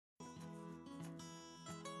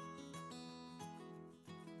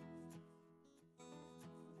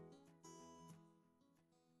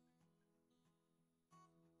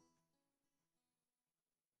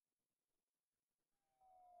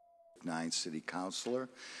9 City Councilor.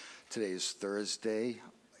 Today is Thursday,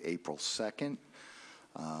 April 2nd.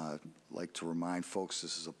 I'd like to remind folks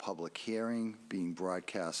this is a public hearing being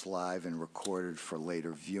broadcast live and recorded for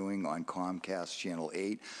later viewing on Comcast Channel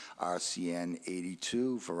 8, RCN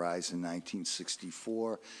 82, Verizon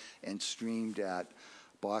 1964, and streamed at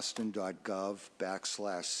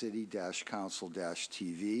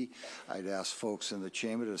boston.gov/city-council-TV. I'd ask folks in the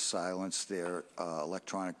chamber to silence their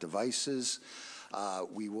electronic devices.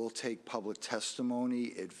 We will take public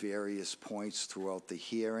testimony at various points throughout the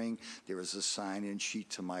hearing. There is a sign-in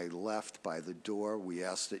sheet to my left by the door. We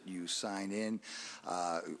ask that you sign in,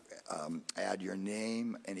 add your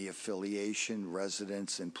name, any affiliation,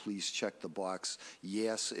 residence, and please check the box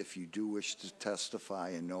yes if you do wish to testify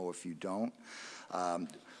and no if you don't.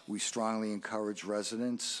 We strongly encourage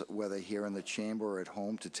residents, whether here in the chamber or at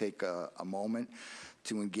home, to take a moment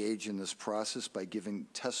to engage in this process by giving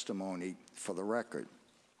testimony for the record.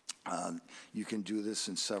 You can do this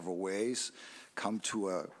in several ways. Come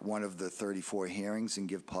to one of the 34 hearings and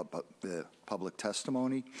give public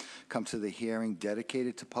testimony. Come to the hearing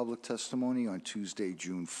dedicated to public testimony on Tuesday,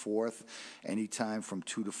 June 4th, anytime from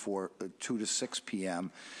 2 to 6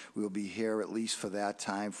 p.m. We will be here at least for that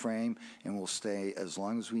time frame, and we'll stay as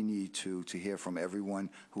long as we need to hear from everyone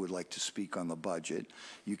who would like to speak on the budget.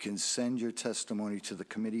 You can send your testimony to the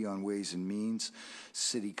Committee on Ways and Means,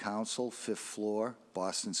 City Council, 5th floor,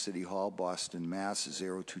 Boston City Hall, Boston, Mass.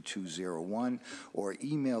 02201, or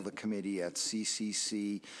email the committee at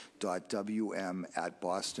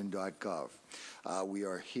ccc.wm@boston.gov. We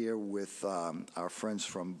are here with our friends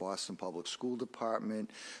from Boston Public School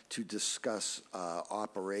Department to discuss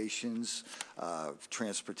operations,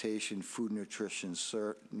 transportation, food nutrition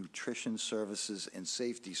services, and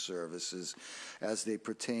safety services as they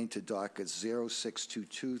pertain to dockets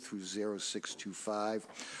 0622 through 0625,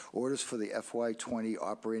 orders for the FY20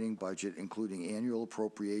 operating budget, including annual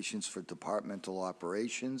appropriations for departmental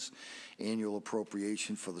operations, annual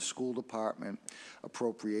appropriation for the school department,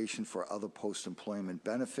 appropriation for other post-employment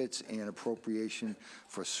benefits, and appropriation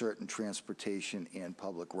for certain transportation and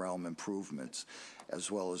public realm improvements,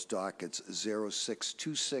 as well as dockets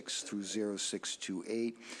 0626 through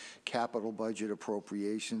 0628, capital budget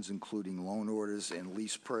appropriations, including loan orders and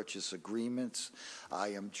lease purchase agreements. I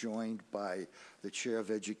am joined by the Chair of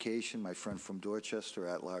Education, my friend from Dorchester,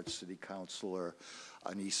 at-large City Councilor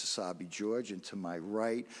Anissa Sabi-George, and to my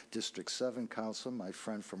right, District 7 Councilor, my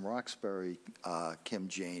friend from Roxbury, Kim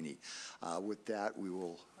Janey. With that, we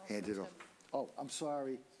will hand it over. Oh, I'm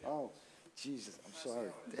sorry. Oh, Jesus, I'm sorry.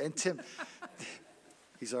 And Tim,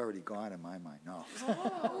 he's already gone in my mind. No.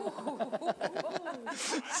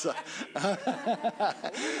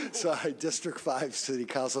 Sorry, District 5 City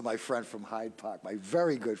Council, my friend from Hyde Park, my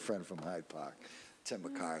very good friend from Hyde Park, Tim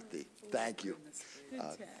McCarthy. Thank you.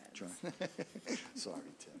 Sorry,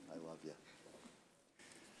 Tim. I love you.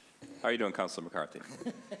 How are you doing, Councilor McCarthy?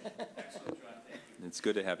 It's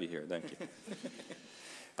good to have you here. Thank you.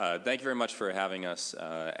 Thank you very much for having us.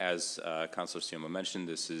 As Councilor Sioma mentioned,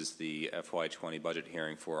 this is the FY20 budget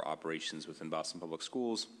hearing for operations within Boston Public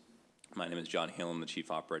Schools. My name is John Hill. I'm the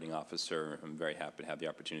Chief Operating Officer. I'm very happy to have the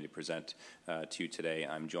opportunity to present to you today.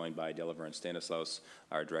 I'm joined by Delaverin Stanislaus,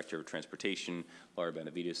 our Director of Transportation, Laura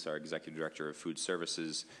Benavides, our Executive Director of Food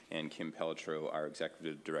Services, and Kim Pelletreau, our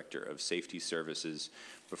Executive Director of Safety Services.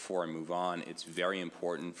 Before I move on, it's very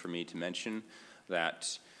important for me to mention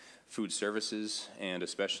that food services, and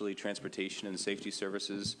especially transportation and safety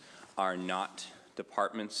services, are not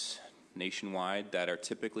departments nationwide that are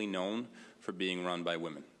typically known for being run by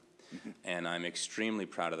women. And I'm extremely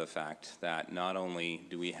proud of the fact that not only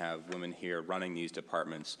do we have women here running these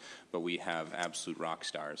departments, but we have absolute rock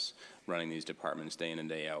stars running these departments day in and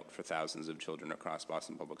day out for thousands of children across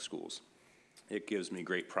Boston Public Schools. It gives me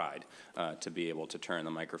great pride to be able to turn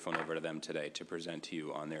the microphone over to them today to present to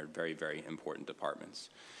you on their very, very important departments.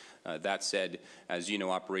 That said, as you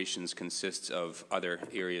know, operations consists of other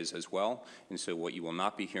areas as well, and so what you will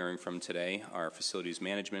not be hearing from today are facilities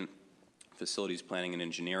management, facilities planning and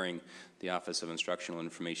engineering, the Office of Instructional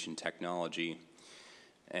Information Technology,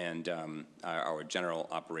 and our general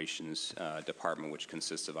operations department, which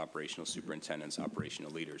consists of operational superintendents,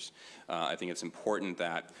 operational leaders. I think it's important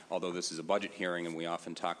that, although this is a budget hearing and we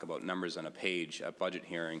often talk about numbers on a page at budget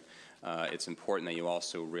hearing, it's important that you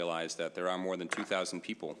also realize that there are more than 2,000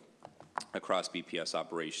 people across BPS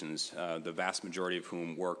operations, the vast majority of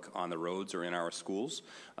whom work on the roads or in our schools,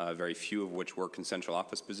 very few of which work in central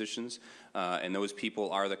office positions. And those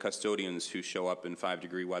people are the custodians who show up in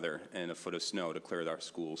 5-degree weather and a foot of snow to clear our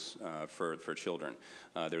schools for children.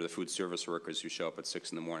 They're the food service workers who show up at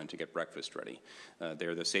 6 in the morning to get breakfast ready.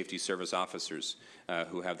 They're the safety service officers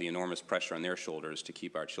who have the enormous pressure on their shoulders to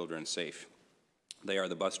keep our children safe. They are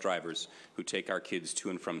the bus drivers who take our kids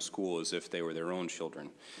to and from school as if they were their own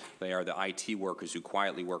children. They are the IT workers who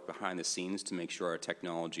quietly work behind the scenes to make sure our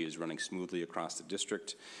technology is running smoothly across the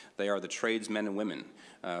district. They are the tradesmen and women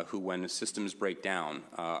who, when systems break down,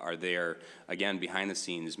 are there, again, behind the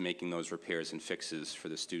scenes making those repairs and fixes for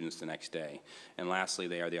the students the next day. And lastly,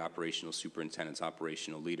 they are the operational superintendents,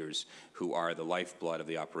 operational leaders, who are the lifeblood of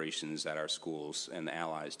the operations at our schools and the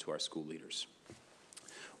allies to our school leaders.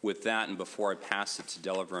 With that, and before I pass it to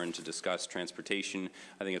Delaverne to discuss transportation,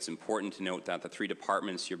 I think it's important to note that the 3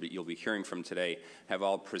 departments you'll be hearing from today have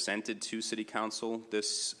all presented to City Council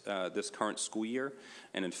this current school year.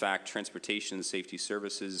 And in fact, Transportation and Safety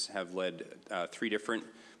Services have led 3 different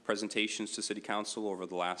presentations to City Council over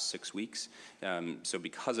the last 6 weeks. So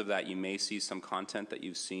because of that, you may see some content that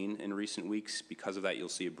you've seen in recent weeks. Because of that, you'll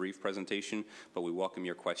see a brief presentation, but we welcome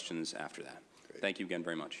your questions after that. Great. Thank you again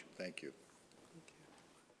very much. Thank you.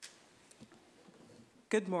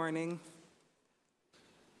 Good morning.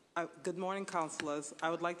 Good morning, councilors. I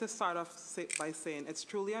would like to start off by saying it's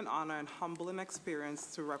truly an honor and humbling experience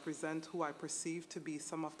to represent who I perceive to be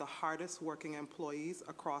some of the hardest working employees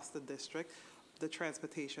across the district, the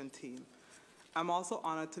transportation team. I'm also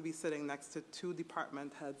honored to be sitting next to 2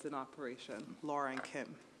 department heads in operation, Laura and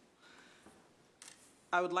Kim.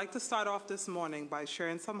 I would like to start off this morning by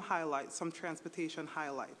sharing some transportation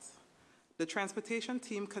highlights. The transportation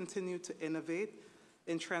team continued to innovate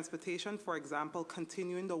in transportation, for example,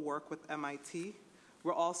 continuing to work with MIT.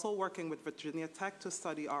 We're also working with Virginia Tech to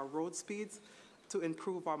study our road speeds to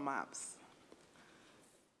improve our maps.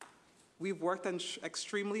 We've worked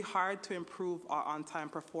extremely hard to improve our on-time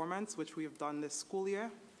performance, which we've done this school year.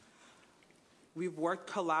 We've worked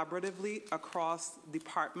collaboratively across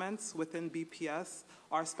departments within BPS,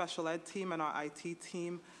 our special ed team and our IT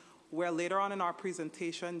team, where later on in our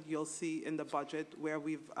presentation, you'll see in the budget where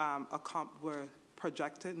we're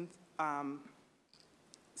projecting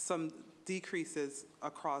some decreases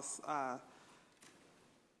across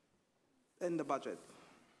in the budget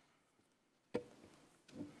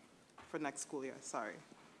for next school year, sorry.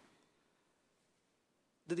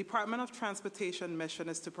 The Department of Transportation mission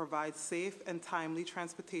is to provide safe and timely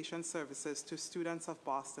transportation services to students of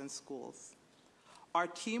Boston schools. Our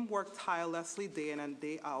team worked tirelessly day in and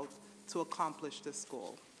day out to accomplish this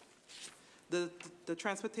goal. The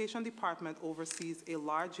Transportation Department oversees a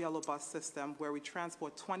large yellow bus system where we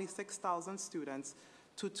transport 26,000 students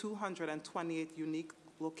to 228 unique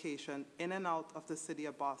locations in and out of the city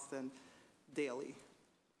of Boston daily.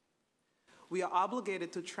 We are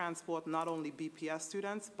obligated to transport not only BPS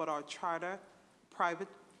students, but our charter, private,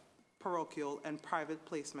 parochial, and private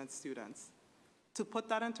placement students. To put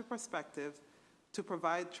that into perspective, to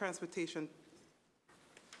provide transportation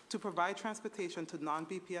to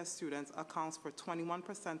non-BPS students accounts for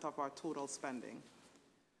 21% of our total spending.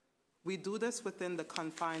 We do this within the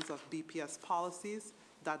confines of BPS policies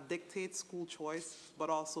that dictate school choice, but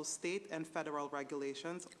also state and federal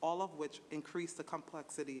regulations, all of which increase the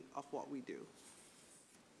complexity of what we do.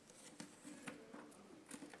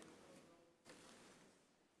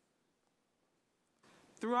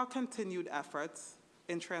 Through our continued efforts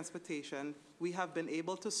in transportation, we have been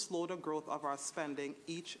able to slow the growth of our spending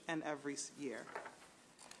each and every year.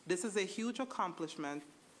 This is a huge accomplishment,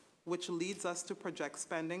 which leads us to project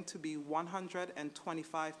spending to be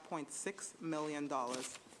 $125.6 million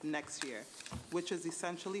next year, which is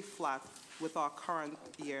essentially flat with our current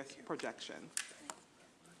year's projection.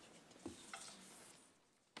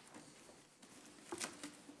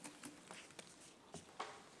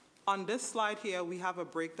 On this slide here, we have a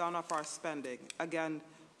breakdown of our spending. Again,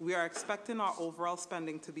 we are expecting our overall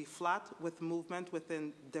spending to be flat with movement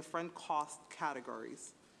within different cost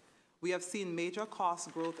categories. We have seen major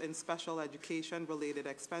cost growth in special education-related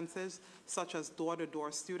expenses, such as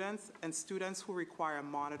door-to-door students and students who require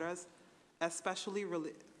monitors, especially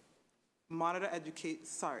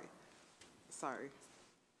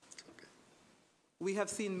We have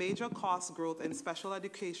seen major cost growth in special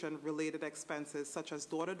education-related expenses, such as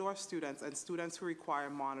door-to-door students and students who require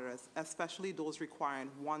monitors, especially those requiring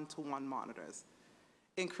one-to-one monitors.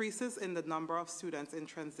 Increases in the number of students in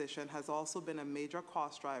transition has also been a major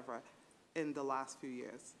cost driver in the last few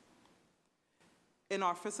years. In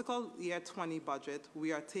our fiscal year 20 budget,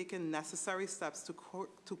 we are taking necessary steps to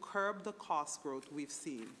curb the cost growth we've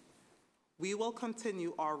seen. We will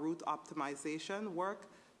continue our route optimization work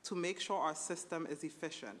to make sure our system is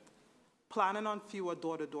efficient, planning on fewer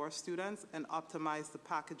door-to-door students, and optimize the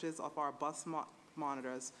packages of our bus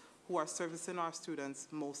monitors who are servicing our students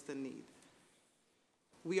most in need.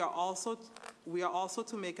 We are also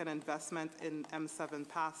to make an investment in M7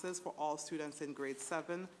 passes for all students in grades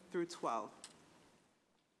 7 through 12.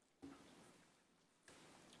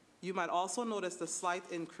 You might also notice the slight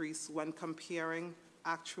increase when comparing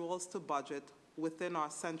actuals to budget within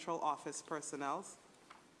our central office personnel.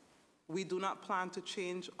 We do not plan to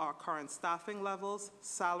change our current staffing levels.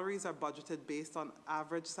 Salaries are budgeted based on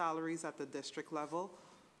average salaries at the district level.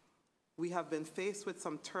 We have been faced with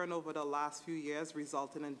some turnover the last few years,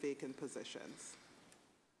 resulting in vacant positions.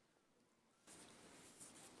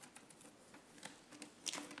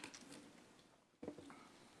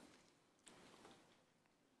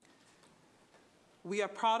 We are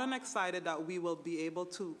proud and excited that we will be able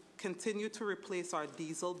to continue to replace our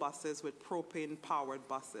diesel buses with propane-powered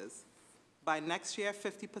buses. By next year,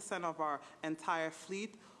 50% of our entire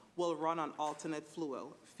fleet will run on alternate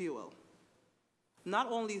fuel.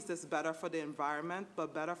 Not only is this better for the environment,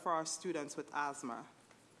 but better for our students with asthma.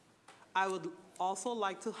 I would also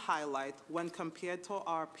like to highlight, when compared to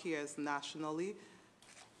our peers nationally,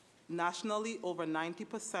 over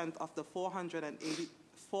 90% of the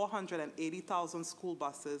 480,000 school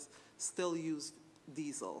buses still use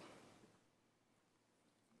diesel.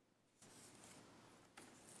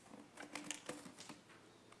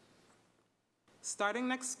 Starting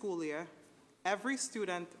next school year, every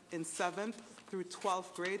student in 7th through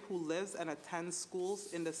 12th grade who lives and attends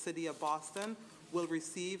schools in the city of Boston will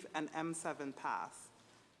receive an M7 pass.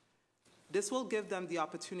 This will give them the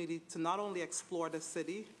opportunity to not only explore the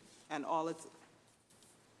city and all its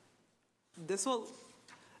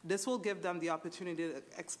This will give them the opportunity to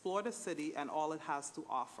explore the city and all it has to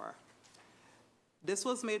offer. This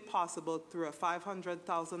was made possible through a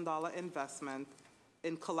 $500,000 investment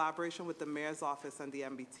in collaboration with the Mayor's Office and the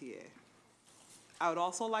MBTA. I would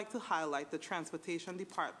also like to highlight the Transportation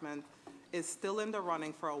Department is still in the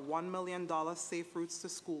running for a $1 million Safe Routes to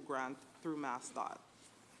School grant through MassDOT.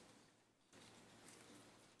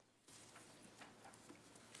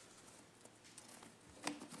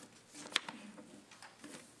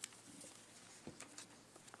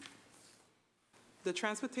 The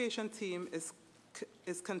transportation team is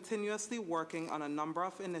continuously working on a number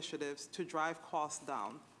of initiatives to drive costs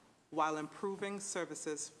down while improving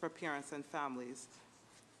services for parents and families.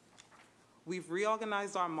 We've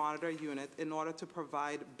reorganized our monitor unit in order to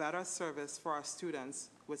provide better service for our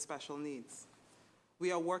students with special needs.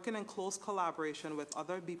 We are working in close collaboration with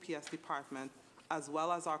other BPS departments as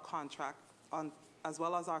well as our contractor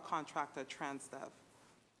TransDev.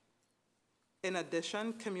 In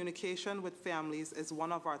addition, communication with families is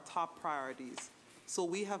one of our top priorities, so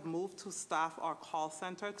we have moved to staff our call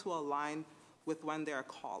center to align with when they're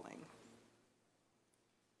calling.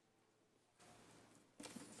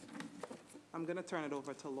 I'm going to turn it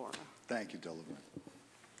over to Laura. Thank you, Delavan.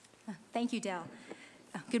 Thank you, Del.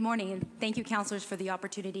 Good morning, and thank you, counselors, for the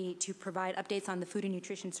opportunity to provide updates on the Food and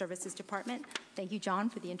Nutrition Services Department. Thank you, John,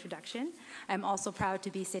 for the introduction. I'm also proud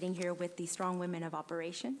to be sitting here with the strong women of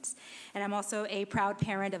operations. And I'm also a proud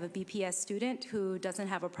parent of a BPS student who doesn't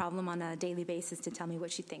have a problem on a daily basis to tell me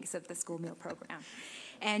what she thinks of the school meal program.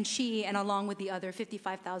 And she, and along with the other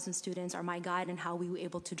 55,000 students, are my guide in how we were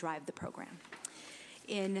able to drive the program.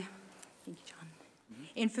 Thank you, John.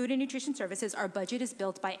 In Food and Nutrition Services, our budget is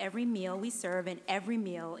built by every meal we serve, and every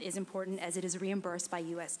meal is important as it is reimbursed by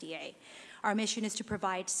USDA. Our mission is to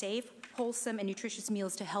provide safe, wholesome, and nutritious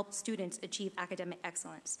meals to help students achieve academic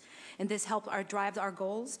excellence. And this drives our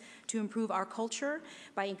goals to improve our culture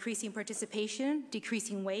by increasing participation,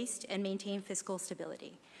 decreasing waste, and maintain fiscal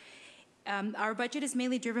stability. Our budget is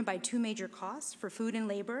mainly driven by two major costs: for food and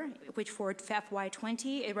labor, which for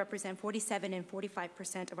FY20 it represents 47% and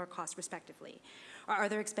 45% of our costs respectively. Our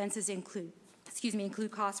other expenses include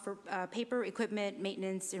costs for paper, equipment,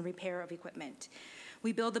 maintenance, and repair of equipment.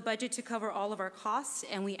 We build the budget to cover all of our costs,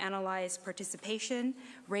 and we analyze participation,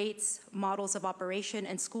 rates, models of operation,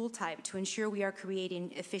 and school type to ensure we are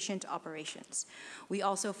creating efficient operations. We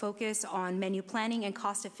also focus on menu planning and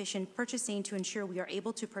cost-efficient purchasing to ensure we are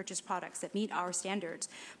able to purchase products that meet our standards,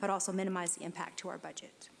 but also minimize the impact to our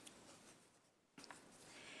budget.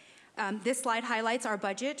 This slide highlights our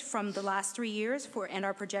budget from the last 3 years and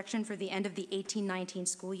our projection for the end of the 18-19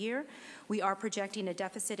 school year. We are projecting a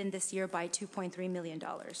deficit in this year by $2.3 million.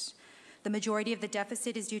 The majority of the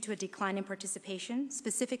deficit is due to a decline in participation,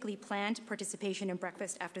 specifically planned participation in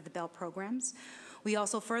breakfast after the bell programs. We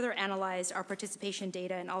also further analyzed our participation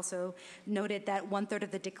data and also noted that 1/3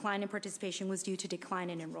 of the decline in participation was due to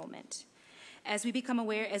decline in enrollment. As we became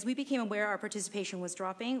aware our participation was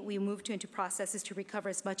dropping, we moved into processes to recover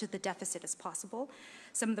as much of the deficit as possible.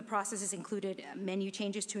 Some of the processes included menu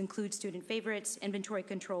changes to include student favorites, inventory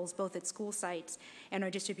controls both at school sites and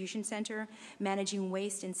our distribution center, managing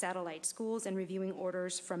waste in satellite schools, and reviewing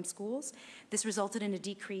orders from schools. This resulted in a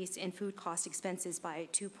decrease in food cost expenses by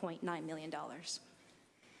 $2.9 million.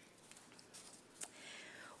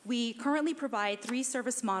 We currently provide 3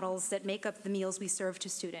 service models that make up the meals we serve to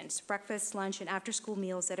students: breakfast, lunch, and after-school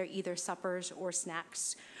meals that are either suppers or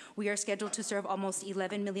snacks. We are scheduled to serve almost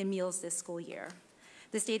 11 million meals this school year.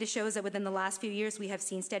 This data shows that within the last few years, we have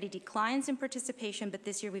seen steady declines in participation, but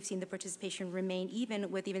this year we've seen the participation remain even,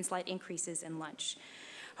 with even slight increases in lunch.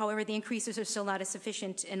 However, the increases are still not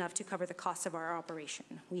sufficient enough to cover the costs of our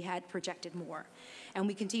operation. We had projected more. And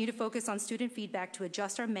we continue to focus on student feedback to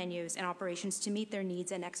adjust our menus and operations to meet their needs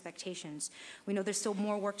and expectations. We know there's still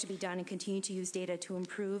more work to be done and continue to use data to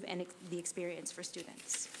improve the experience for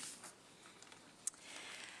students.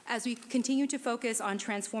 As we continue to focus on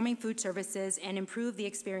transforming food services and improve the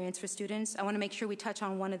experience for students, I want to make sure we touch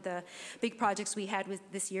on one of the big projects we had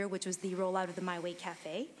this year, which was the rollout of the My Way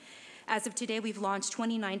Cafe. As of today, we've launched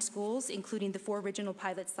 29 schools, including the 4 original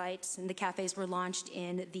pilot sites, and the cafes were launched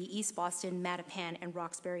in the East Boston, Mattapan, and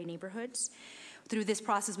Roxbury neighborhoods. Through this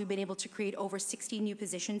process, we've been able to create over 60 new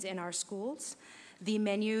positions in our schools. The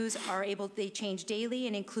menus they change daily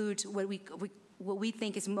and include what we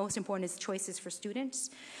think is most important is choices for students.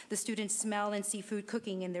 The students smell and see food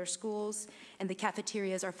cooking in their schools, and the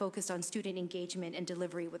cafeterias are focused on student engagement and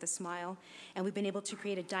delivery with a smile. And we've been able to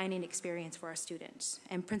create a dining experience for our students.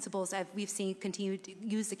 And principals, we've seen, continue to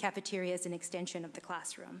use the cafeteria as an extension of the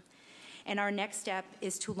classroom. And our next step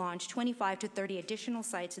is to launch 25 to 30 additional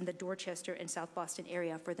sites in the Dorchester and South Boston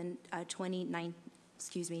area for the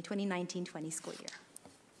 2019-20 school year.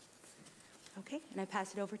 Okay, and I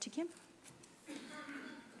pass it over to Kim.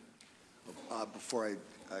 Before I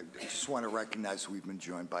just want to recognize we've been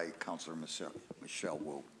joined by Councilor Michelle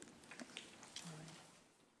Wu.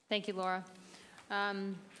 Thank you, Laura.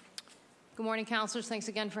 Good morning, councilors. Thanks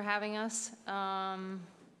again for having us.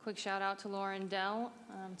 Quick shout out to Laura and Dell.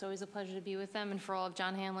 It's always a pleasure to be with them and for all of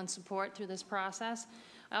John Hanlon's support through this process.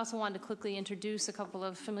 I also wanted to quickly introduce a couple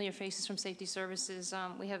of familiar faces from Safety Services.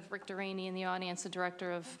 We have Rick Duraney in the audience, the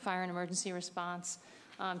Director of Fire and Emergency Response,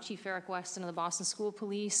 Chief Eric Weston of the Boston School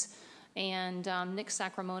Police, and Nick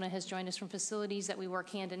Sacramona has joined us from Facilities that we work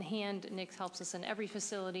hand in hand. Nick helps us in every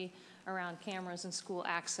facility around cameras and school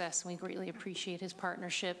access, and we greatly appreciate his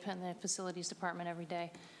partnership and the Facilities Department every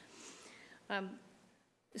day.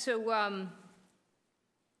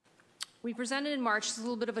 We presented in March a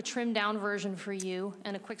little bit of a trimmed down version for you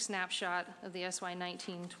and a quick snapshot of the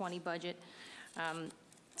FY19-20 budget.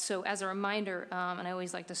 So as a reminder, and I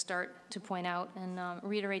always like to start to point out and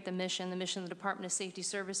reiterate the mission of the Department of Safety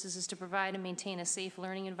Services is to provide and maintain a safe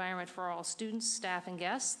learning environment for all students, staff, and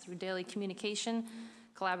guests through daily communication,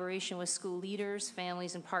 collaboration with school leaders,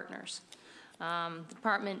 families, and partners. The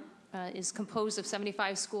department is composed of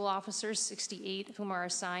 75 school officers, 68 of whom are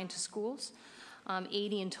assigned to schools,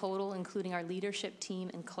 80 in total, including our leadership team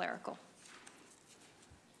and clerical.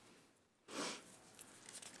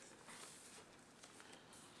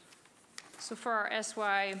 So for our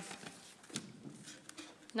SY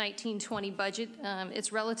 19-20 budget,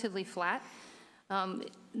 it's relatively flat.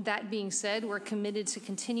 That being said, we're committed to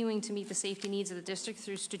continuing to meet the safety needs of the district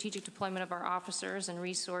through strategic deployment of our officers and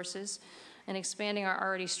resources and expanding our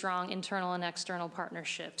already strong internal and external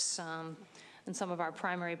partnerships and some of our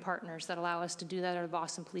primary partners that allow us to do that are the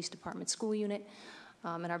Boston Police Department School Unit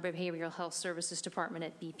and our Behavioral Health Services Department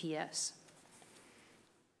at BPS.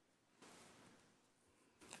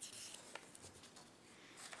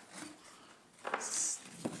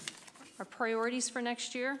 Our priorities for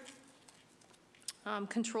next year,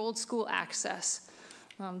 controlled school access.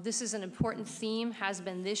 This is an important theme, has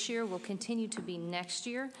been this year, will continue to be next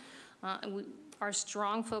year. Our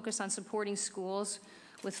strong focus on supporting schools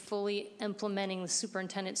with fully implementing the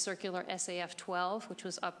Superintendent Circular SAF 12, which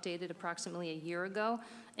was updated approximately a year ago.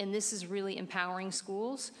 And this is really empowering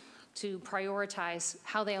schools to prioritize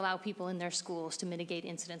how they allow people in their schools to mitigate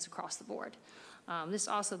incidents across the board. This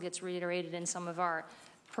also gets reiterated in some of our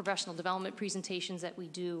professional development presentations that we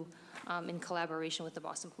do in collaboration with the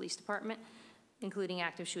Boston Police Department, including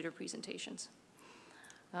active shooter presentations.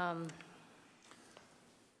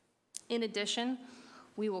 In addition,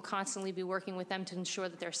 We will constantly be working with them to ensure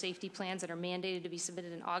that their safety plans that are mandated to be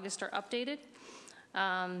submitted in August are updated,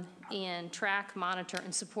 and track, monitor,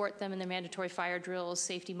 and support them in their mandatory fire drills,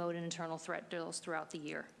 safety mode, and internal threat drills throughout the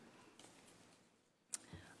year.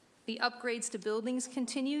 The upgrades to buildings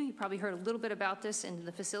continue. You probably heard a little bit about this in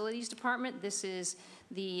the facilities department. This is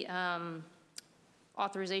the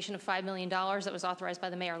authorization of $5 million that was authorized by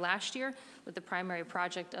the mayor last year, with the primary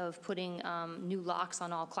project of putting new locks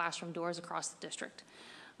on all classroom doors across the district.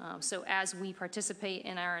 So as we participate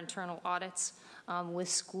in our internal audits with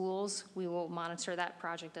schools, we will monitor that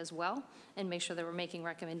project as well and make sure that we're making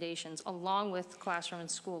recommendations. Along with classroom and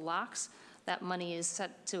school locks, that money is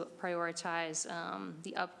set to prioritize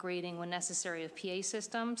the upgrading when necessary of PA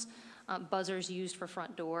systems, buzzers used for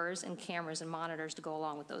front doors, and cameras and monitors to go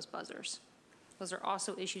along with those buzzers. Those are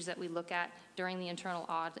also issues that we look at during the internal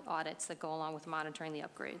audits that go along with monitoring the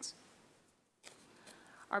upgrades.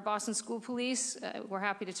 Our Boston School Police, we're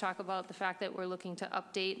happy to talk about the fact that we're looking to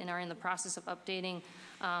update and are in the process of updating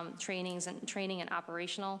training and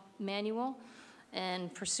operational manual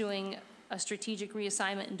and pursuing a strategic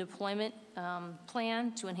reassignment and deployment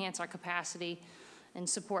plan to enhance our capacity and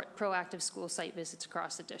support proactive school site visits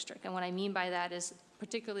across the district. And what I mean by that is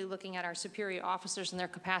particularly looking at our superior officers and their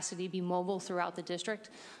capacity to be mobile throughout the district.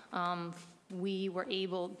 We were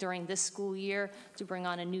able, during this school year, to bring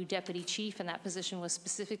on a new deputy chief, and that position was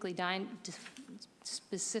specifically designed, to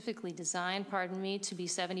be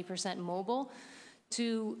 70% mobile,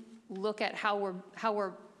 to look at how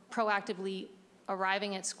we're proactively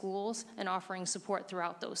arriving at schools and offering support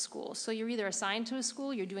throughout those schools. So you're either assigned to a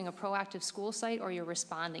school, you're doing a proactive school site, or you're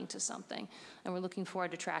responding to something. And we're looking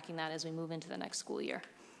forward to tracking that as we move into the next school year.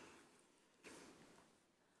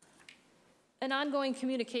 An ongoing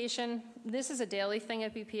communication. This is a daily thing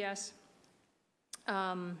at BPS.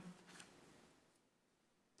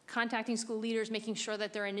 Contacting school leaders, making sure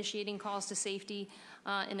that they're initiating calls to safety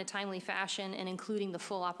in a timely fashion, and including the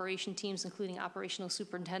full operation teams, including operational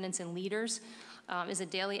superintendents and leaders, is a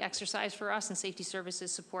daily exercise for us, and Safety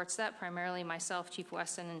Services supports that, primarily myself, Chief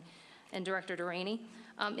Weston, and Director Duraney.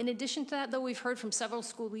 In addition to that, though, we've heard from several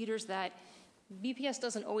school leaders that BPS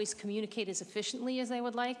doesn't always communicate as efficiently as they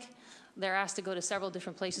would like. They're asked to go to several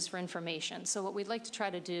different places for information. So what we'd like to try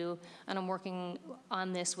to do, and I'm working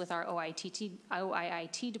on this with our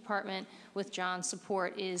OIIT department, with John's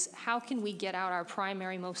support, is how can we get out our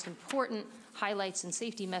primary, most important highlights and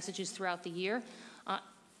safety messages throughout the year?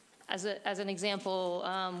 As an example,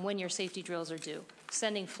 when your safety drills are due,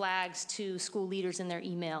 sending flags to school leaders in their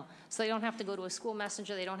email. So they don't have to go to a school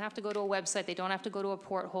messenger, they don't have to go to a website, they don't have to go to a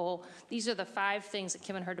porthole. These are the 5 things that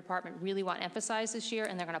Kim and her department really want emphasized this year,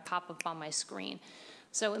 and they're gonna pop up on my screen.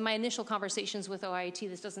 So in my initial conversations with OIT,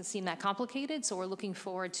 this doesn't seem that complicated, so we're looking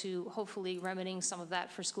forward to hopefully remedying some of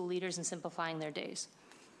that for school leaders and simplifying their days.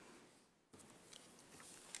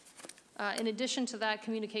 In addition to that,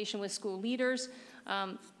 communication with school leaders,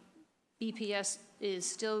 BPS is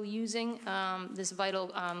still using this vital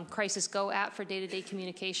Crisis Go app for day-to-day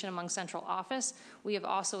communication among central office. We have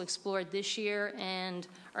also explored this year and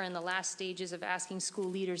are in the last stages of asking school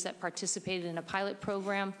leaders that participated in a pilot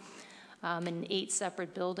program in 8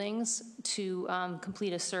 separate buildings to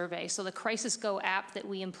complete a survey. So the Crisis Go app that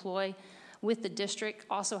we employ with the district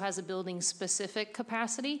also has a building-specific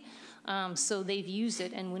capacity. So they've used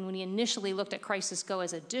it, and when we initially looked at Crisis Go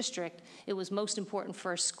as a district, it was most important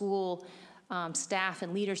for school staff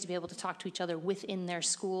and leaders to be able to talk to each other within their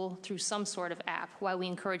school through some sort of app. While we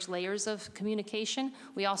encourage layers of communication,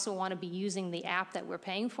 we also want to be using the app that we're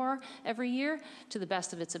paying for every year to the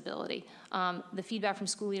best of its ability. The feedback from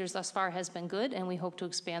school leaders thus far has been good, and we hope to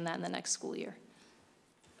expand that in the next school year.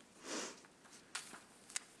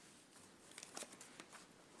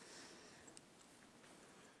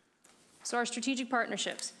 So our strategic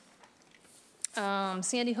partnerships.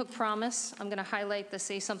 Sandy Hook Promise, I'm going to highlight the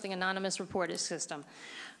Say Something Anonymous reporting system.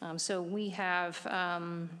 So we have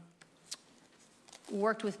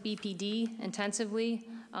worked with BPD intensively,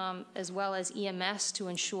 as well as EMS, to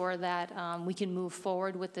ensure that we can move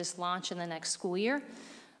forward with this launch in the next school year.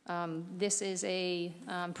 This is a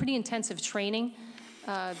pretty intensive training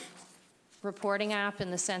reporting app in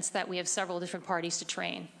the sense that we have several different parties to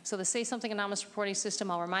train. So the Say Something Anonymous reporting system,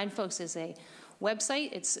 I'll remind folks, is a website,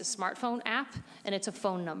 it's a smartphone app, and it's a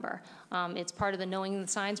phone number. It's part of the Knowing the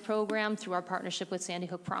Signs program through our partnership with Sandy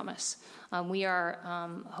Hook Promise. We are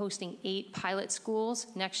hosting 8 pilot schools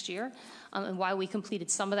next year, and while we completed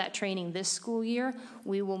some of that training this school year,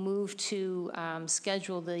 we will move to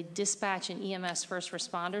schedule the dispatch and EMS first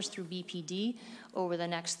responders through BPD over the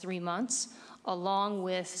next 3 months, along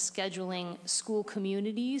with scheduling school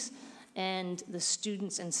communities and the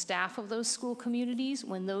students and staff of those school communities.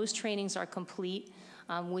 When those trainings are complete,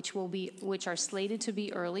 which are slated to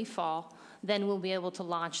be early fall, then we'll be able to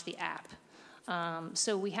launch the app.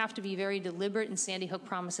 So we have to be very deliberate, and Sandy Hook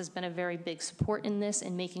Promise has been a very big support in this,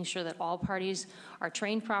 in making sure that all parties are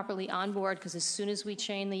trained properly on board, because as soon as we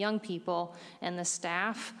train the young people and the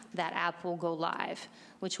staff, that app will go live,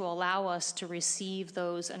 which will allow us to receive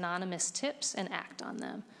those anonymous tips and act on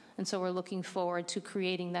them. And so we're looking forward to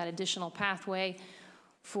creating that additional pathway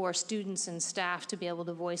for students and staff to be able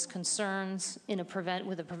to voice concerns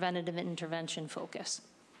with a preventative intervention focus.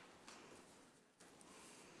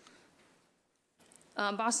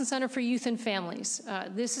 Boston Center for Youth and Families.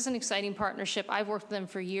 This is an exciting partnership. I've worked with them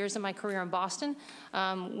for years in my career in Boston.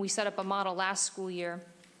 We set up a model last school year,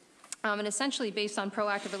 and essentially based on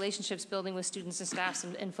proactive relationships building with students and staffs,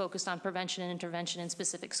 and focused on prevention and intervention in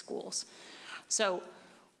specific schools. So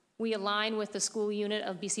we align with the school unit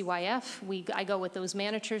of BCYF. I go with those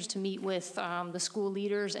managers to meet with the school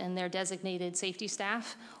leaders and their designated safety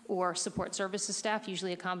staff or support services staff,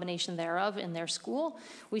 usually a combination thereof in their school.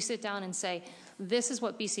 We sit down and say, this is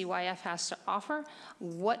what BCYF has to offer.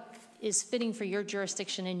 What is fitting for your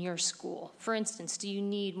jurisdiction in your school? For instance, do you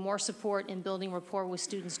need more support in building rapport with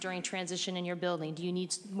students during transition in your building? Do you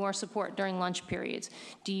need more support during lunch periods?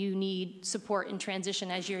 Do you need support in transition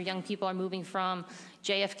as your young people are moving from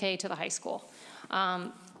JFK to the high school?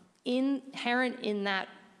 Inherent in that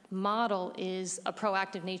model is a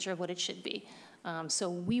proactive nature of what it should be. So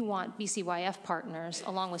we want BCYF partners,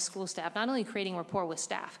 along with school staff, not only creating rapport with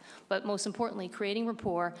staff, but most importantly, creating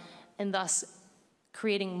rapport and thus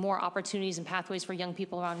creating more opportunities and pathways for young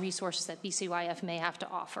people around resources that BCYF may have to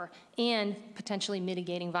offer, and potentially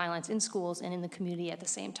mitigating violence in schools and in the community at the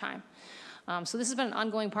same time. So this has been an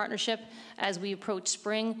ongoing partnership. As we approach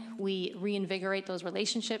spring, we reinvigorate those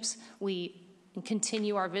relationships. We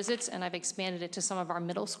continue our visits, and I've expanded it to some of our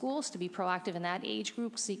middle schools to be proactive in that age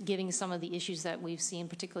group, giving some of the issues that we've seen,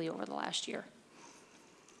 particularly over the last year.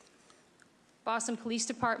 Boston Police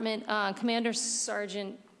Department, Commander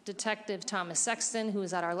Sergeant Detective Thomas Sexton, who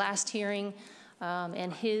was at our last hearing,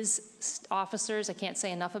 and his officers, I can't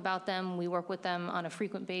say enough about them. We work with them on a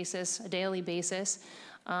frequent basis, a daily basis.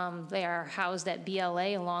 They are housed at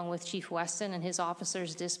BLA along with Chief Weston and his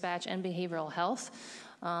officers, dispatch and behavioral health.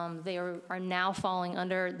 They are now falling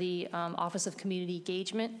under the Office of Community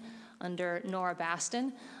Engagement under Nora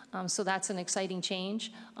Baston. So that's an exciting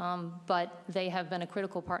change, but they have been a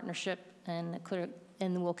critical partnership and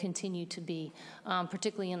will continue to be,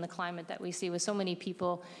 particularly in the climate that we see with so many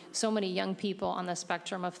people, so many young people on the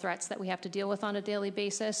spectrum of threats that we have to deal with on a daily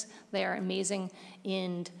basis. They are amazing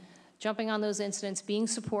in jumping on those incidents, being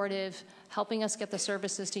supportive, helping us get the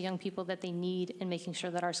services to young people that they need, and making sure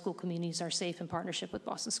that our school communities are safe in partnership with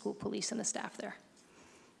Boston School Police and the staff there.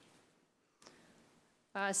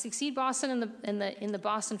 Succeed Boston in the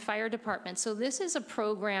Boston Fire Department. So this is a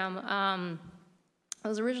program it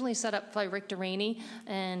was originally set up by Rick Deraney,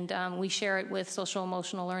 and we share it with social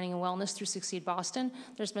emotional learning and wellness through Succeed Boston.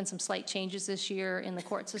 There's been some slight changes this year in the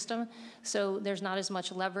court system, so there's not as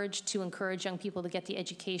much leverage to encourage young people to get the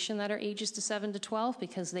education that are ages to 7 to 12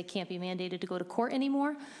 because they can't be mandated to go to court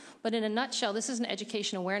anymore. But in a nutshell, this is an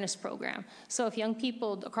education awareness program. So if young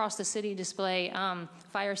people across the city display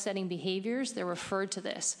fire-setting behaviors, they're referred to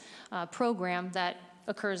this program that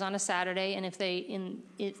occurs on a Saturday, and if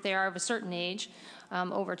they are of a certain age,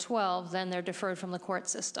 over 12, then they're deferred from the court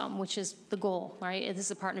system, which is the goal, right? This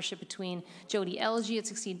is a partnership between Jody Elgie at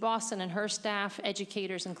Succeed Boston and her staff,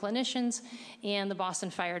 educators and clinicians, and the Boston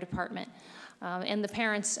Fire Department, and the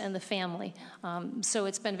parents and the family. So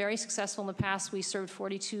it's been very successful in the past. We served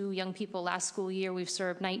 42 young people last school year. We've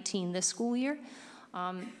served 19 this school year.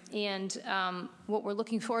 What we're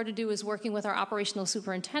looking forward to do is working with our operational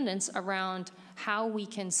superintendents around how we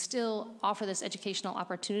can still offer this educational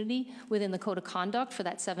opportunity within the code of conduct for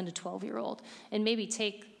that 7 to 12-year-old, and maybe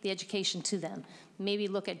take the education to them. Maybe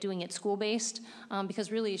look at doing it school-based, because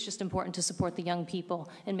really it's just important to support the young people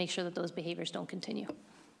and make sure that those behaviors don't continue.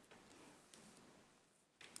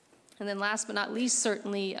 And then last but not least,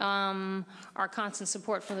 certainly our constant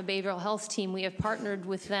support from the behavioral health team. We have partnered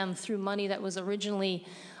with them through money that was originally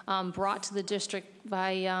brought to the district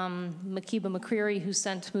by Makiba McCreary, who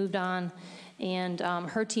since moved on, and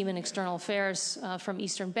her team in external affairs from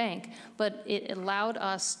Eastern Bank. But it allowed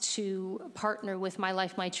us to partner with My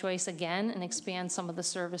Life, My Choice again and expand some of the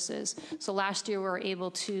services. So last year we were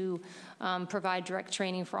able to provide direct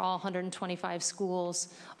training for all 125 schools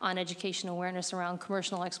on education awareness around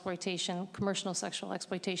commercial exploitation, commercial sexual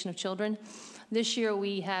exploitation of children. This year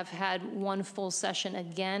we have had one full session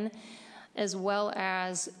again as well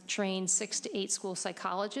as train 6 to 8 school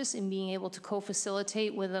psychologists in being able to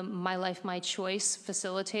co-facilitate with a My Life, My Choice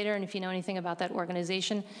facilitator. And if you know anything about that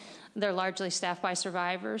organization, they're largely staffed by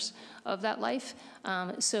survivors of that life.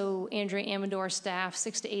 So Andrea Amador's staff,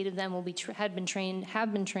 6 to 8 of them will be have been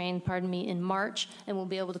trained, in March, and will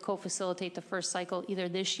be able to co-facilitate the first cycle either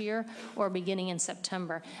this year or beginning in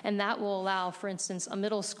September. And that will allow, for instance, a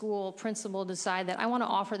middle school principal to decide that I want to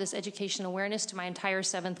offer this education awareness to my entire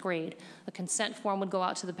 7th grade. A consent form would go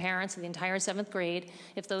out to the parents of the entire 7th grade.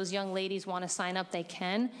 If those young ladies want to sign up, they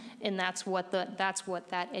can, and that's what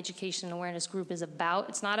that education and awareness group is about.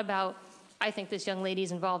 It's not about, I think this young lady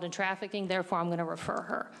is involved in trafficking, therefore I'm going to refer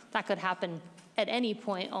her. That could happen at any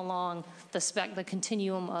point along the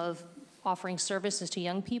continuum of offering services to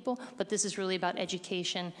young people, but this is really about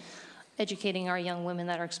education, educating our young women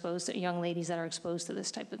that are exposed to, young ladies that are exposed to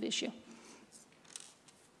this type of issue.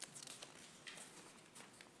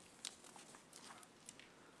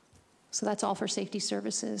 So that's all for safety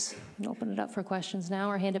services. I'm going to open it up for questions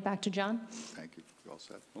now or hand it back to John. Thank you. You're all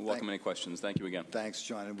set. We'll welcome any questions. Thank you again. Thanks,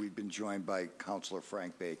 John. And we've been joined by Councilor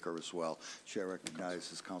Frank Baker as well. Chair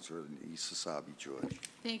recognizes Councilor Sasabi George.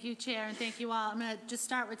 Thank you, Chair, and thank you all. I'm going to just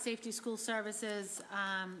start with Safety School Services,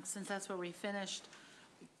 since that's where we finished.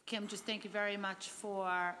 Kim, just thank you very much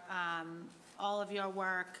for all of your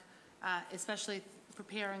work, especially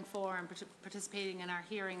preparing for and participating in our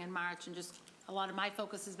hearing in March, and just a lot of my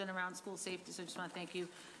focus has been around school safety, so I just want to thank you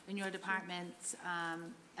and your department's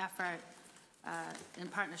effort in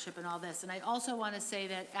partnership and all this. And I also want to say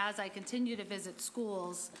that as I continue to visit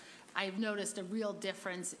schools, I've noticed a real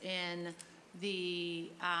difference in the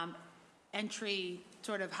entry,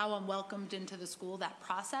 sort of how I'm welcomed into the school, that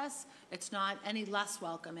process. It's not any less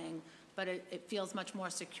welcoming, but it feels much more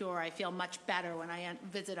secure. I feel much better when I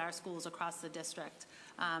visit our schools across the district.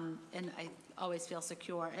 And I always feel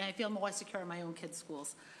secure. And I feel more secure in my own kids'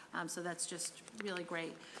 schools. So that's just really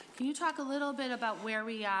great. Can you talk a little bit about where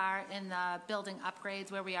we are in the building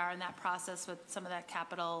upgrades, where we are in that process with some of that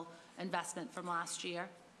capital investment from last year?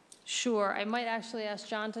 Sure. I might actually ask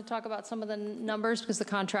John to talk about some of the numbers because the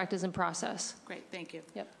contract is in process. Great. Thank you.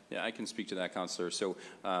 Yep. Yeah, I can speak to that, Councillor. So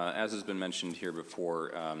as has been mentioned here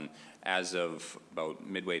before, as of about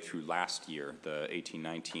midway through last year, the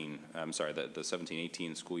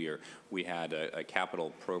 17-18 school year, we had a capital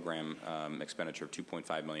program expenditure of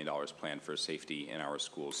 $2.5 million planned for safety in our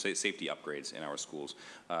schools, safety upgrades in our schools.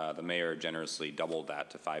 The mayor generously doubled that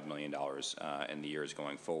to $5 million in the years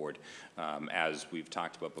going forward. As we've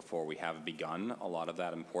talked about before, we have begun a lot of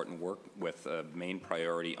that important work with a main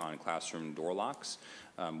priority on classroom door locks.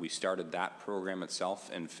 We started that program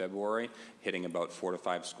itself in February, hitting about 4 to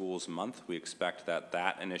 5 schools a month. We expect that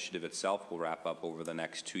that initiative itself will wrap up over the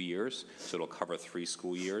next 2 years, so it'll cover 3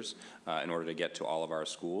 school years in order to get to all of our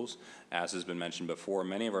schools. As has been mentioned before,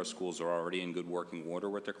 many of our schools are already in good working order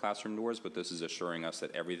with their classroom doors, but this is assuring us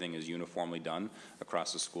that everything is uniformly done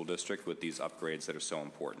across the school district with these upgrades that are so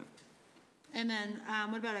important. And then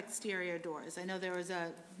what about exterior doors? I know there was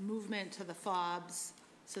a movement to the fobs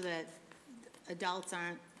so that adults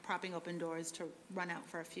aren't propping open doors to run out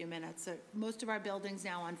for a few minutes. So most of our buildings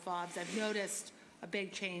now on fobs, I've noticed a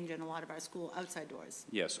big change in a lot of our school outside doors.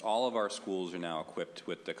 Yes, all of our schools are now equipped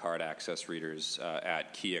with the card access readers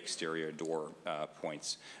at key exterior door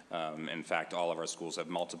points. In fact, all of our schools have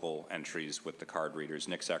multiple entries with the card readers.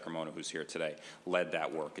 Nick Sacramento, who's here today, led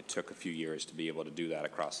that work. It took a few years to be able to do that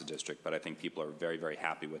across the district, but I think people are very, very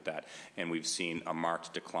happy with that. And we've seen a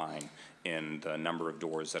marked decline in the number of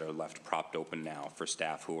doors that are left propped open now for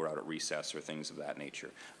staff who are out at recess or things of that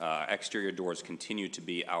nature. Exterior doors continue to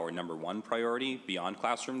be our #1 priority beyond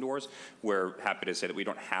classroom doors. We're happy to say that we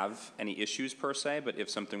don't have any issues per se, but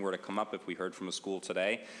if something were to come up, if we heard from a school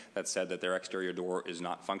today that said that their exterior door is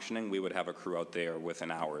not functioning, we would have a crew out there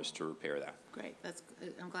within hours to repair that. Great.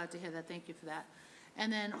 I'm glad to hear that. Thank you for that.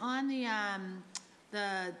 And then on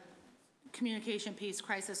the communication piece,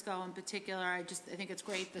 Crisis Go in particular, I think it's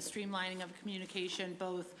great, the streamlining of communication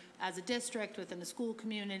both as a district within the school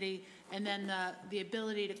community, and then the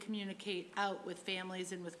ability to communicate out with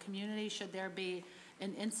families and with community should there be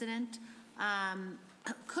an incident.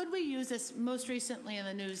 Could we use this? Most recently in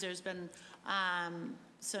the news, there's been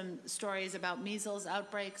some stories about measles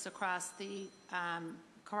outbreaks across the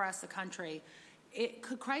country.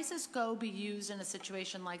 Could Crisis Go be used in a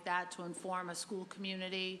situation like that to inform a school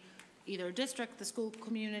community, either a district, the school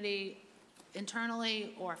community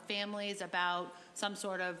internally, or families about some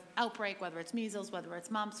sort of outbreak, whether it's measles, whether it's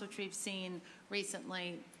mumps, which we've seen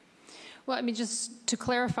recently? Well, I mean, just to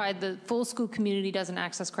clarify, the full school community doesn't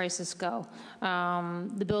access Crisis Go.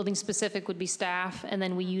 The building specific would be staff, and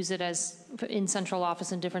then we use it as in central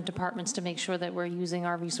office and different departments to make sure that we're using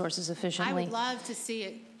our resources efficiently. I would love to see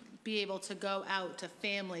it be able to go out to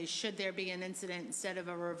families should there be an incident instead of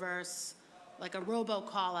a reverse, like a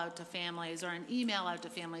robocall out to families or an email out to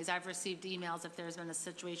families. I've received emails if there's been a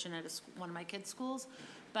situation at one of my kids' schools,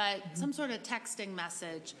 but some sort of texting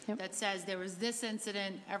message that says there was this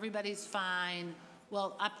incident, everybody's fine,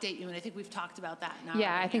 we'll update you, and I think we've talked about that in our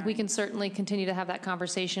Yeah, I think we can certainly continue to have that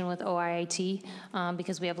conversation with OIIT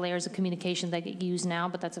because we have layers of communication that get used now,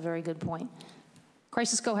 but that's a very good point.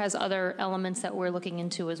 Crisis Go has other elements that we're looking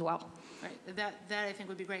into as well. Right, that I think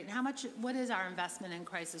would be great. And what is our investment in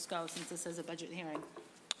Crisis Go since this is a budget hearing?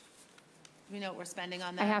 Do we know what we're spending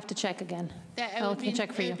on that? I have to check again. I'll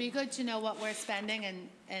check for you. It'd be good to know what we're spending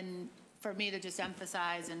and for me to just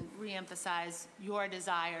emphasize and re-emphasize your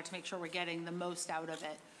desire to make sure we're getting the most out of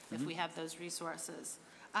it if we have those resources.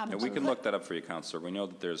 Yeah, we can look that up for you, Counselor. We know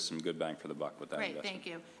that there's some good bang for the buck with that Great, investment. thank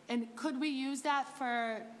you. And could we use that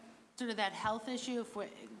for sort of that health issue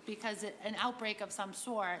because an outbreak of some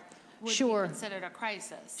sort would be considered a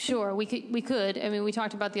crisis? Sure, we could. I mean, we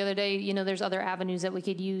talked about the other day, you know, there's other avenues that we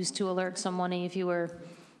could use to alert someone if you were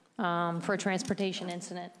for a transportation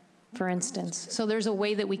incident, for instance. So there's a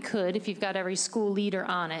way that we could, if you've got every school leader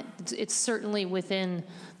on it. It's certainly within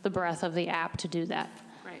the breadth of the app to do that.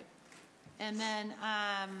 Right. And then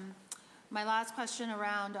my last question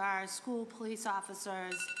around our school police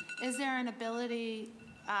officers, is there an ability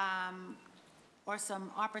or some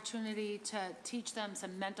opportunity to teach them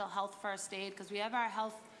some mental health first aid? Because we have our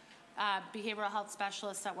behavioral health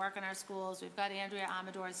specialists that work in our schools. We've got Andrea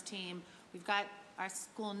Amador's team. We've got our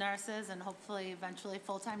school nurses and hopefully eventually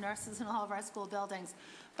full-time nurses in all of our school buildings.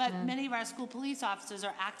 But many of our school police officers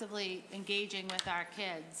are actively engaging with our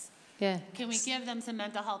kids. Yeah. Can we give them some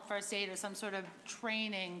mental health first aid or some sort of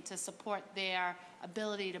training to support their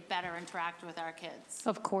ability to better interact with our kids?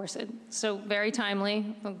 Of course. So very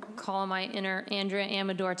timely. I'll call my inner Andrea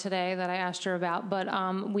Amador today that I asked her about. But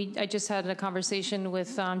I just had a conversation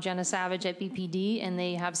with Jenna Savage at BPD, and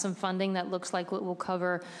they have some funding that looks like it will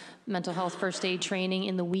cover mental health first aid training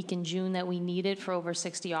in the week in June that we needed for over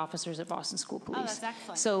 60 officers at Boston School Police. Oh, that's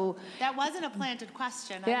excellent. So that wasn't a planted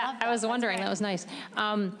question. Yeah, I was wondering. That was nice.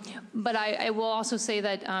 But I will also say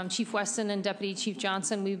that Chief Weston and Deputy Chief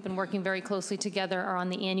Johnson, we've been working very closely together, are on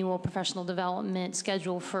the annual professional development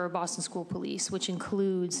schedule for Boston School Police, which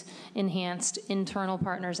includes enhanced internal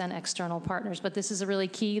partners and external partners. But this is a really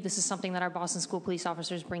key. This is something that our Boston School Police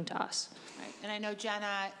officers bring to us. Right. And I know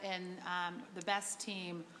Jenna and the BEST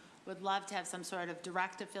team would love to have some sort of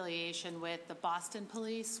direct affiliation with the Boston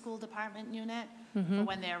Police School Department unit for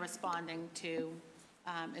when they're responding to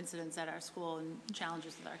incidents at our school and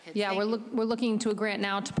challenges with our kids. Yeah, we're looking to a grant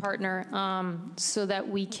now to partner so that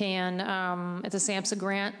we can, it's a SAMHSA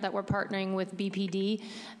grant that we're partnering with BPD,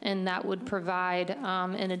 and that would provide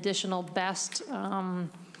an additional BEST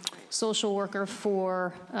social worker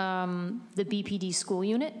for the BPD school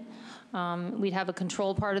unit. We'd have a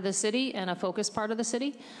control part of the city and a focus part of the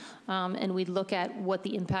city, and we'd look at what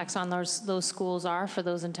the impacts on those schools are for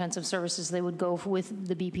those intensive services. They would go with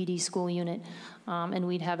the BPD school unit, and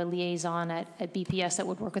we'd have a liaison at BPS that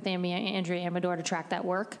would work with Andrea Amador to track that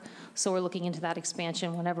work. So we're looking into that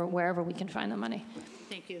expansion wherever we can find the money.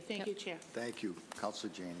 Thank you. Thank you, Chair. Thank you.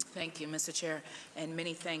 Councilor Janey. Thank you, Mr. Chair, and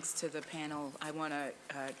many thanks to the panel. I want to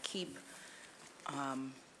keep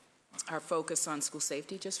our focus on school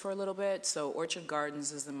safety just for a little bit. So Orchard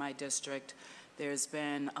Gardens is in my district. There's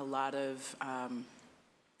been a lot of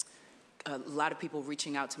people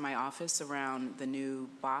reaching out to my office around the new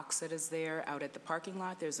box that is there out at the parking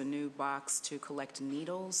lot. There's a new box to collect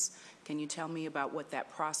needles. Can you tell me about what that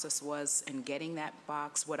process was in getting that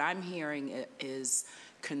box? What I'm hearing is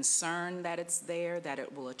concern that it's there, that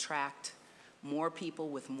it will attract more people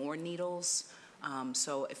with more needles.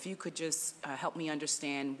 So if you could just help me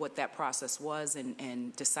understand what that process was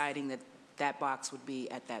and deciding that that box would be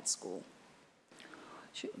at that school.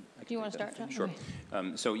 Do you want to start, John? Sure.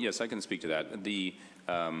 Okay. So yes, I can speak to that.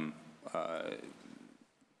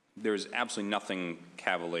 There's absolutely nothing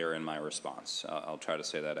cavalier in my response. I'll try to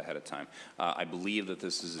say that ahead of time. I believe that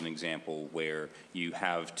this is an example where you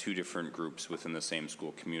have two different groups within the same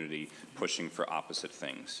school community pushing for opposite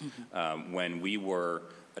things. When we were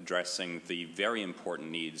addressing the very important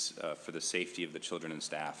needs for the safety of the children and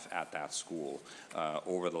staff at that school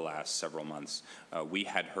over the last several months, we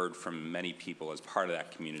had heard from many people as part of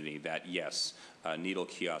that community that yes, needle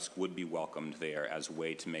kiosk would be welcomed there as a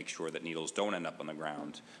way to make sure that needles don't end up on the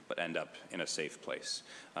ground, but end up in a safe place.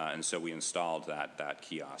 And so we installed that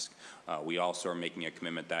kiosk. We also are making a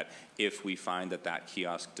commitment that if we find that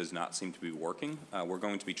kiosk does not seem to be working, we're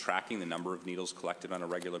going to be tracking the number of needles collected on a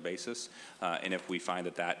regular basis. And if we find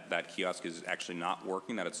that kiosk is actually not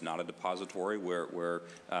working, that it's not a depository where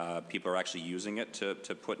people are actually using it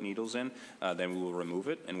to put needles in, then we will remove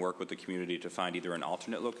it and work with the community to find either an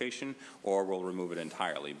alternate location or we'll remove it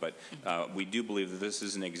entirely. But we do believe that this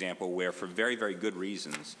is an example where, for very, very good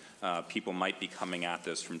reasons, people might be coming at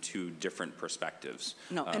this from two different perspectives.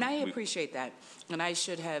 No, and I appreciate that. And I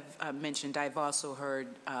should have mentioned, I've also heard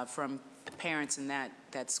from parents in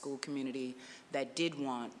that school community that did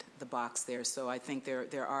want the box there. So I think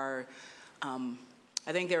there are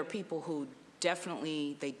people who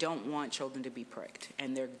definitely, they don't want children to be pricked,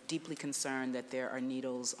 and they're deeply concerned that there are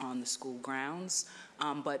needles on the school grounds,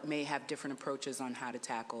 but may have different approaches on how to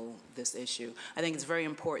tackle this issue. I think it's very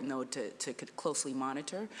important, though, to closely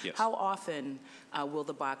monitor. Yes. How often will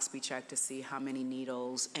the box be checked to see how many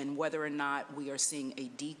needles, and whether or not we are seeing a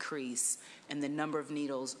decrease in the number of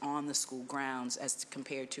needles on the school grounds as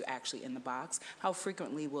compared to actually in the box? How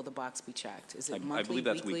frequently will the box be checked? Is it monthly, I believe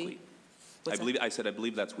that's weekly? weekly. I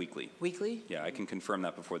believe that's weekly. Weekly? Yeah, I can confirm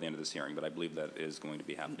that before the end of this hearing, but I believe that is going to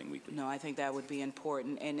be happening weekly. No, I think that would be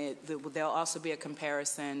important. And there'll also be a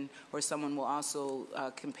comparison, or someone will also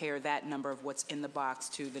compare that number of what's in the box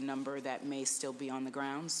to the number that may still be on the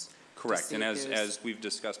grounds? Correct, and as we've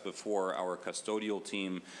discussed before, our custodial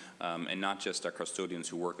team, and not just our custodians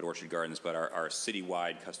who work at Orchard Gardens, but our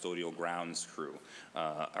citywide custodial grounds crew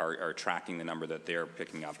are tracking the number that they're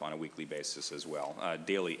picking up on a weekly basis as well,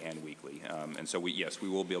 daily and weekly. And so we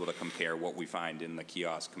will be able to compare what we find in the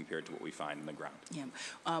kiosk compared to what we find in the ground. Yeah,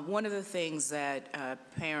 one of the things that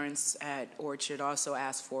parents at Orchard also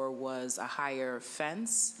asked for was a higher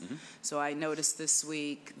fence. Mm-hmm. So I noticed this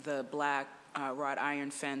week the black wrought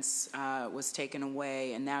iron fence was taken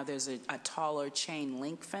away, and now there's a taller chain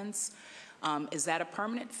link fence. Is that a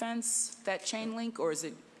permanent fence, that chain link, or is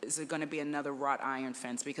it going to be another wrought iron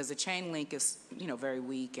fence? Because the chain link is, very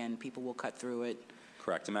weak, and people will cut through it.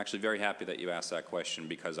 Correct. I'm actually very happy that you asked that question,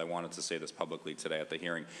 because I wanted to say this publicly today at the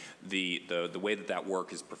hearing. The way that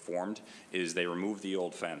work is performed is they remove the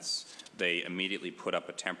old fence. They immediately put up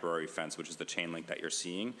a temporary fence, which is the chain link that you're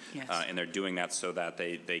seeing. Yes. And they're doing that so that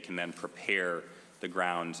they can then prepare the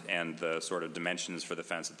ground and the sort of dimensions for the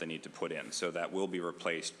fence that they need to put in. So that will be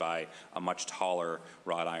replaced by a much taller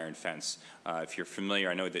wrought iron fence. If you're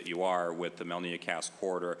familiar, I know that you are, with the Melnia-Cass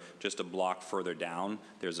corridor, just a block further down,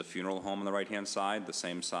 there's a funeral home on the right-hand side, the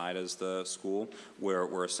same side as the school, where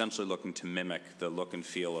we're essentially looking to mimic the look and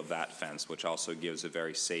feel of that fence, which also gives a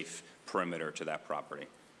very safe perimeter to that property.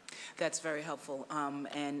 That's very helpful,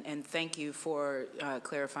 and thank you for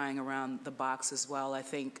clarifying around the box as well. I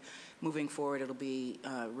think moving forward, it'll be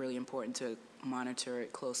really important to monitor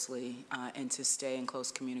it closely and to stay in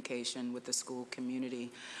close communication with the school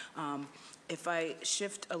community. If I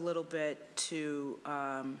shift a little bit to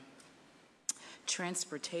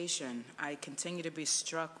transportation, I continue to be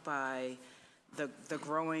struck by the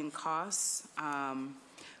growing costs. On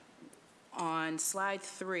slide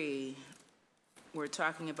 3, we're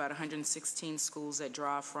talking about 116 schools that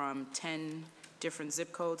draw from 10 different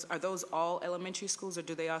zip codes. Are those all elementary schools, or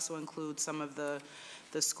do they also include some of the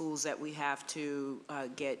schools that we have to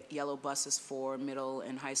get yellow buses for middle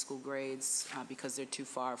and high school grades because they're too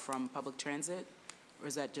far from public transit? Or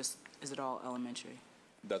is it all elementary?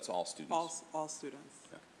 That's all students. All students.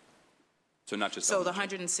 Yeah. So not just So the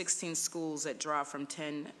elementary. 116 schools that draw from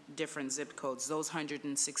 10 different zip codes, those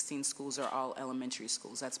 116 schools are all elementary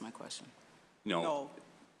schools? That's my question. No. No.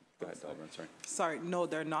 Go ahead, Delvin, sorry. Sorry, no,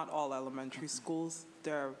 they're not all elementary schools.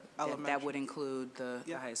 They're elementary. That would include the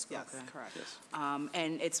high school? Yes, okay. correct. Yes.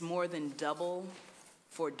 And it's more than double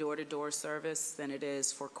for door-to-door service than it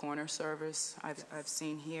is for corner service, I've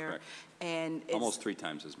seen here. Correct. And it's, Almost 3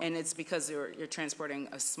 times as much. and it's because you're transporting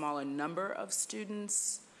a smaller number of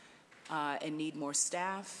students and need more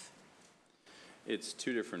staff? It's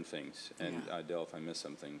 2 different things. And Yeah. Dell, if I miss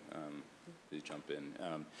something, please jump in.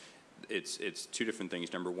 It's 2 different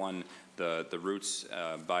things. Number one, the routes,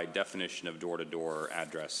 by definition of door-to-door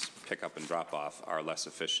address pickup and drop-off, are less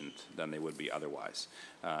efficient than they would be otherwise.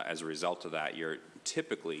 As a result of that, you're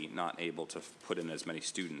typically not able to put in as many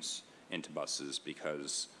students into buses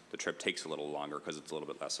because the trip takes a little longer because it's a little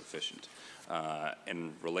bit less efficient.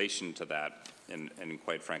 In relation to that, and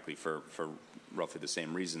quite frankly, for roughly the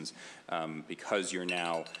same reasons, because you're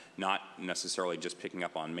now not necessarily just picking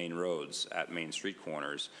up on main roads at main street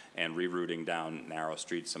corners and rerouting down narrow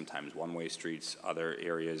streets, sometimes one-way streets, other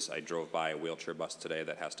areas. I drove by a wheelchair bus today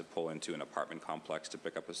that has to pull into an apartment complex to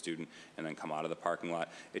pick up a student and then come out of the parking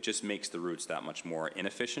lot. It just makes the routes that much more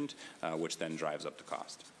inefficient, which then drives up the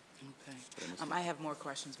cost. Okay. I have more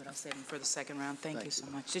questions, but I'll save them for the second round. Thank you so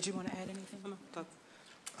much. Did you want to add anything? No,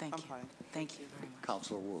 Thank I'm you. fine. Thank you very much.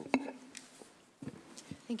 Councilor Wu.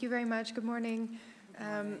 Thank you very much. Good morning.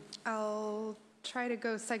 I'll try to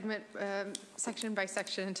go section by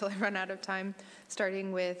section until I run out of time,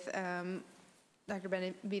 starting with Dr.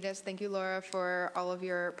 Benavides. Thank you, Laura, for all of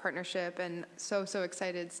your partnership, and so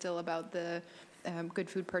excited still about the good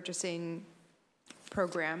food purchasing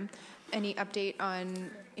program. Any update on,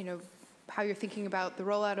 how you're thinking about the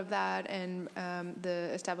rollout of that and the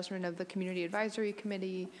establishment of the community advisory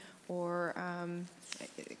committee, or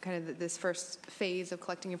kind of this first phase of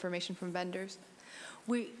collecting information from vendors?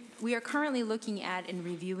 We are currently looking at and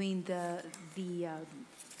reviewing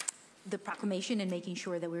the proclamation and making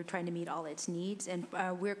sure that we're trying to meet all its needs. And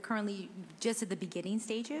we're currently just at the beginning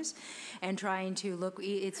stages and trying to look,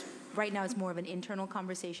 right now it's more of an internal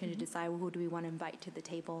conversation to decide who do we want to invite to the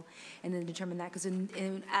table and then determine that. Because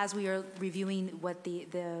as we are reviewing what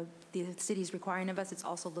the city is requiring of us, it's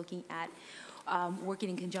also looking at working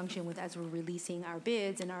in conjunction with, as we're releasing our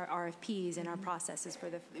bids and our RFPs and our processes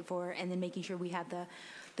and then making sure we have the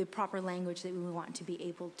proper language that we want to be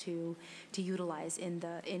able to utilize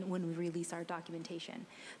when we release our documentation.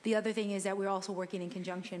 The other thing is that we're also working in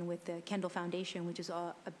conjunction with the Kendall Foundation, which is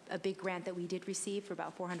a big grant that we did receive for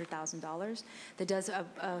about $400,000. That does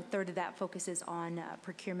a third of that focuses on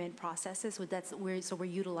procurement processes. So we're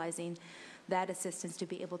utilizing that assistance to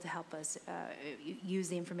be able to help us use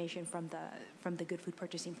the information from the Good Food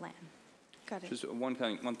Purchasing Plan. Got it. Just one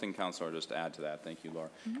thing, Councilor, just to add to that, thank you, Laura,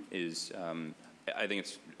 is I think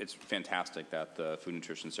it's fantastic that the Food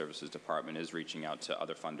Nutrition Services Department is reaching out to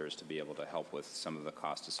other funders to be able to help with some of the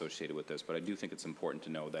costs associated with this. But I do think it's important to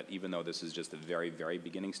know that even though this is just the very, very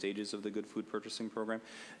beginning stages of the Good Food Purchasing Program,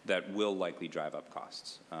 that will likely drive up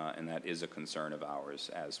costs. And that is a concern of ours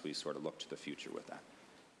as we sort of look to the future with that.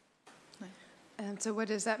 And so what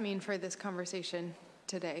does that mean for this conversation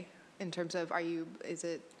today in terms of is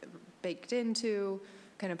it baked into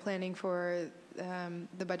kind of planning for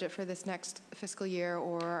the budget for this next fiscal year,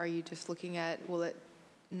 or are you just looking at, will it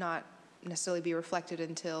not necessarily be reflected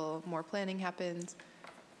until more planning happens?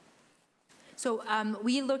 So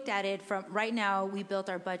we looked at it from, right now we built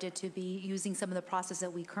our budget to be using some of the process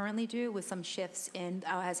that we currently do with some shifts in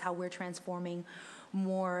as how we're transforming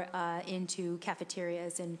more into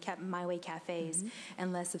cafeterias and My Way cafes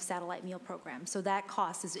and less of satellite meal programs. So that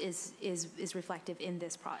cost is reflective in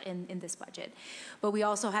this in this budget. But we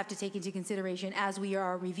also have to take into consideration, as we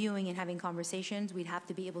are reviewing and having conversations, we'd have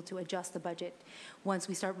to be able to adjust the budget once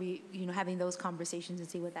we start having those conversations and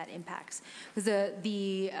see what that impacts. Because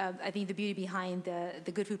I think the beauty behind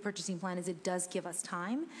the Good Food Purchasing Plan is it does give us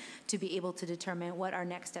time to be able to determine what our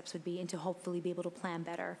next steps would be and to hopefully be able to plan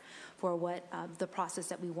better for what the process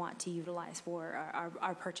that we want to utilize for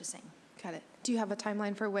our purchasing. Got it. Do you have a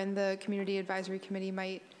timeline for when the Community Advisory Committee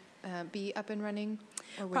might be up and running,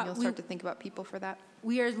 or when you'll start to think about people for that?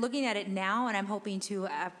 We are looking at it now, and I'm hoping to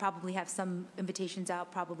probably have some invitations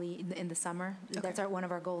out probably in the summer. Okay. That's one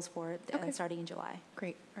of our goals for it, starting in July.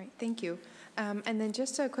 Great. All right. Thank you. And then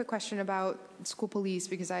just a quick question about school police,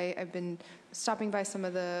 because I've been stopping by some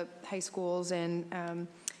of the high schools and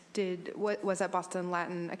was at Boston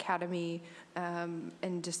Latin Academy,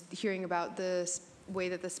 and just hearing about the way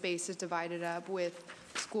that the space is divided up with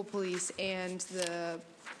school police and the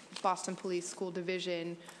Boston Police School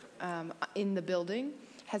Division in the building.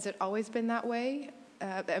 Has it always been that way?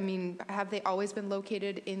 Have they always been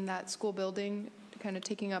located in that school building, kind of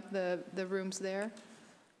taking up the rooms there?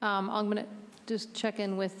 I'm going to just check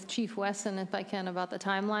in with Chief Wesson, if I can, about the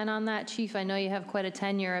timeline on that. Chief, I know you have quite a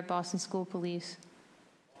tenure at Boston School Police.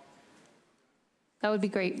 That would be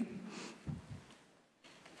great.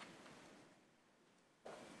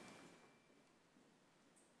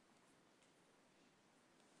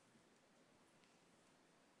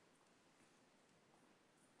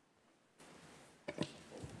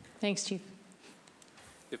 Thanks, Chief.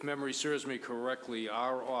 If memory serves me correctly,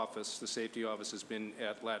 our office, the safety office, has been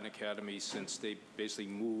at Latin Academy since they basically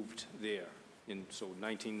moved there in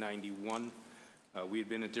 1991. We had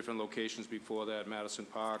been at different locations before that, Madison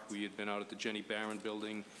Park. We had been out at the Jenny Barron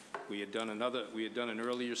building. We had done an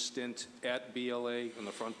earlier stint at BLA on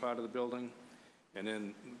the front part of the building, and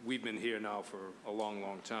then we've been here now for a long,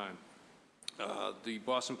 long time. The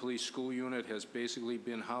Boston Police School Unit has basically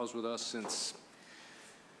been housed with us since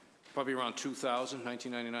probably around 2000,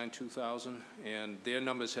 1999, 2000, and their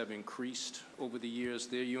numbers have increased over the years.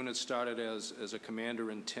 Their unit started as a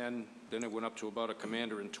commander in 10, then it went up to about a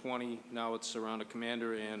commander in 20. Now it's around a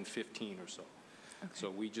commander in 15 or so. Okay. So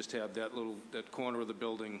we just have that corner of the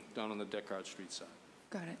building down on the Descartes Street side.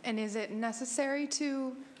 Got it. And is it necessary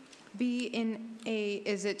to be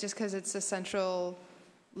is it just because it's a central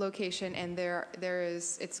location and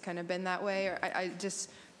it's kind of been that way? Or I just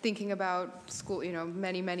thinking about school,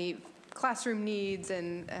 many classroom needs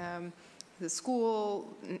and the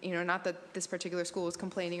school, not that this particular school is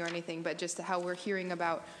complaining or anything, but just how we're hearing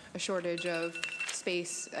about a shortage of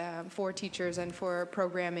space for teachers and for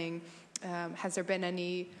programming. Has there been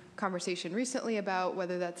any conversation recently about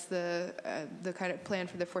whether that's the kind of plan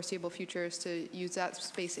for the foreseeable future is to use that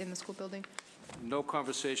space in the school building? No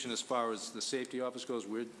conversation as far as the safety office goes.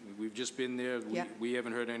 We've just been there. We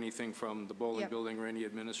haven't heard anything from the bowling building or any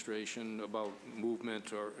administration about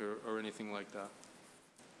movement or anything like that.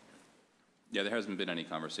 Yeah, there hasn't been any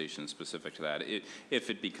conversation specific to that. If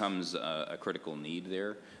it becomes a critical need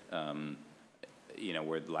there,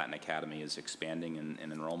 where the Latin Academy is expanding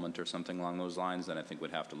in enrollment or something along those lines, then I think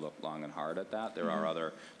we'd have to look long and hard at that. There are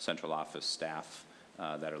other central office staff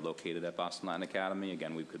that are located at Boston Latin Academy.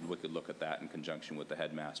 Again, we could look at that in conjunction with the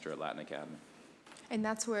headmaster at Latin Academy. And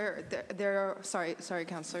that's where there are, sorry,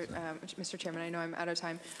 Counselor, Mr. Chairman, I know I'm out of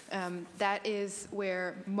time. That is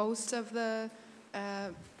where most of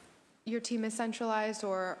your team is centralized,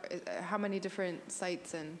 or how many different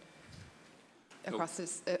sites and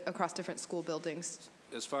across different school buildings?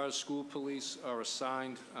 As far as school police are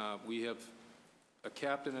assigned, we have a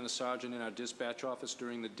captain and a sergeant in our dispatch office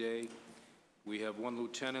during the day. We have one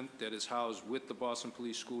lieutenant that is housed with the Boston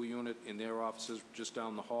Police School Unit in their offices just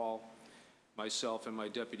down the hall. Myself and my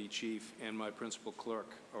deputy chief and my principal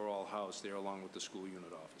clerk are all housed there along with the school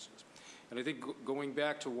unit offices. And I think going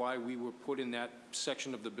back to why we were put in that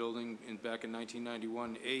section of the building back in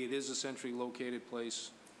 1991, it is a centrally located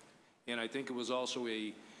place, and I think it was also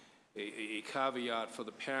a caveat for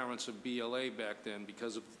the parents of BLA back then,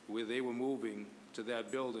 because of where they were moving to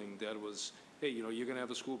that building. That was, hey, you're going to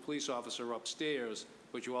have a school police officer upstairs,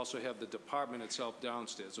 but you also have the department itself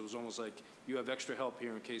downstairs. It was almost like you have extra help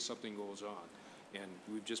here in case something goes on, and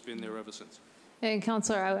we've just been there ever since. And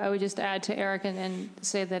Counselor, I would just add to Eric and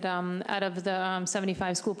say that out of the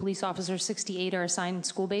 75 school police officers, 68 are assigned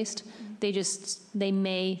school-based. They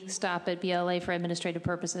may stop at BLA for administrative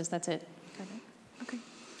purposes. That's it. Got it. Okay.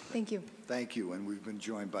 Thank you. Thank you. And we've been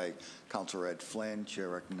joined by Councilor Ed Flynn. Chair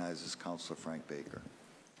recognizes Councilor Frank Baker.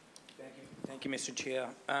 Thank you. Thank you, Mr. Chair.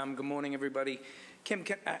 Good morning, everybody. Kim,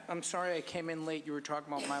 I'm sorry I came in late. You were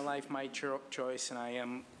talking about My Life, My Choice, and I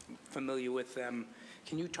am familiar with them.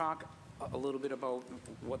 Can you talk a little bit about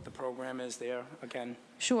what the program is there again?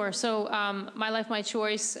 Sure. So My Life, My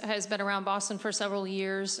Choice has been around Boston for several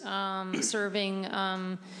years, serving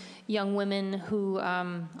young women who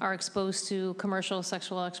are exposed to commercial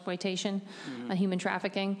sexual exploitation, human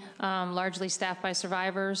trafficking, largely staffed by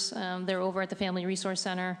survivors. They're over at the Family Resource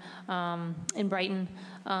Center in Brighton,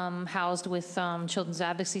 housed with Children's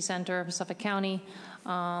Advocacy Center of Suffolk County,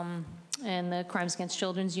 and the Crimes Against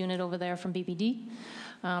Children's unit over there from BPD.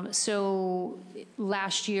 So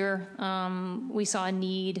last year, we saw a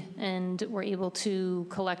need and were able to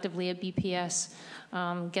collectively at BPS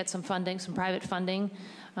get some funding, some private funding,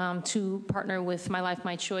 to partner with My Life,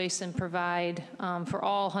 My Choice and provide for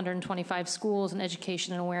all 125 schools an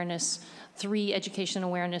education and awareness, 3 education and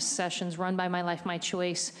awareness sessions run by My Life, My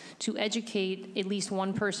Choice to educate at least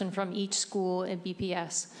one person from each school at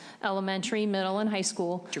BPS, elementary, middle, and high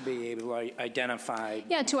school. To be able to identify.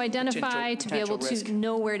 Yeah, to identify, to be able risk. to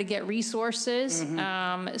know where to get resources.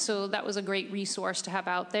 So that was a great resource to have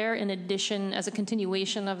out there. In addition, as a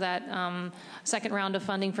continuation of that second round of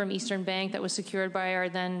funding from Eastern Bank that was secured by our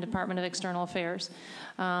then Department of External Affairs.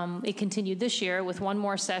 It continued this year with one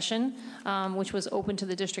more session, which was open to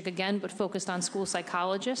the district again, but focused on school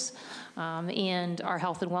psychologists and our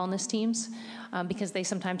health and wellness teams, because they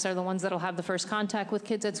sometimes are the ones that'll have the first contact with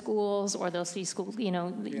kids at schools, or they'll see school, the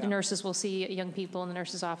nurses will see young people in the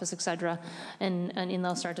nurse's office, et cetera, and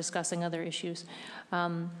they'll start discussing other issues.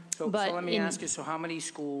 So let me ask you, so how many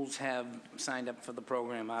schools have signed up for the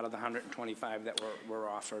program out of the 125 that were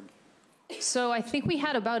offered? So I think we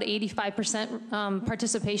had about 85%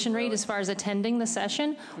 participation rate as far as attending the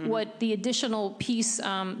session. What the additional piece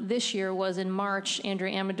this year was in March,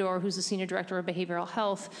 Andrea Amador, who's the Senior Director of Behavioral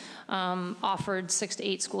Health, offered 6 to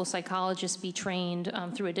 8 school psychologists be trained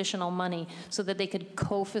through additional money so that they could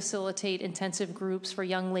co-facilitate intensive groups for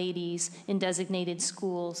young ladies in designated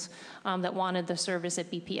schools that wanted the service at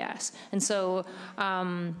BPS. And so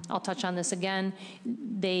I'll touch on this again.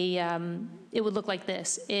 It would look like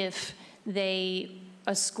this. If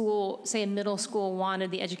a school, say a middle school,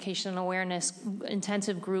 wanted the education and awareness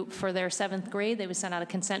intensive group for their 7th grade, they would send out a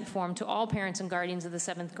consent form to all parents and guardians of the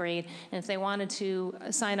 7th grade. And if they wanted to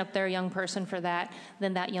sign up their young person for that,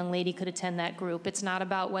 then that young lady could attend that group. It's not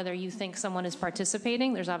about whether you think someone is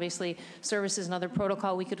participating. There's obviously services and other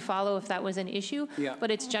protocol we could follow if that was an issue. Yeah.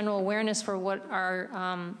 But it's general awareness for what our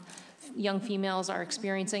young females are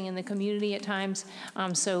experiencing in the community at times.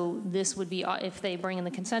 So this would be, if they bring in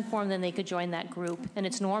the consent form, then they could join that group. And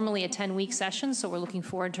it's normally a 10-week session, so we're looking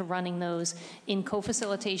forward to running those in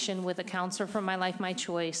co-facilitation with a counselor from My Life, My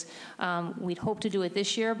Choice. We'd hope to do it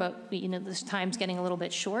this year, but this time's getting a little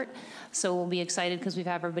bit short. So we'll be excited because we've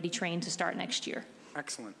had everybody trained to start next year.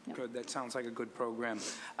 Excellent. Yep. Good. That sounds like a good program.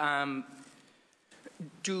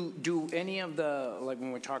 Do any of the, like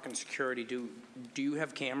when we're talking security, do you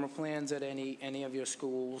have camera plans at any of your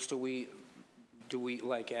schools? Do we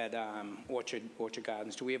like at Orchard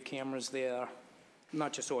Gardens, do we have cameras there?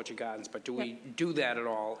 Not just Orchard Gardens, but do we do that at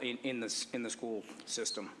all in the school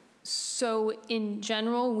system? So in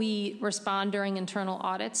general, we respond during internal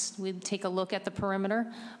audits. We take a look at the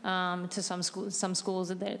perimeter. To some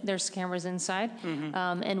schools, there's cameras inside,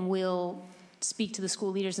 and we'll speak to the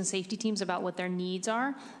school leaders and safety teams about what their needs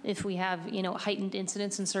are. If we have, heightened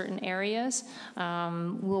incidents in certain areas,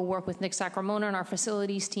 we'll work with Nick Sacramona and our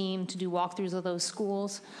facilities team to do walkthroughs of those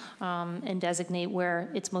schools and designate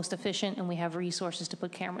where it's most efficient, and we have resources to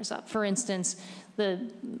put cameras up. For instance,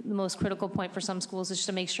 the most critical point for some schools is just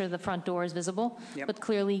to make sure the front door is visible. Yep. But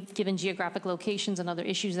clearly, given geographic locations and other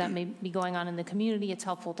issues that may be going on in the community, it's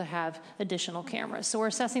helpful to have additional cameras. So we're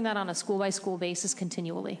assessing that on a school-by-school basis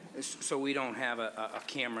continually. So we don't have a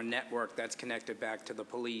camera network that's connected back to the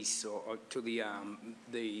police or to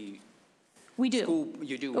the we do. School,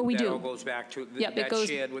 you do. Oh, we that do. All goes back to yep, that's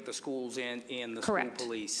shared with the schools and the correct. School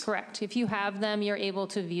police. Correct. If you have them, you're able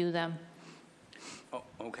to view them. Oh,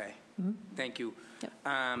 okay. Thank you.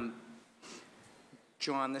 Yep.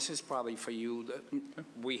 John, this is probably for you.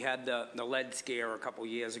 We had the lead scare a couple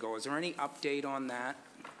years ago. Is there any update on that?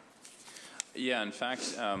 Yeah, in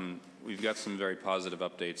fact, we've got some very positive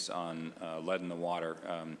updates on lead in the water.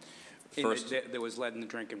 First, there was lead in the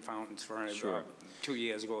drinking fountains for 2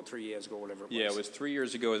 years ago, 3 years ago, whatever it was. Yeah, it was 3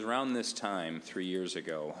 years ago. It was around this time, 3 years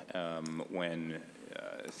ago, when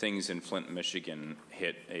things in Flint, Michigan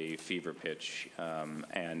hit a fever pitch,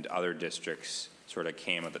 and other districts sort of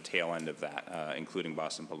came at the tail end of that, including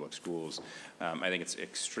Boston Public Schools. I think it's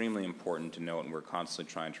extremely important to note, and we're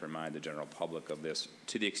constantly trying to remind the general public of this,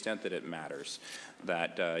 to the extent that it matters,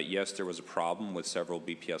 that yes, there was a problem with several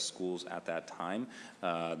BPS schools at that time.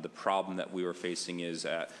 The problem that we were facing is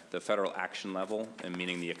at the federal action level, and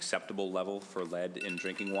meaning the acceptable level for lead in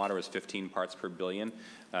drinking water is 15 parts per billion.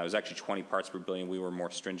 It was actually 20 parts per billion. We were more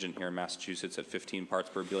stringent here in Massachusetts at 15 parts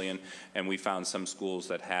per billion, and we found some schools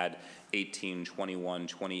that had 18, 21,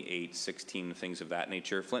 28, 16, things of that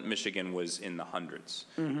nature. Flint, Michigan was in the hundreds,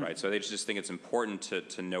 right? So I just think it's important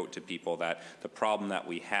to note to people that the problem that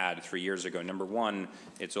we had 3 years ago, number one,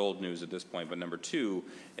 it's old news at this point, but number two,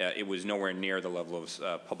 it was nowhere near the level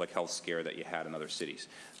of public health scare that you had in other cities.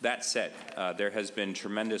 That said, there has been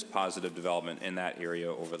tremendous positive development in that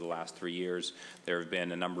area over the last 3 years. There have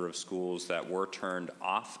been a number of schools that were turned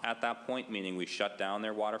off at that point, meaning we shut down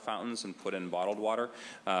their water fountains and put in bottled water.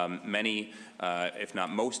 Many, if not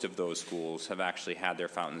most of those schools have actually had their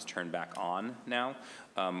fountains turned back on now.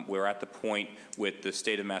 We're at the point with the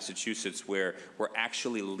state of Massachusetts where we're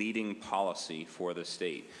actually leading policy for the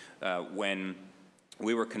state. When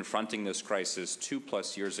we were confronting this crisis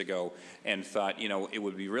 2+ years ago and thought, it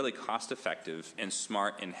would be really cost effective and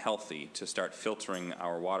smart and healthy to start filtering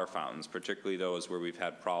our water fountains, particularly those where we've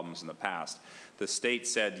had problems in the past. The state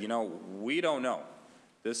said, we don't know.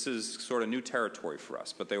 This is sort of new territory for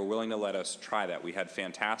us, but they were willing to let us try that. We had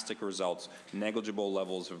fantastic results, negligible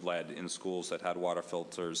levels of lead in schools that had water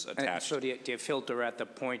filters attached. And so do you filter at the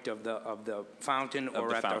point of the fountain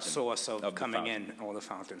or at the source of coming in, or the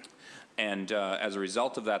fountain? And as a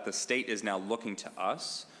result of that, the state is now looking to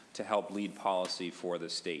us to help lead policy for the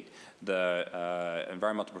state. The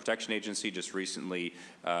Environmental Protection Agency just recently,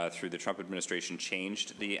 through the Trump administration,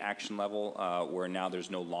 changed the action level where now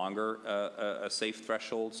there's no longer a safe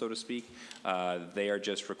threshold, so to speak. They are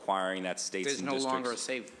just requiring that states and districts... There's no longer a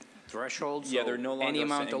safe threshold? Yeah, they're no longer any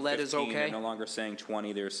amount of lead 15, is okay? They're no longer saying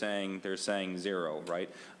 20, they're saying 0, right?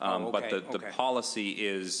 Okay, but the policy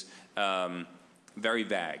is very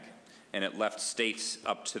vague, and it left states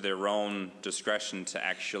up to their own discretion to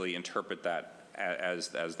actually interpret that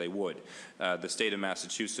as they would. The state of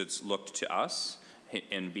Massachusetts looked to us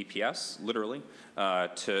in BPS, literally,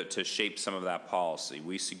 to shape some of that policy.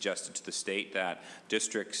 We suggested to the state that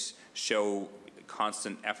districts show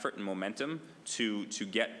constant effort and momentum to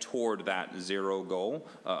get toward that 0 goal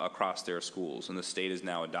across their schools. And the state is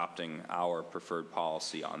now adopting our preferred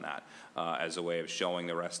policy on that as a way of showing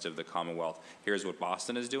the rest of the Commonwealth, here's what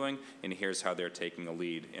Boston is doing, and here's how they're taking a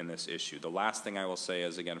lead in this issue. The last thing I will say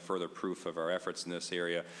is, again, further proof of our efforts in this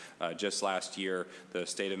area. Just last year, the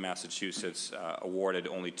state of Massachusetts awarded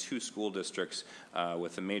only 2 school districts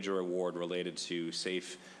with a major award related to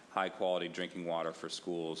safe, high-quality drinking water for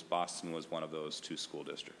schools. Boston was one of those 2 school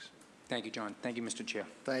districts. Thank you, John. Thank you, Mr. Chair.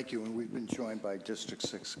 Thank you, and we've been joined by District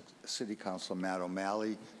 6 City Councilor Matt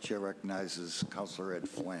O'Malley. Chair recognizes Councilor Ed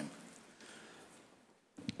Flynn.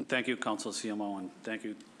 Thank you, Councilor Ciamo, and thank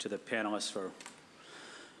you to the panelists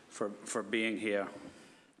for being here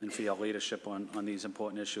and for your leadership on these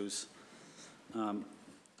important issues.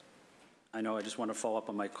 I know I just want to follow up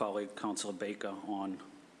on my colleague, Councilor Baker, on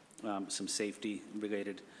some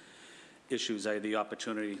safety-related issues. I had the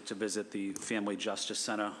opportunity to visit the Family Justice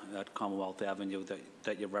Center at Commonwealth Avenue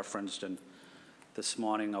that you referenced, and this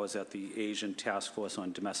morning I was at the Asian Task Force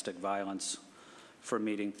on Domestic Violence for a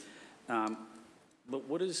meeting. But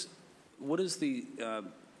what is the,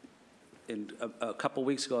 a couple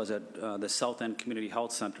weeks ago I was at the South End Community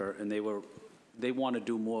Health Center, and they want to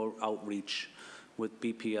do more outreach with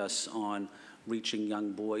BPS on reaching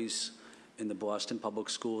young boys in the Boston Public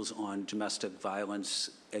Schools on domestic violence,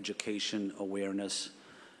 education, awareness.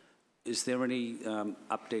 Is there any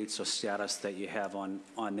updates or status that you have on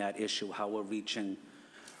that issue, how we're reaching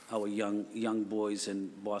our young boys in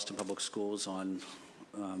Boston Public Schools on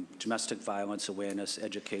domestic violence, awareness,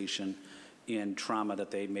 education, and trauma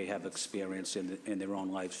that they may have experienced in their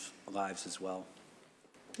own lives as well?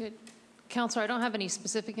 Good. Counselor, I don't have any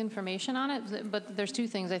specific information on it, but there's 2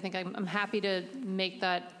 things. I think I'm happy to make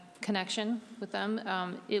that connection with them.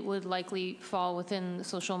 It would likely fall within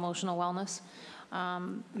social emotional wellness,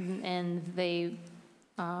 and they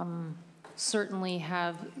certainly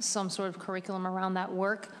have some sort of curriculum around that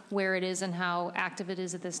work. Where it is and how active it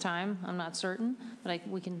is at this time, I'm not certain, but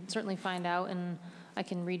we can certainly find out, and I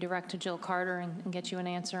can redirect to Jill Carter and get you an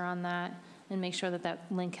answer on that and make sure that that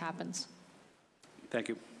link happens. Thank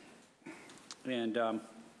you. And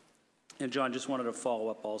John, just wanted to follow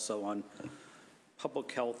up also on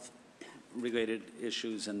public health related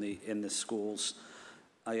issues in the schools.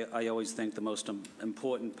 I always think the most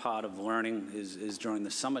important part of learning is during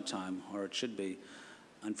the summertime, or it should be.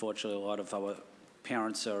 Unfortunately, a lot of our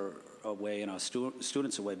parents are away and our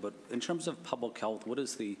students are away, but in terms of public health, what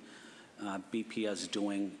is the BPS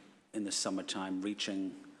doing in the summertime,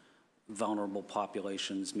 reaching vulnerable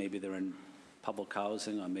populations? Maybe they're in public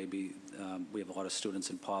housing, or maybe we have a lot of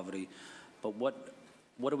students in poverty, but what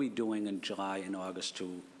are we doing in July and August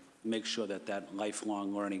to make sure that that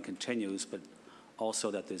lifelong learning continues, but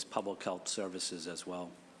also that there's public health services as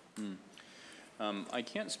well? I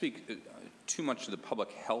can't speak too much to the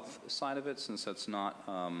public health side of it, since that's not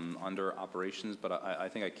under operations, but I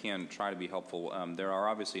think I can try to be helpful. There are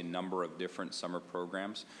obviously a number of different summer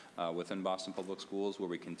programs within Boston Public Schools where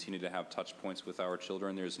we continue to have touch points with our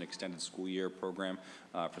children. There's an extended school year program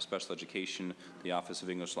for special education. The Office of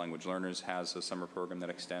English Language Learners has a summer program that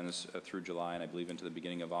extends through July and I believe into the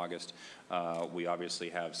beginning of August. We obviously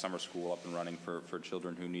have summer school up and running for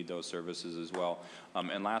children who need those services as well.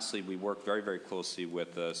 And lastly, we work very, very closely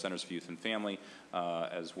with the Centers for Youth and Family,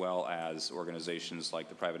 as well as organizations like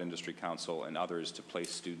the Private Industry Council and others to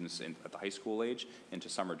place students at the high school age into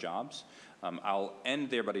summer jobs. I'll end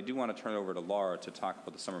there, but I do want to turn it over to Laura to talk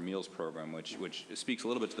about the summer meals program, which speaks a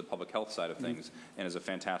little bit to the public health side of things and is a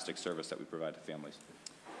fantastic service that we provide to families.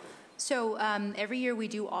 So every year we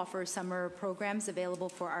do offer summer programs available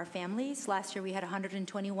for our families. Last year we had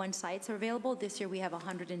 121 sites available. This year we have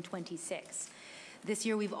 126. This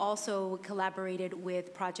year we've also collaborated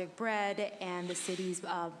with Project Bread and the city's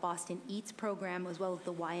Boston Eats program, as well as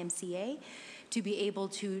the YMCA, to be able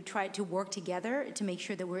to try to work together to make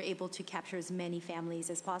sure that we're able to capture as many families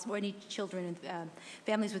as possible, or any children,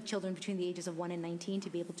 families with children between the ages of 1 and 19 to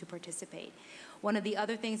be able to participate. One of the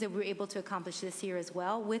other things that we were able to accomplish this year as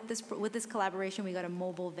well, with this collaboration, we got a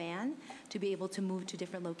mobile van to be able to move to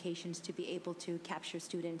different locations to be able to capture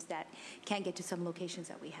students that can't get to some locations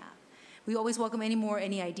that we have. We always welcome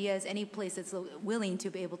any ideas, any place that's willing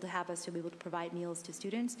to be able to have us to be able to provide meals to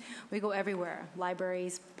students. We go everywhere,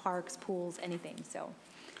 libraries, parks, pools, anything. So,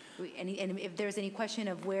 and if there's any question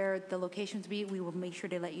of where the locations be, we will make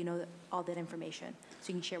sure to let you know all that information so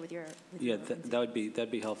you can share with your. Yeah, that'd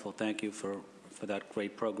be helpful. Thank you for that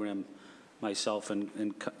great program. Myself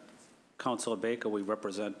and Councilor Baker, we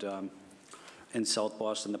represent in South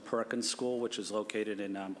Boston the Perkins School, which is located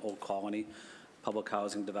in Old Colony Public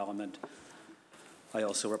Housing Development. I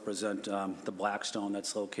also represent the Blackstone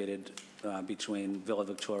that's located between Villa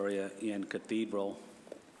Victoria and Cathedral.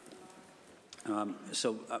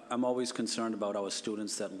 So I'm always concerned about our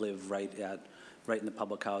students that live right in the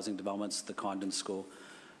public housing developments, the Condon School.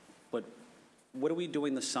 But what are we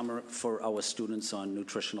doing this summer for our students on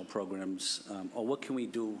nutritional programs, or what can we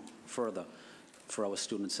do further for our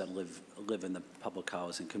students that live in the public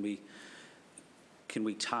housing? Can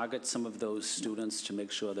we target some of those students to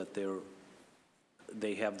make sure that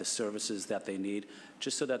they have the services that they need,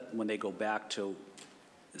 just so that when they go back to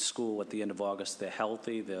school at the end of August, they're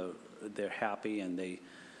healthy, they're happy, and they're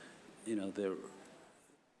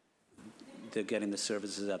getting the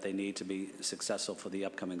services that they need to be successful for the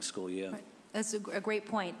upcoming school year. Right. That's a great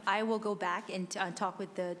point. I will go back and talk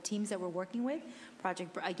with the teams that we're working with,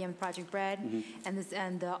 Project Bread,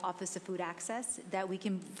 and the Office of Food Access, that we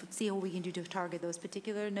can see what we can do to target those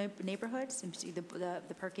particular neighborhoods,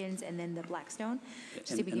 the Perkins and then the Blackstone.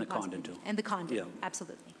 And the Condon too. And the Condon, yeah.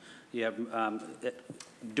 Absolutely. Yeah,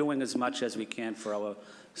 doing as much as we can for our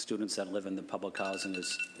students that live in the public housing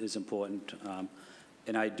is important.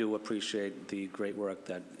 And I do appreciate the great work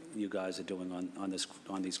that you guys are doing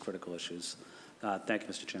on these critical issues. Thank you,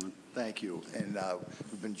 Mr. Chairman. Thank you. And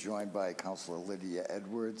we've been joined by Councilor Lydia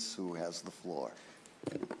Edwards, who has the floor.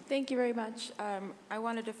 Thank you very much. I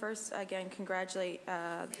wanted to first, again, congratulate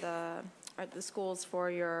the schools for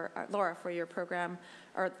your, Laura, for your program,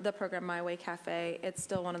 or the program My Way Cafe. It's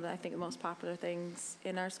still one of the, I think, the most popular things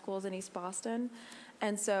in our schools in East Boston.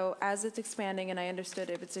 And so as it's expanding, and I understood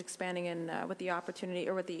if it's expanding in with the opportunity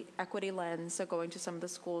or with the equity lens, so going to some of the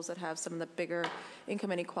schools that have some of the bigger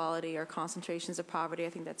income inequality or concentrations of poverty, I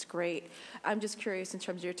think that's great. I'm just curious in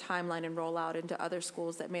terms of your timeline and rollout into other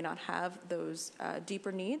schools that may not have those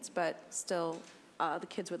deeper needs, but still the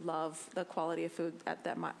kids would love the quality of food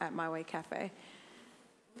at My Way Cafe.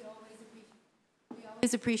 We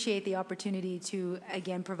always appreciate the opportunity to,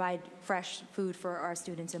 again, provide fresh food for our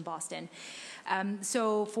students in Boston.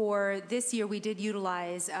 So for this year, we did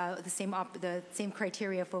utilize the same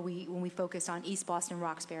criteria when we focused on East Boston,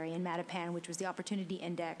 Roxbury, and Mattapan, which was the Opportunity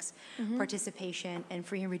Index, participation, and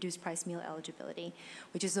free and reduced price meal eligibility,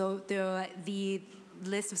 which is the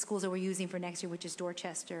list of schools that we're using for next year, which is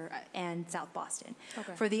Dorchester and South Boston.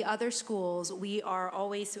 Okay. For the other schools, we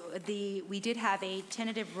did have a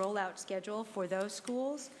tentative rollout schedule for those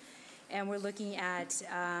schools, and we're looking at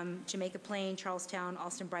Jamaica Plain, Charlestown,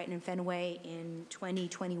 Alston, Brighton, and Fenway in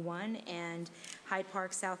 2021, and Hyde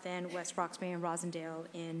Park, South End, West Roxbury, and Rosendale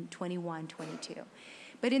in 21-22.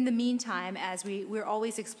 But in the meantime, as we're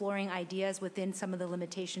always exploring ideas within some of the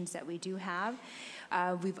limitations that we do have,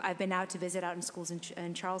 I've been out to visit out in schools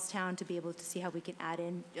in Charlestown to be able to see how we can add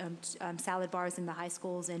in salad bars in the high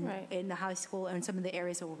schools and in the high school and some of the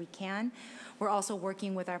areas where we can. We're also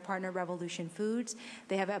working with our partner Revolution Foods.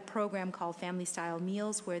 They have a program called Family Style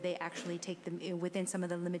Meals where they actually take them within some of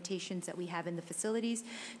the limitations that we have in the facilities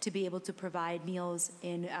to be able to provide meals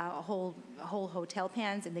in whole hotel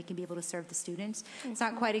pans, and they can be able to serve the students. It's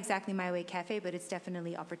not quite exactly My Way Cafe, but it's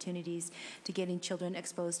definitely opportunities to getting children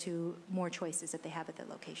exposed to more choices that they have at their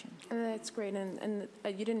location. That's great. And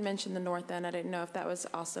you didn't mention the North End. I didn't know if that was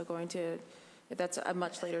also going to, if that's a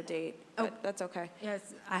much later date. But that's okay.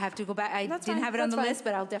 Yes, I have to go back. I didn't have it on the list,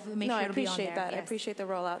 but I'll definitely make sure it'll be on there. No, I appreciate that. Yes. I appreciate the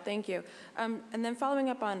rollout. Thank you. And then following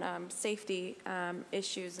up on safety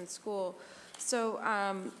issues in school. So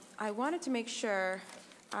I wanted to make sure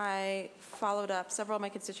I followed up. Several of my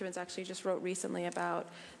constituents actually just wrote recently about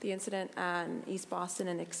the incident in East Boston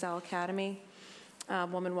and Excel Academy. A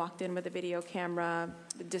woman walked in with a video camera,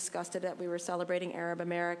 disgusted that we were celebrating Arab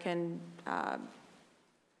American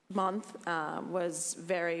month, was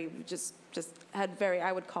very, just had very,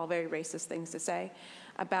 I would call very racist things to say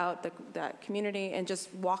about that community, and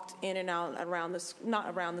just walked in and out around this, not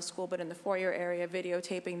around the school, but in the foyer area,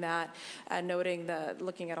 videotaping that, noting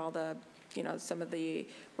looking at all the some of the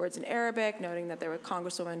words in Arabic, noting that there were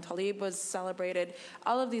Congresswoman Tlaib was celebrated,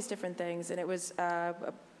 all of these different things. And it was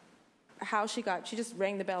how she just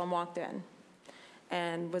rang the bell and walked in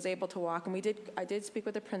and was able to walk. And I did speak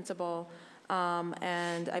with the principal,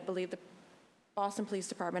 and I believe the Boston Police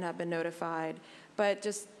Department have been notified. But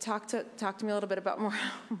just talk to me a little bit about more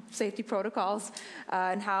safety protocols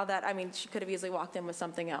and how that, she could have easily walked in with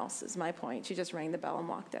something else, is my point. She just rang the bell and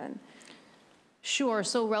walked in. Sure.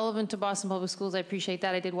 So relevant to Boston Public Schools, I appreciate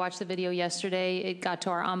that. I did watch the video yesterday. It got to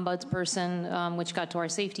our ombudsperson, which got to our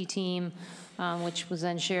safety team, which was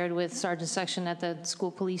then shared with Sergeant Section at the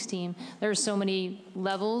school police team. There are so many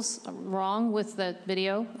levels wrong with the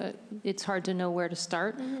video. It's hard to know where to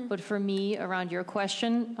start. But for me, around your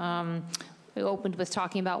question, I opened with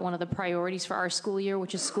talking about one of the priorities for our school year,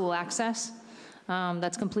 which is school access.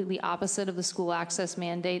 That's completely opposite of the school access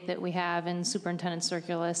mandate that we have in Superintendent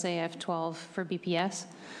Circular SAF-12 for BPS.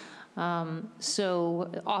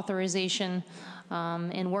 So authorization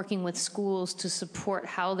and working with schools to support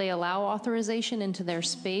how they allow authorization into their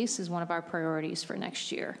space is one of our priorities for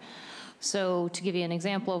next year. So to give you an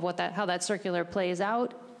example of how that circular plays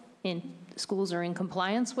out, schools are in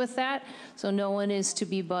compliance with that, so no one is to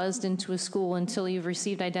be buzzed into a school until you've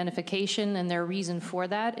received identification and their reason for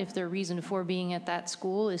that. If their reason for being at that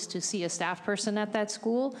school is to see a staff person at that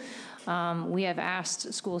school, we have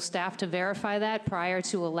asked school staff to verify that prior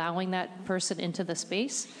to allowing that person into the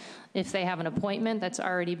space. If they have an appointment that's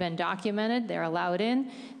already been documented, they're allowed in,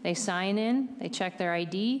 they sign in, they check their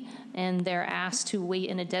ID, and they're asked to wait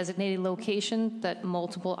in a designated location that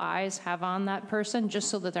multiple eyes have on that person, just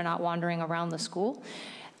so that they're not wandering around the school.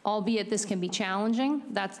 Albeit this can be challenging,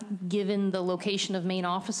 that's given the location of main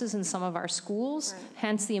offices in some of our schools, right.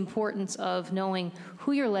 Hence the importance of knowing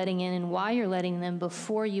who you're letting in and why you're letting them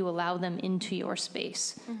before you allow them into your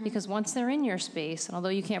space. Because once they're in your space, and although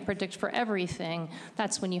you can't predict for everything,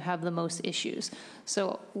 that's when you have the most issues.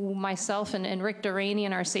 So myself and Rick Durrani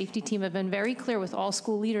and our safety team have been very clear with all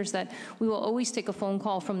school leaders that we will always take a phone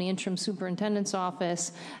call from the interim superintendent's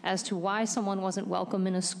office as to why someone wasn't welcome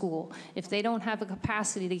in a school. If they don't have the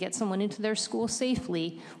capacity to get someone into their school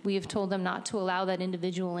safely, we have told them not to allow that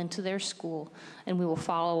individual into their school, and we will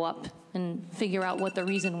follow up and figure out what the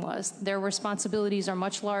reason was. Their responsibilities are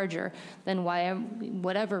much larger than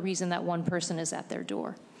whatever reason that one person is at their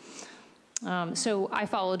door. So I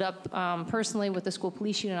followed up personally with the school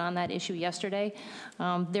police unit on that issue yesterday.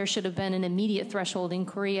 There should have been an immediate threshold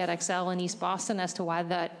inquiry at Excel in East Boston as to why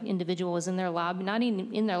that individual was in their lobby, not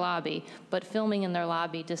even in their lobby, but filming in their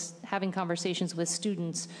lobby, just having conversations with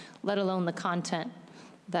students, let alone the content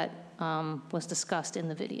that was discussed in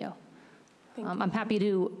the video. I'm happy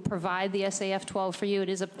to provide the SAF-12 for you. It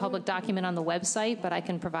is a public document on the website, but I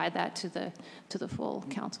can provide that to the full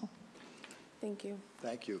council. Thank you.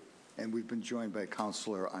 Thank you. And we've been joined by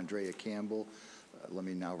Councilor Andrea Campbell. Let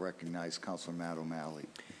me now recognize Councilor Matt O'Malley.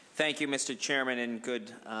 Thank you, Mr. Chairman, and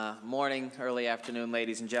good morning, early afternoon,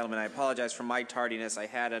 ladies and gentlemen. I apologize for my tardiness. I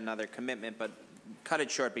had another commitment, but cut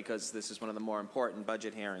it short because this is one of the more important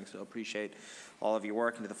budget hearings, so appreciate all of your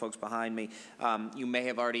work, and to the folks behind me. You may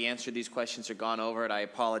have already answered these questions or gone over it. I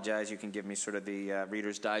apologize. You can give me sort of the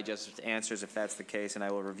Reader's Digest answers if that's the case, and I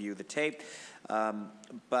will review the tape.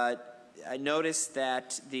 But I noticed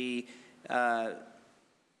that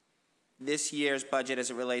this year's budget, as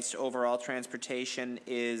it relates to overall transportation,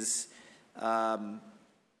 is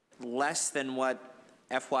less than what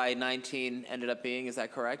FY19 ended up being. Is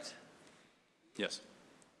that correct? Yes.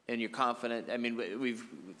 And you're confident? I mean,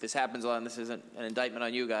 this happens a lot, and this isn't an indictment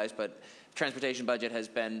on you guys, but transportation budget has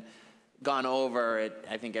been gone over it,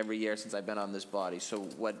 I think, every year since I've been on this body. So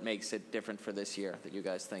what makes it different for this year that you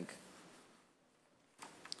guys think?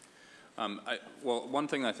 Well, one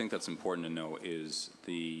thing I think that's important to know is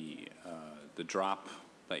the drop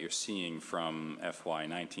that you're seeing from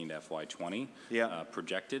FY19 to FY20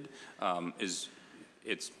 projected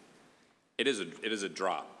it is a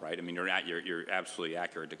drop, right? I mean, you're absolutely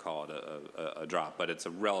accurate to call it a drop, but it's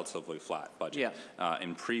a relatively flat budget. Yeah.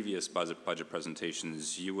 In previous budget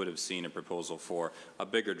presentations, you would have seen a proposal for a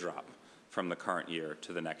bigger drop from the current year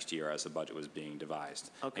to the next year as the budget was being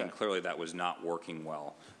devised. Okay. And clearly that was not working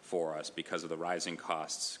well for us because of the rising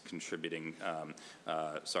costs contributed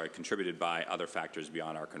by other factors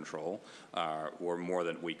beyond our control, were more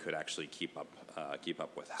than we could actually keep up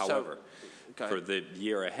with. However, for the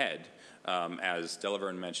year ahead, as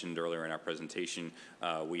Delaverne mentioned earlier in our presentation,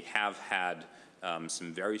 we have had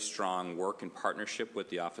some very strong work and partnership with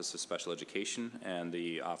the Office of Special Education and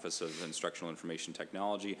the Office of Instructional Information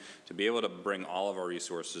Technology to be able to bring all of our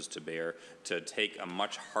resources to bear to take a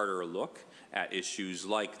much harder look at issues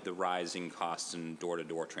like the rising costs in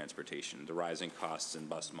door-to-door transportation, the rising costs in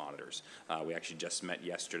bus monitors. We actually just met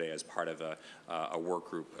yesterday as part of a work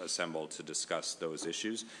group assembled to discuss those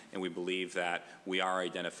issues, and we believe that we are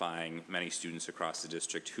identifying many students across the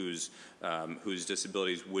district whose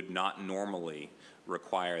disabilities would not normally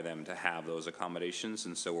require them to have those accommodations,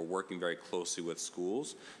 and so we're working very closely with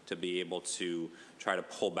schools to be able to try to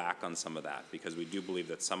pull back on some of that, because we do believe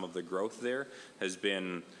that some of the growth there has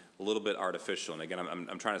been a little bit artificial. And again,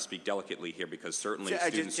 I'm trying to speak delicately here, because certainly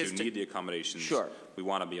students who need the accommodations, sure, we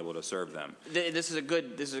want to be able to serve them.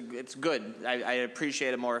 It's good. I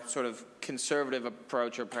appreciate a more sort of conservative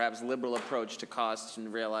approach, or perhaps liberal approach to costs,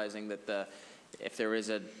 and realizing that if there is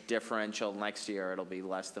a differential next year, it'll be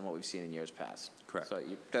less than what we've seen in years past. Correct. So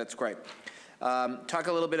that's great. Talk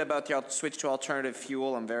a little bit about the switch to alternative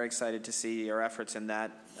fuel. I'm very excited to see your efforts in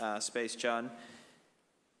that space, John.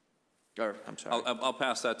 Or, I'm sorry. I'll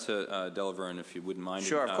pass that to Delaverne, if you wouldn't mind.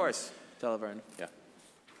 Sure, of course. Delaverne. Yeah.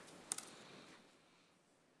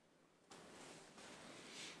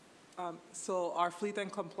 So our Fleet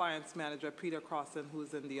and Compliance Manager, Peter Crossan,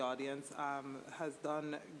 who's in the audience, has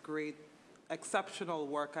done great, exceptional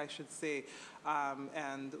work, I should say,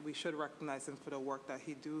 and we should recognize him for the work that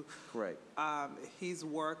he do. Right. He's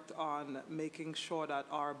worked on making sure that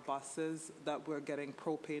our buses, that we're getting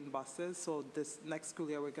propane buses. So this next school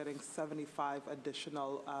year, we're getting 75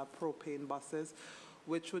 additional propane buses,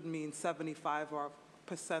 which would mean 75%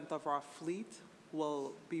 of our fleet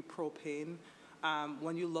will be propane.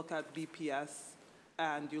 When you look at BPS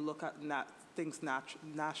and you look at things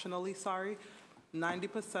nationally,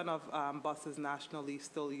 90% of buses nationally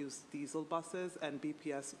still use diesel buses, and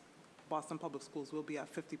BPS, Boston Public Schools, will be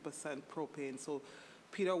at 50% propane. So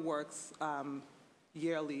Peter works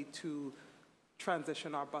yearly to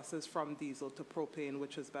transition our buses from diesel to propane,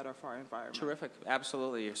 which is better for our environment. Terrific.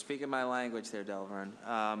 Absolutely. You're speaking my language there, Delaverne.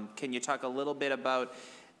 Can you talk a little bit about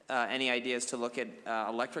any ideas to look at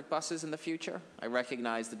electric buses in the future? I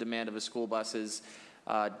recognize the demand of a school bus is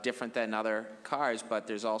different than other cars, but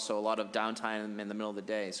there's also a lot of downtime in the middle of the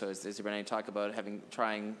day. So has there been any talk about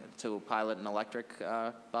trying to pilot an electric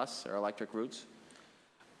bus or electric routes?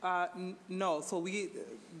 No. So we've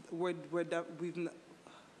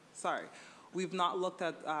not looked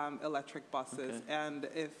at electric buses, okay. And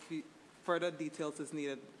if further details is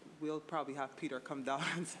needed, we'll probably have Peter come down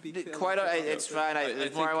and speak. It's fine.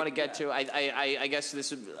 The more I want to get to, I guess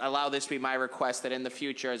this would allow this to be my request, that in the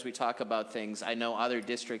future, as we talk about things, I know other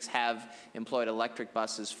districts have employed electric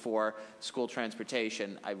buses for school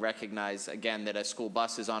transportation. I recognize, again, that a school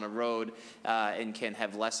bus is on a road and can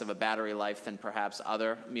have less of a battery life than perhaps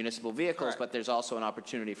other municipal vehicles, correct. But there's also an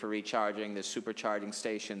opportunity for recharging. There's supercharging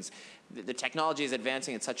stations. The technology is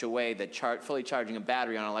advancing in such a way that fully charging a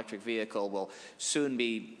battery on an electric vehicle will soon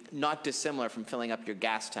be not dissimilar from filling up your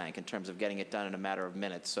gas tank in terms of getting it done in a matter of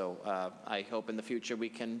minutes. So I hope in the future we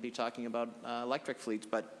can be talking about electric fleets,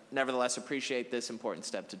 but nevertheless appreciate this important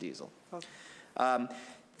step to diesel. Okay.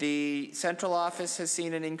 The central office has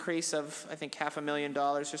seen an increase of, I think,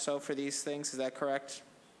 $500,000 or so for these things. Is that correct?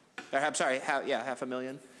 I'm sorry,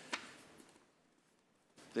 $500,000.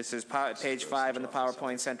 This is page 5 in the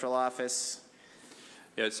PowerPoint, central office.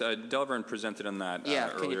 Yes, Delaverne presented on that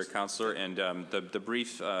earlier, Councillor, and the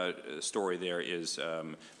brief story there is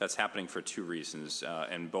that's happening for two reasons,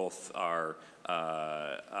 and both are,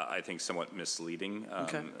 I think, somewhat misleading.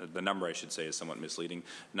 Okay. The number, I should say, is somewhat misleading.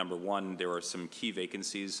 Number one, there were some key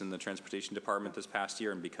vacancies in the Transportation Department this past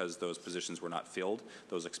year, and because those positions were not filled,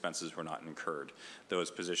 those expenses were not incurred. Those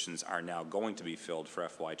positions are now going to be filled for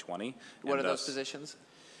FY20. What are those positions?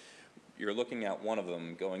 You're looking at one of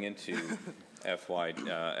them going into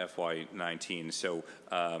FY19. So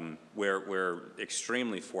we're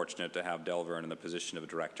extremely fortunate to have Delaverne in the position of a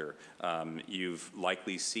director. You've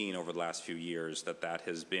likely seen over the last few years that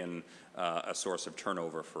has been a source of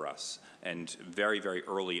turnover for us. And very, very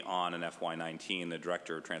early on in FY19, the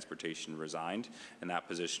Director of Transportation resigned, and that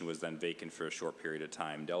position was then vacant for a short period of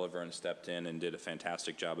time. Delaverne stepped in and did a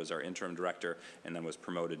fantastic job as our interim director, and then was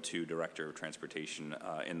promoted to Director of Transportation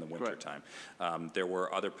in the wintertime. There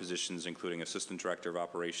were other positions, including Assistant Director of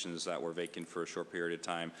Operations, that were vacant for a short period of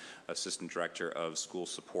time, Assistant Director of School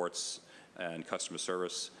Supports and Customer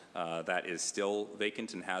Service. That is still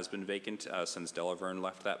vacant and has been vacant since Delaverne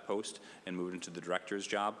left that post and moved into the director's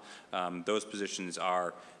job. Those positions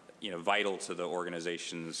are vital to the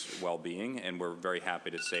organization's well-being, and we're very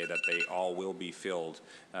happy to say that they all will be filled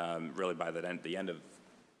really by the end of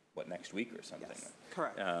next week or something. Yes,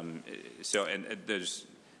 correct. So, and there's,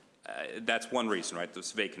 that's one reason, right?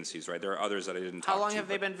 Those vacancies, right? There are others that I didn't talk to. How long have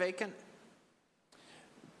they been vacant?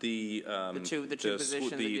 The two positions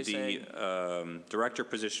that you say? Director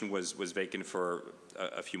position was vacant for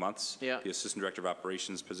a few months. Yeah. The assistant director of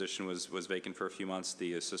operations position was vacant for a few months.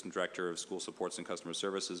 The assistant director of school supports and customer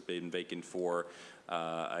service has been vacant for,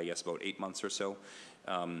 I guess, about 8 months or so.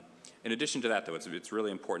 In addition to that, though, it's really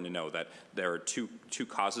important to know that there are two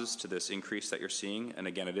causes to this increase that you're seeing, and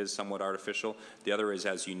again, it is somewhat artificial. The other is,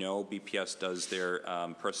 as you know, BPS does their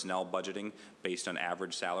personnel budgeting based on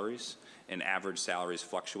average salaries, and average salaries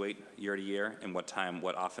fluctuate year to year, and what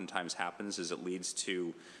oftentimes happens is it leads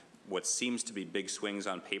to what seems to be big swings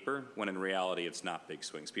on paper, when in reality it's not big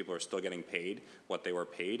swings. People are still getting paid what they were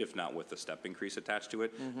paid, if not with the step increase attached to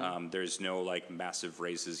it. There's no like massive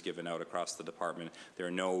raises given out across the department. There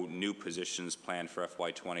are no new positions planned for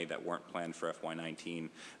FY20 that weren't planned for FY19.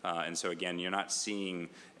 And so again, you're not seeing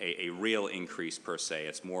a real increase per se.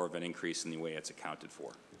 It's more of an increase in the way it's accounted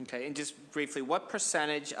for. Okay, and just briefly, what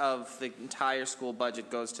percentage of the entire school budget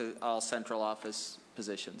goes to all central office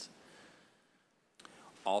positions?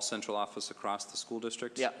 All central office across the school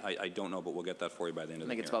district? Yeah. I don't know, but we'll get that for you by the end of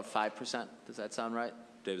the year. I think it's about 5%. Does that sound right?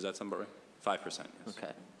 Dave, does that sound about right? 5%, yes.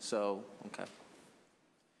 Okay, so, okay.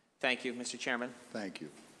 Thank you, Mr. Chairman. Thank you.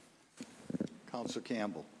 Councilor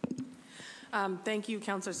Campbell. Thank you,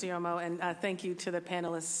 Councilor Siomo, and thank you to the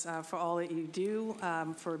panelists for all that you do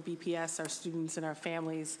for BPS, our students, and our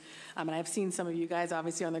families. And I've seen some of you guys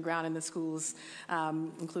obviously on the ground in the schools,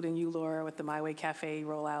 including you, Laura, with the My Way Cafe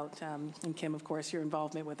rollout, and Kim, of course, your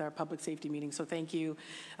involvement with our public safety meetings. So thank you,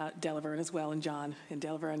 Delaverne as well, and John. And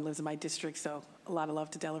Delaverne lives in my district, so a lot of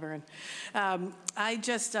love to Delaverne.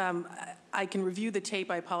 I can review the tape.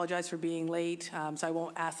 I apologize for being late, so I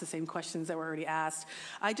won't ask the same questions that were already asked.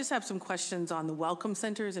 I just have some questions on the welcome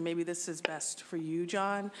centers, and maybe this is best for you,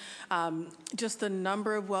 John. Just the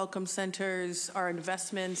number of welcome centers, our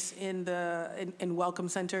investments in welcome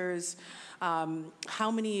centers,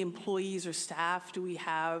 how many employees or staff do we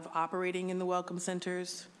have operating in the welcome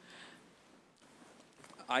centers?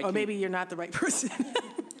 Or maybe you're not the right person.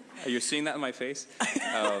 Are you seeing that in my face?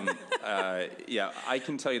 Yeah, I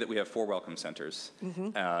can tell you that we have 4 welcome centers.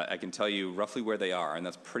 I can tell you roughly where they are, and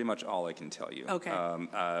that's pretty much all I can tell you. Okay.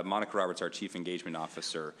 Monica Roberts, our Chief Engagement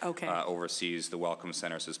Officer, oversees the welcome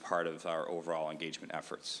centers as part of our overall engagement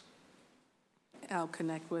efforts. I'll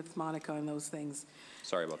connect with Monica on those things.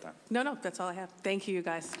 Sorry about that. No, that's all I have. Thank you, you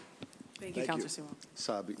guys. Thank you, Councilor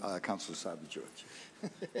Sewell. Councilor Sabi-George.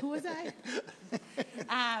 Who was I?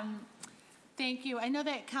 Thank you. I know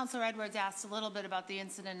that Councilor Edwards asked a little bit about the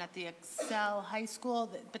incident at the Excel High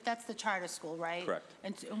School, but that's the charter school, right? Correct.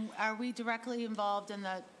 And are we directly involved in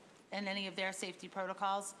any of their safety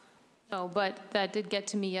protocols? No, but that did get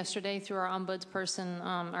to me yesterday through our ombudsperson,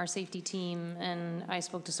 our safety team, and I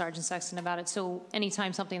spoke to Sergeant Sexton about it. So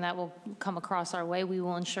anytime something that will come across our way, we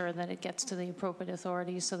will ensure that it gets to the appropriate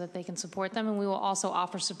authorities so that they can support them, and we will also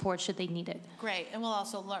offer support should they need it. Great, and we'll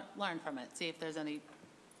also learn from it, see if there's any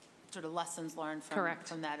sort of lessons learned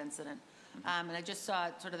from that incident. And I just saw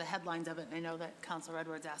sort of the headlines of it, and I know that Councilor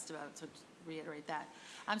Edwards asked about it, so to reiterate that.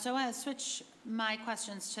 So I want to switch my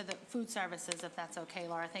questions to the food services, if that's okay,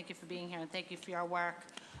 Laura. Thank you for being here, and thank you for your work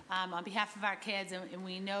on behalf of our kids. And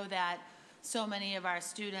we know that so many of our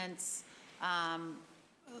students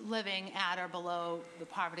living at or below the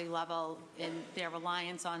poverty level, and their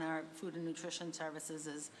reliance on our food and nutrition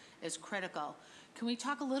services is critical. Can we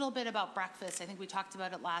talk a little bit about breakfast? I think we talked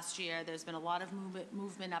about it last year. There's been a lot of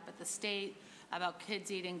movement up at the state about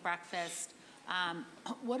kids eating breakfast.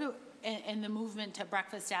 And the movement to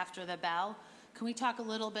breakfast after the bell. Can we talk a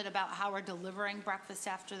little bit about how we're delivering breakfast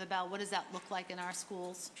after the bell? What does that look like in our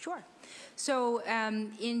schools? Sure. So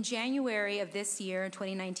in January of this year,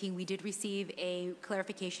 2019, we did receive a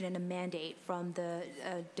clarification and a mandate from the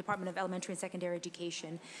Department of Elementary and Secondary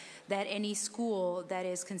Education that any school that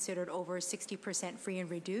is considered over 60% free and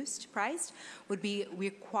reduced priced would be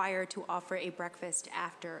required to offer a breakfast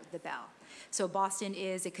after the bell. So Boston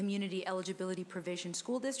is a community eligibility provision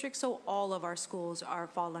school district, so all of our schools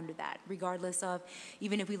fall under that, regardless of,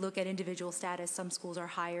 even if we look at individual status, some schools are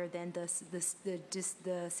higher than the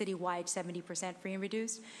citywide 70% free and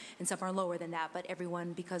reduced, and some are lower than that, but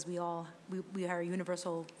everyone, because we are a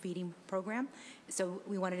universal feeding program, so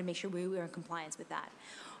we wanted to make sure we were in compliance with that.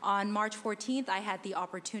 On March 14th, I had the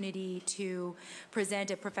opportunity to present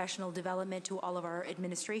a professional development to all of our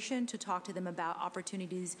administration to talk to them about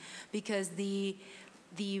opportunities, because the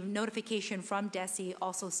notification from DESE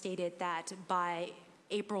also stated that by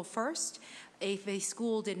April 1st. If a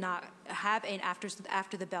school did not have an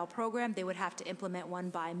after the bell program, they would have to implement one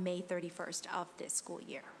by May 31st of this school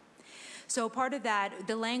year. So part of that,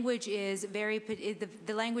 the language is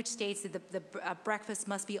the language states that the breakfast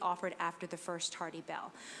must be offered after the first tardy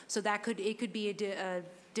bell. So it could be a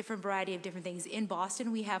different variety of different things. In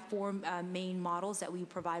Boston, we have 4 main models that we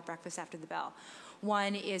provide breakfast after the bell.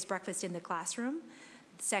 One is breakfast in the classroom.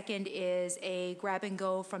 Second is a grab and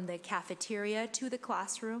go from the cafeteria to the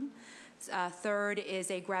classroom. Third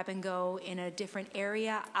is a grab and go in a different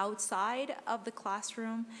area outside of the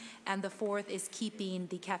classroom. And the fourth is keeping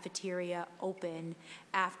the cafeteria open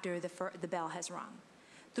after the bell has rung.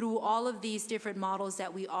 Through all of these different models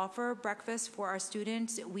that we offer breakfast for our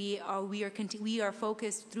students, we are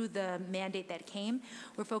focused through the mandate that came.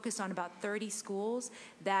 We're focused on about 30 schools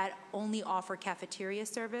that only offer cafeteria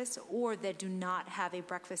service or that do not have a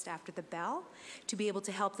breakfast after the bell to be able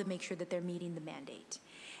to help them make sure that they're meeting the mandate.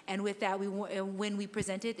 And with that, when we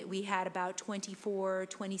presented, we had about 24,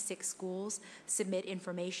 26 schools submit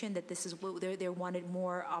information that this is what they wanted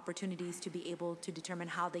more opportunities to be able to determine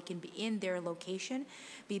how they can be in their location,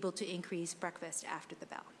 be able to increase breakfast after the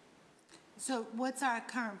bell. So what's our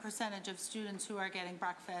current percentage of students who are getting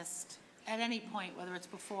breakfast at any point, whether it's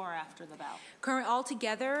before or after the bell? Current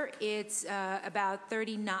altogether, it's about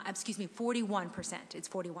 41%. It's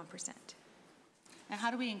 41%. And how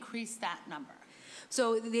do we increase that number?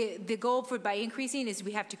 So the goal by increasing is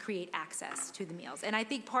we have to create access to the meals. And I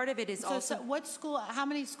think part of it is also... So what school, how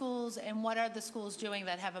many schools and what are the schools doing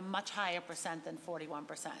that have a much higher percent than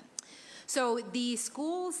 41%? So the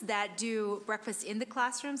schools that do breakfast in the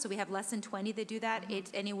classroom, so we have less than 20 that do that,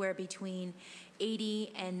 it's anywhere between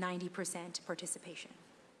 80 and 90% participation.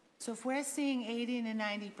 So if we're seeing 80 to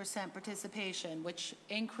 90% participation, which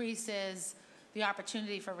increases the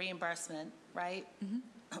opportunity for reimbursement, right? Mm-hmm.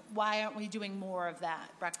 Why aren't we doing more of that,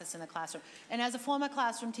 breakfast in the classroom? And as a former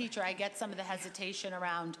classroom teacher, I get some of the hesitation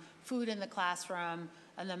around food in the classroom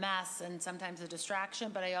and the mess and sometimes the distraction,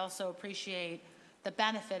 but I also appreciate the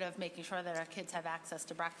benefit of making sure that our kids have access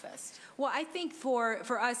to breakfast. Well, I think for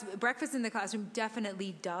us, breakfast in the classroom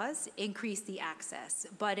definitely does increase the access,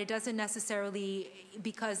 but it doesn't necessarily,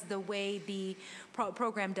 because the way the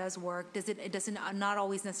program does work, it doesn't not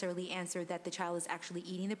always necessarily answer that the child is actually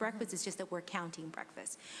eating the breakfast. It's just that we're counting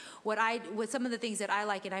breakfast. What some of the things that I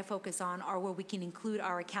like and I focus on are where we can include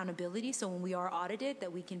our accountability. So when we are audited,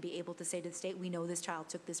 that we can be able to say to the state, we know this child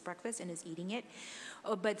took this breakfast and is eating it.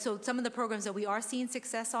 But so some of the programs that we are seeing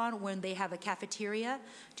success on when they have a cafeteria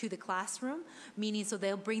to the classroom, meaning so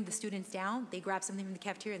they'll bring the students down, they grab something from the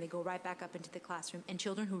cafeteria and they go right back up into the classroom. And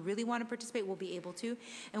children who really want to participate will be able to.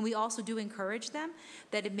 And we also do encourage them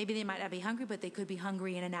that maybe they might not be hungry, but they could be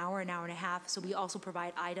hungry in an hour and a half. So we also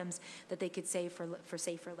provide items that they could save for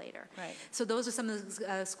later. Right. So those are some of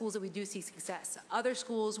the schools that we do see success. Other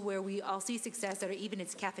schools where we all see success that are even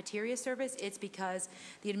its cafeteria service, it's because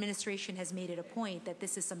the administration has made it a point that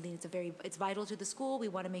this is something that's it's vital to the school. We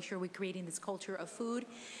want to make sure we're creating this culture of food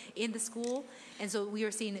in the school. And so we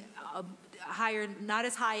are seeing higher, not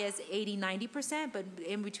as high as 80, 90%, but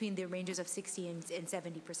in between the ranges of 60 and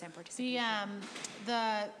 70% participation.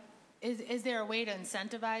 Is there a way to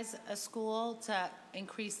incentivize a school to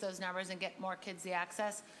increase those numbers and get more kids the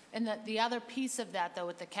access? And the other piece of that, though,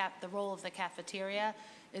 with the role of the cafeteria,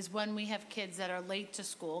 is when we have kids that are late to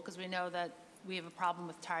school, because we know that we have a problem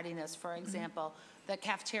with tardiness, for example, the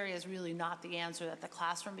cafeteria is really not the answer, that the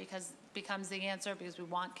classroom becomes the answer, because we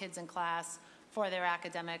want kids in class for their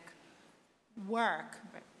academic work,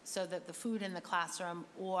 right. So that the food in the classroom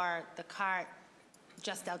or the cart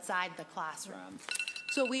just outside the classroom. Right.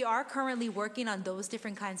 So we are currently working on those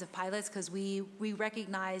different kinds of pilots because we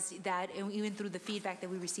recognize that, and even through the feedback that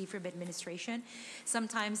we receive from administration,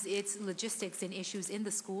 sometimes it's logistics and issues in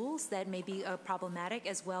the schools that may be problematic,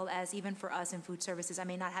 as well as even for us in food services. I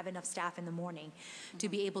may not have enough staff in the morning to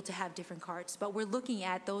be able to have different carts, but we're looking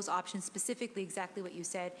at those options, specifically exactly what you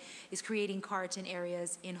said, is creating carts in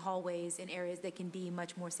areas, in hallways, in areas that can be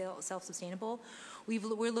much more self-sustainable.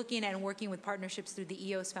 We're looking at and working with partnerships through the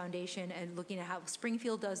EOS Foundation and looking at how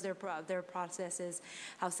Springfield does their processes,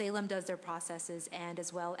 how Salem does their processes, and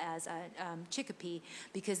as well as Chicopee,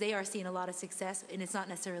 because they are seeing a lot of success, and it's not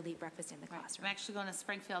necessarily breakfast in the classroom. I'm actually going to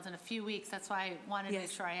Springfield in a few weeks. That's why I wanted to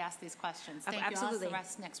make sure I asked these questions. Thank you. I'll ask the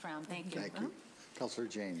rest next round. Thank you. Thank you. Councilor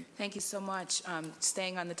Janey. Thank you so much.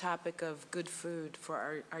 Staying on the topic of good food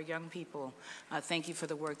for our young people, thank you for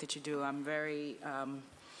the work that you do. I'm very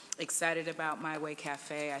excited about My Way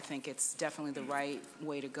Cafe. I think it's definitely the right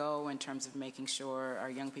way to go in terms of making sure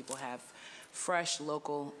our young people have fresh,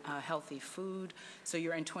 local, healthy food. So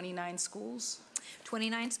you're in 29 schools?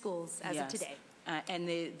 29 schools as of today. And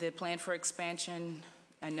the plan for expansion,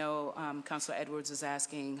 I know Councilor Edwards is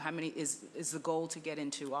asking, how many, is the goal to get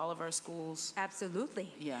into all of our schools?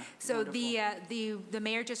 Absolutely. Yeah. So wonderful. the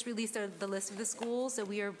mayor just released the list of the schools. So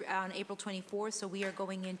we are on April 24th. So we are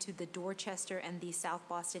going into the Dorchester and the South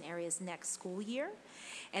Boston areas next school year.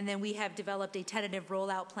 And then we have developed a tentative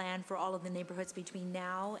rollout plan for all of the neighborhoods between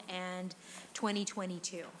now and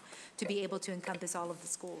 2022 to be able to encompass all of the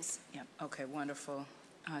schools. Yep, okay, wonderful.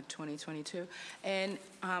 2022. And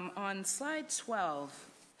on slide 12,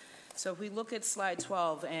 so if we look at slide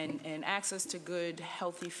 12, and access to good,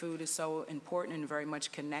 healthy food is so important and very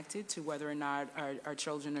much connected to whether or not our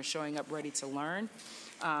children are showing up ready to learn.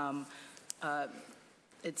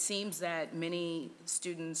 It seems that many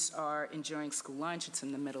students are enjoying school lunch. It's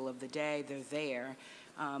in the middle of the day. They're there.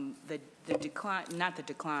 The decline, not the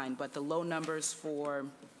decline, but the low numbers for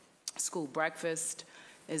school breakfast,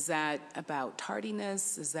 is that about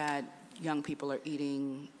tardiness? Is that young people are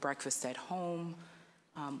eating breakfast at home?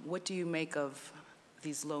 What do you make of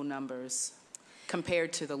these low numbers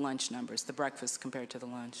compared to the lunch numbers, the breakfast compared to the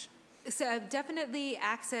lunch? So definitely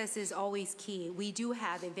access is always key. We do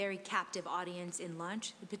have a very captive audience in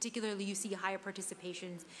lunch. Particularly, you see higher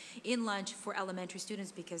participations in lunch for elementary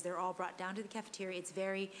students because they're all brought down to the cafeteria. It's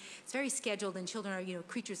very scheduled, and children are,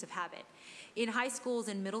 creatures of habit. In high schools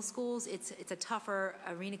and middle schools, it's a tougher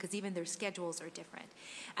arena because even their schedules are different.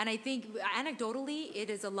 And I think anecdotally, it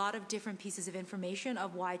is a lot of different pieces of information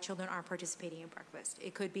of why children aren't participating in breakfast.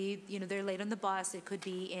 It could be, they're late on the bus. It could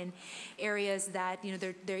be in areas that,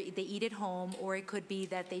 they eat at home, or it could be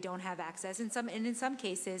that they don't have access. And in some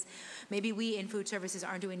cases, maybe we in food services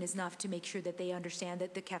aren't doing enough to make sure that they understand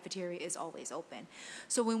that the cafeteria is always open.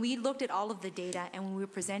 So when we looked at all of the data and when we were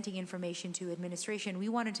presenting information to administration, we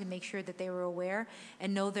wanted to make sure that they were aware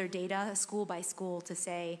and know their data school by school to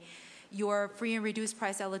say your free and reduced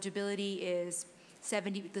price eligibility is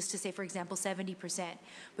 70, just to say, for example, 70%,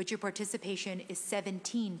 but your participation is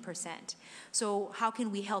 17%. So how can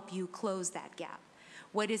we help you close that gap?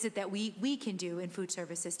 What is it that we can do in food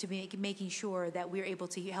services to be making sure that we're able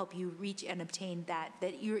to help you reach and obtain that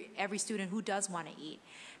every student who does want to eat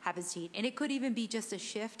happens to eat. And it could even be just a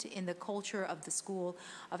shift in the culture of the school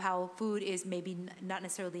of how food is maybe not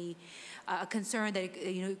necessarily a concern that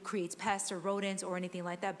it creates pests or rodents or anything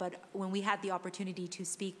like that. But when we had the opportunity to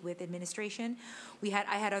speak with administration,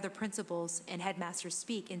 I had other principals and headmasters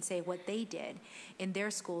speak and say what they did in their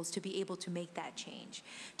schools to be able to make that change,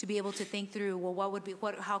 to be able to think through, well,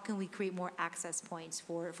 how can we create more access points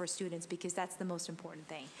for students, because that's the most important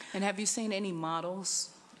thing. And have you seen any models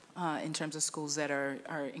in terms of schools that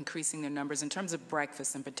are increasing their numbers, in terms of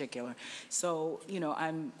breakfast in particular? So,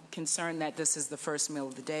 I'm concerned that this is the first meal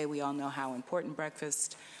of the day. We all know how important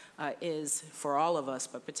breakfast is for all of us,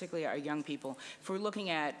 but particularly our young people. If we're looking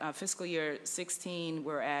at fiscal year 16,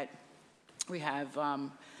 we have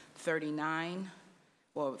 39,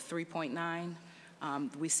 well, 3.9.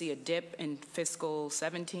 We see a dip in fiscal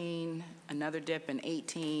 17, another dip in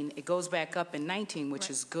 18. It goes back up in 19,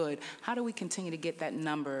 which is good. How do we continue to get that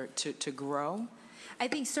number to grow? I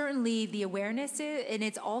think certainly the awareness is, and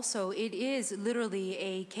it is literally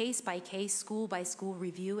a case-by-case, school-by-school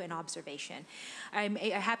review and observation. I'm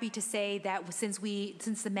happy to say that since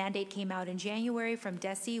the mandate came out in January from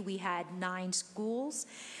DESE, we had 9 schools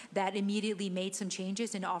that immediately made some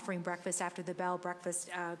changes in offering breakfast after the bell, breakfast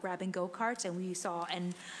grab-and-go carts,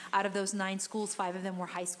 and out of those 9 schools, 5 of them were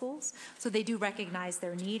high schools. So they do recognize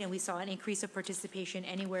their need, and we saw an increase of participation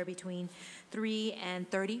anywhere between 3 and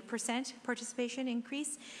 30% participation increase.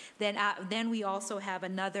 Then we also have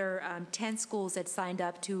another 10 schools that signed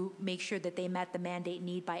up to make sure that they met the mandate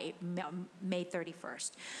need by May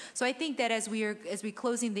 31st. So I think that as we're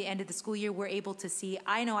closing the end of the school year, we're able to see,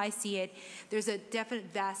 I see it, there's a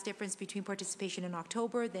definite vast difference between participation in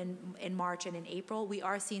October than in March and in April. We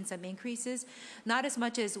are seeing some increases, not as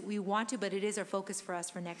much as we want to, but it is our focus for us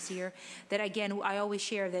for next year. That again, I always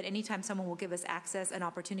share that anytime someone will give us access, an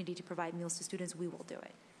opportunity to provide meals to students, we will do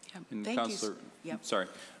it. And Thank Councilor, you. Yep. Sorry,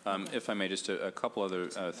 if I may, just a couple other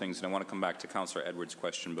things, and I want to come back to Councilor Edwards'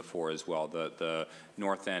 question before as well. The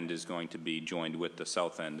north end is going to be joined with the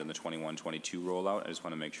south end in the 21-22 rollout. I just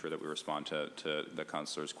want to make sure that we respond to the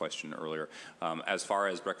Councilor's question earlier. As far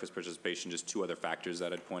as breakfast participation, just 2 other factors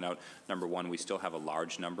that I'd point out. Number 1, we still have a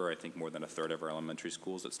large number, I think more than a third of our elementary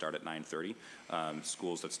schools that start at 9:30.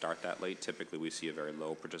 Schools that start that late, typically we see a very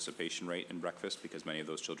low participation rate in breakfast because many of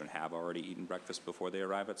those children have already eaten breakfast before they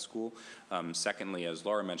arrive at school. Secondly, as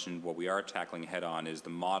Laura mentioned, what we are tackling head on is the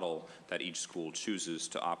model that each school chooses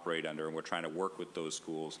to operate under, and we're trying to work with those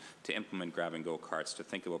schools to implement grab-and-go carts, to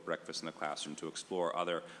think about breakfast in the classroom, to explore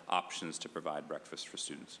other options to provide breakfast for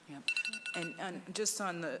students. Yep. And just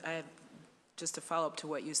on the, just to follow up to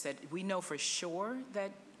what you said, we know for sure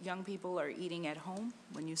that young people are eating at home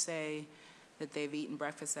when you say that they've eaten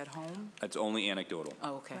breakfast at home? It's only anecdotal.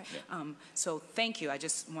 Oh, okay. Right. Yeah. So thank you. I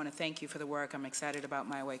just want to thank you for the work. I'm excited about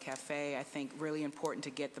My Way Cafe. I think really important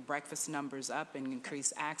to get the breakfast numbers up and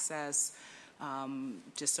increase access.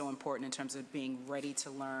 Just so important in terms of being ready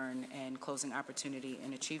to learn and closing opportunity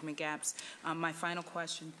and achievement gaps. My final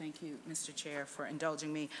question, thank you, Mr. Chair, for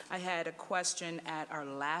indulging me. I had a question at our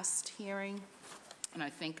last hearing, and I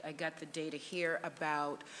think I got the data here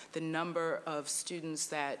about the number of students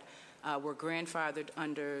that were grandfathered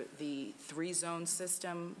under the 3-zone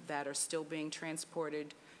system that are still being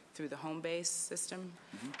transported through the home-based system.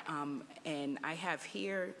 And I have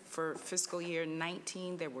here for fiscal year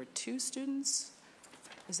 19, there were 2 students.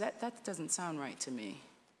 That doesn't sound right to me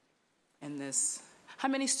in this. How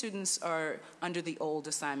many students are under the old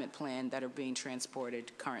assignment plan that are being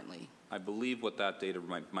transported currently? I believe what that data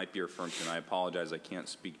might be referring to, and I apologize, I can't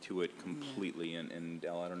speak to it completely, and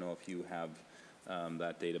Del, I don't know if you have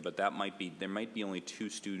that data, but that might be, there might be only 2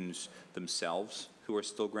 students themselves who are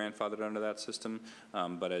still grandfathered under that system,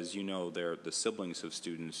 but as you know, they're the siblings of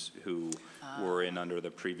students who were in under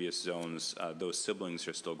the previous zones. Those siblings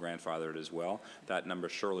are still grandfathered as well. That number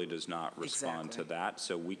surely does not respond to that,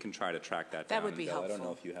 so we can try to track that down. That would be helpful. I don't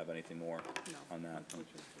know if you have anything more on that.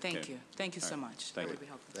 Thank you. Thank you so much. Thank that you. would be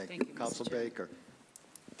helpful. Thank you. Council Baker.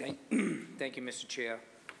 Thank you, Mr. Chair.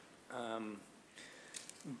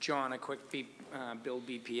 John, a quick Bill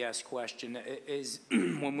BPS question. Is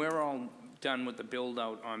when we're all done with the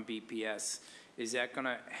build-out on BPS, is that going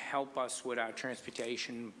to help us with our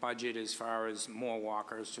transportation budget as far as more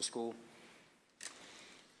walkers to school?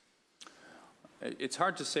 It's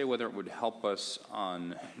hard to say whether it would help us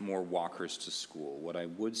on more walkers to school. What I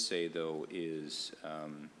would say, though, is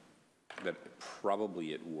that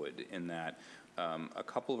probably it would, in that a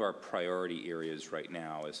couple of our priority areas right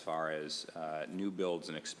now as far as new builds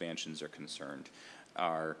and expansions are concerned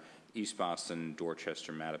are East Boston,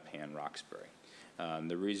 Dorchester, Mattapan, Roxbury.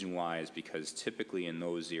 The reason why is because typically in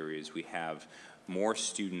those areas we have more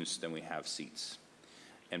students than we have seats.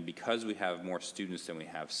 And because we have more students than we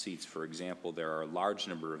have seats, for example, there are a large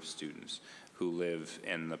number of students who live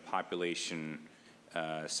in the population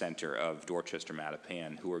center of Dorchester,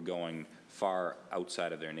 Mattapan, who are going far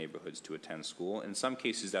outside of their neighborhoods to attend school. In some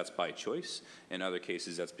cases, that's by choice. In other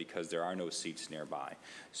cases, that's because there are no seats nearby.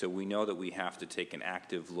 So we know that we have to take an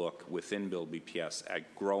active look within Bill BPS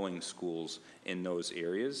at growing schools in those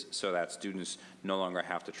areas so that students no longer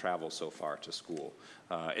have to travel so far to school,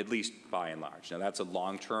 at least by and large. Now, that's a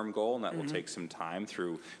long-term goal, and that will take some time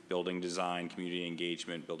through building design, community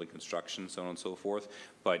engagement, building construction, so on and so forth.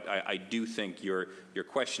 But I do think your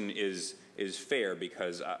question is fair,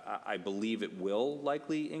 because I believe it will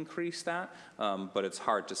likely increase that, but it's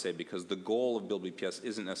hard to say because the goal of Bill BPS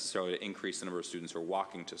isn't necessarily to increase the number of students who are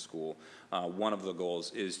walking to school. One of the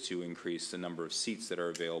goals is to increase the number of seats that are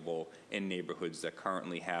available in neighborhoods that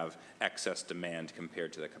currently have excess demand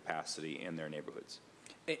compared to the capacity in their neighborhoods.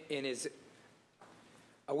 And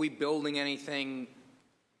are we building anything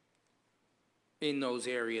in those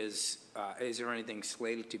areas? Is there anything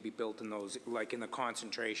slated to be built in those, like in the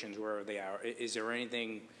concentrations where they are? Is there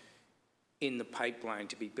anything in the pipeline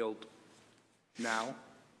to be built now?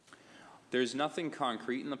 There's nothing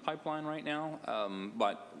concrete in the pipeline right now,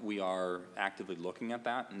 but we are actively looking at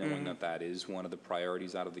that, knowing that that is one of the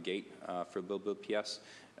priorities out of the gate for Bill BPS.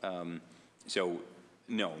 So,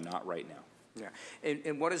 no, not right now. Yeah,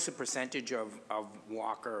 and what is the percentage of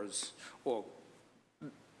walkers or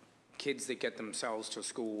kids that get themselves to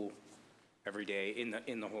school every day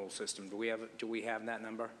in the whole system? Do we have that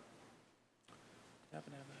number?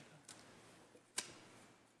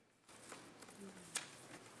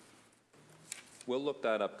 We'll look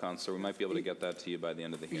that up, Counselor. We might be able to get that to you by the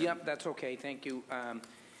end of the hearing. Yep, that's okay. Thank you.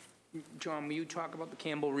 John, will you talk about the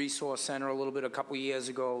Campbell Resource Center a little bit? A couple of years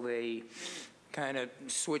ago, they kind of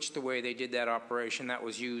switched the way they did that operation. That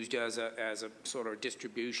was used as a sort of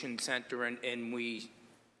distribution center, and we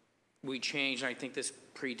changed. I think this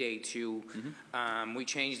predates you. We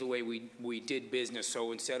changed the way we did business.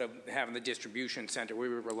 So instead of having the distribution center, we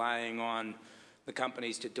were relying on the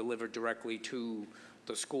companies to deliver directly to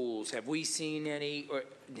the schools. Have we seen any? Or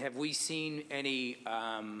have we seen any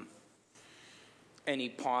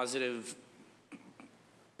positive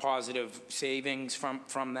savings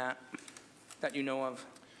from that you know of?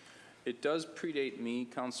 It does predate me,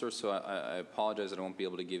 Counselor, so I apologize that I won't be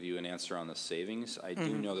able to give you an answer on the savings. I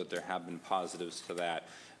do know that there have been positives to that.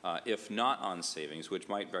 If not on savings, which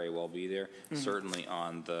might very well be there, certainly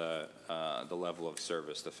on the level of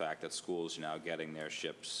service, the fact that schools are now getting their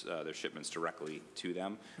shipments directly to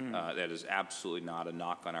them. That is absolutely not a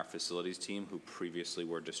knock on our facilities team, who previously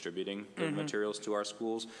were distributing the materials to our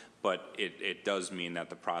schools, but it does mean that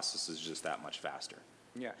the process is just that much faster.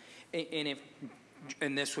 Yeah,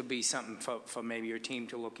 and this would be something for maybe your team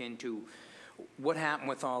to look into. What happened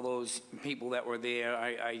with all those people that were there?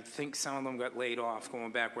 I think some of them got laid off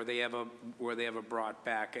going back. Were they ever brought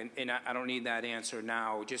back? And I don't need that answer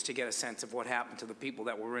now, just to get a sense of what happened to the people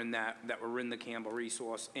that were in the Campbell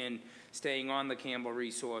Resource. And staying on the Campbell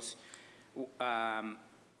Resource, how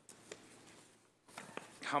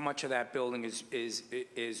much of that building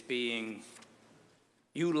is being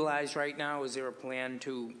utilized right now? Is there a plan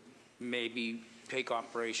to maybe take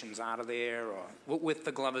operations out of there, or with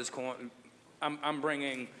the Glover's Corner? I'm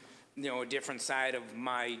bringing, a different side of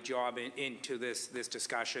my job into this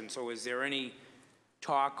discussion. So is there any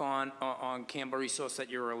talk on Campbell Resource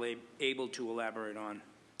that you're able to elaborate on?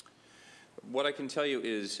 What I can tell you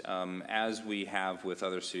is, as we have with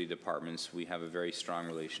other city departments, we have a very strong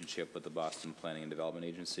relationship with the Boston Planning and Development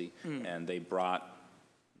Agency, and they brought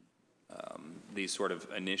these sort of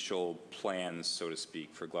initial plans, so to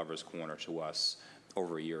speak, for Glover's Corner to us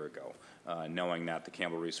over a year ago. Knowing that the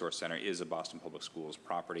Campbell Resource Center is a Boston Public Schools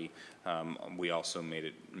property. We also made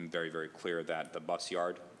it very, very clear that the bus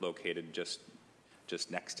yard located just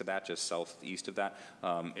next to that, just southeast of that,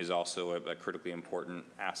 is also a critically important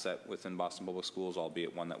asset within Boston Public Schools,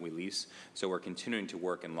 albeit one that we lease. So we're continuing to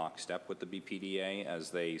work in lockstep with the BPDA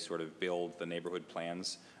as they sort of build the neighborhood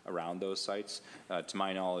plans around those sites. To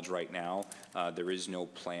my knowledge right now, there is no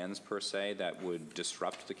plans per se that would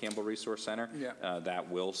disrupt the Campbell Resource Center. Yeah. That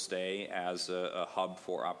will stay as a hub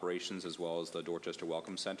for operations, as well as the Dorchester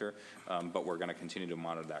Welcome Center, but we're going to continue to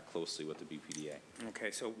monitor that closely with the BPDA. Okay,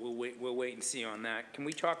 so we'll wait and see on that. Can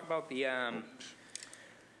we talk about the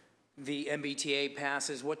MBTA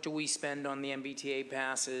passes? What do we spend on the MBTA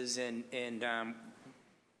passes, and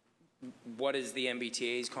what is the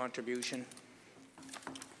MBTA's contribution?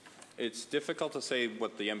 It's difficult to say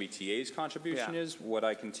what the MBTA's contribution is. What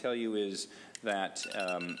I can tell you is that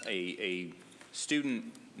a student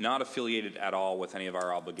not affiliated at all with any of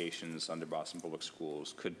our obligations under Boston Public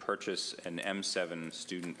Schools could purchase an M7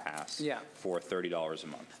 student pass for $30 a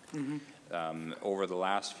month. Over the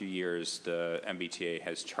last few years, the MBTA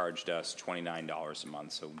has charged us $29 a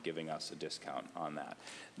month, so giving us a discount on that.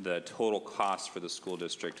 The total cost for the school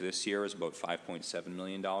district this year is about $5.7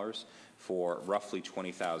 million for roughly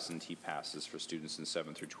 20,000 T-passes for students in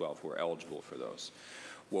 7 through 12 who are eligible for those.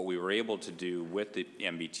 What we were able to do with the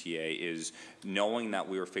MBTA is, knowing that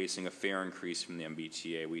we were facing a fare increase from the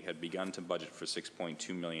MBTA, we had begun to budget for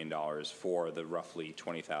 $6.2 million for the roughly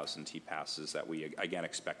 20,000 T-passes that we again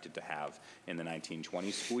expected to have in the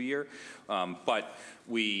 1920 school year. But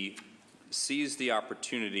we seized the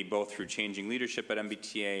opportunity, both through changing leadership at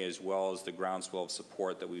MBTA as well as the groundswell of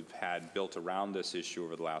support that we've had built around this issue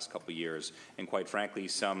over the last couple of years, and quite frankly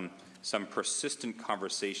some persistent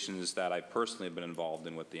conversations that I personally have been involved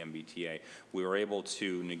in with the MBTA. We were able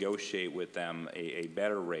to negotiate with them a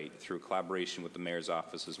better rate through collaboration with the mayor's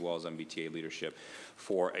office as well as MBTA leadership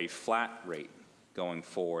for a flat rate going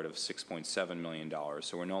forward of $6.7 million.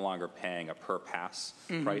 So we're no longer paying a per pass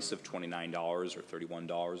price of $29 or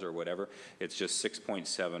 $31 or whatever. It's just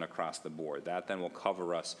 $6.7 across the board. That then will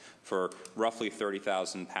cover us for roughly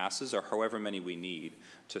 30,000 passes, or however many we need,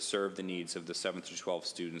 to serve the needs of the 7 through 12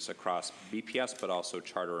 students across BPS, but also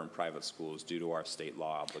charter and private schools due to our state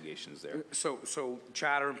law obligations there. So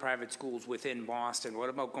charter and private schools within Boston. What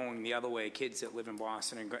about going the other way? Kids that live in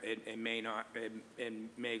Boston and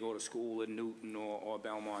may go to school in Newton or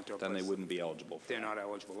Belmont or then they wouldn't be eligible for They're not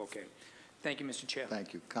eligible. Okay. Thank you, Mr. Chair.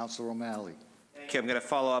 Thank you. Councilor O'Malley. Thank you. I'm going to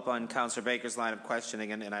follow up on Councilor Baker's line of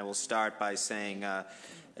questioning, and I will start by saying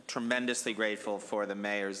tremendously grateful for the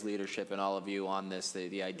mayor's leadership and all of you on this.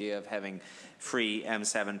 The idea of having free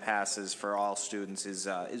M7 passes for all students is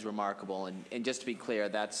remarkable. And just to be clear,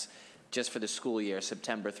 that's just for the school year,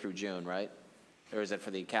 September through June, right? Or is it for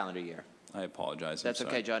the calendar year? I apologize. That's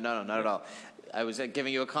okay, John. No, not at all. I was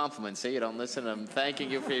giving you a compliment. See, you don't listen. I'm thanking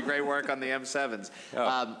you for your great work on the M7s.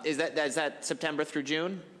 Oh. Is that September through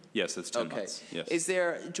June? Yes, it's 10 months.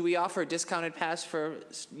 Yes. Do we offer a discounted pass for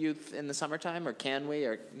youth in the summertime, or can we?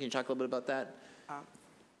 Or can you talk a little bit about that?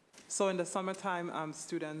 So in the summertime,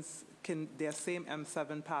 students can, their same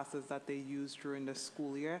M7 passes that they use during the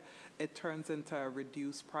school year, it turns into a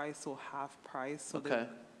reduced price, so half price. So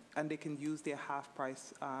and they can use their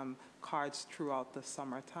half-price cards throughout the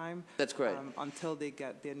summertime. That's great. Until they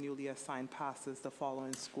get their newly assigned passes the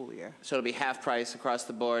following school year. So it'll be half price across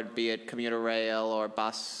the board, be it commuter rail or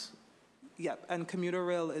bus? Yep, and commuter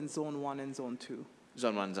rail in Zone 1 and Zone 2.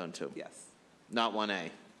 Zone 1, Zone 2? Yes. Not 1A?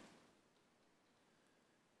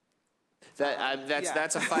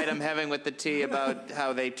 That's a fight I'm having with the T about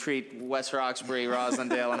how they treat West Roxbury,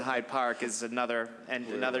 Roslindale, and Hyde Park as another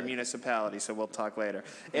municipality, so we'll talk later.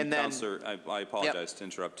 And then, Councillor, I apologize to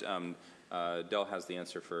interrupt. Dell has the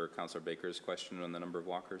answer for Councillor Baker's question on the number of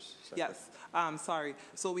walkers. Yes, sorry.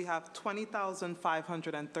 So we have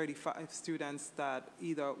 20,535 students that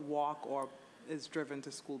either walk or is driven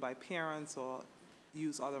to school by parents or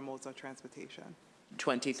use other modes of transportation.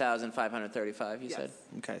 20,535, you Yes. said?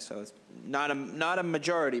 Okay, so it's not a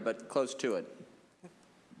majority, but close to it.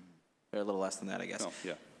 They're a little less than that, I guess. Oh,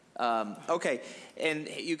 yeah. Okay, and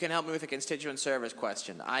you can help me with a constituent service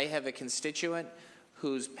question. I have a constituent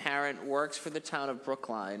whose parent works for the town of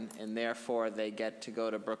Brookline, and therefore they get to go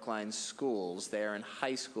to Brookline schools. They're in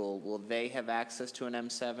high school. Will they have access to an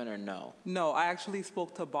M7 or no? No, I actually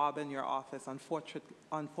spoke to Bob in your office.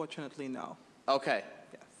 Unfortunately, no. Okay.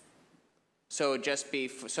 Yes. So it would just be,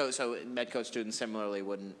 so Medco students similarly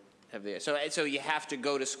wouldn't have the, so you have to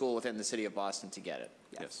go to school within the city of Boston to get it?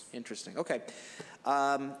 Yes. Interesting, okay.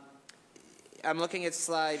 I'm looking at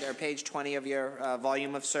slide, or page 20 of your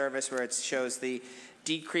volume of service where it shows the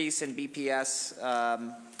decrease in BPS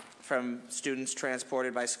from students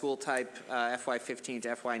transported by school type, FY15 to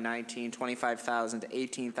FY19, 25,000 to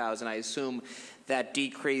 18,000. I assume that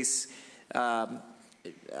decrease, a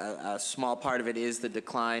small part of it is the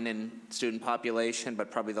decline in student population, but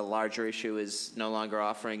probably the larger issue is no longer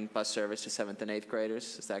offering bus service to 7th and 8th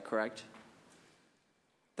graders. Is that correct?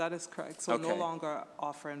 That is correct. So Okay. no longer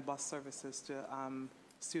offering bus services to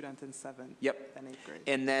students in 7th Yep. and 8th grade.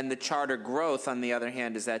 And then the charter growth, on the other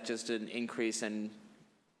hand, is that just an increase in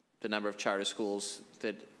the number of charter schools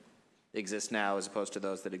that exist now as opposed to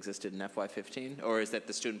those that existed in FY15? Or is that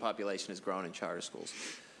the student population has grown in charter schools?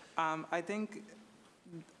 I think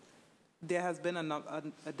there has been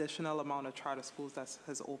an additional amount of charter schools that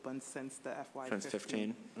has opened since the FY15. Since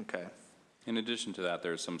 15? Okay. In addition to that,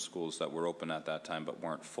 there are some schools that were open at that time but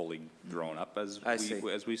weren't fully grown up, as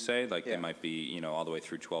we say. Like Yeah. they might be, all the way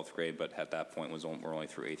through 12th grade, but at that point we're only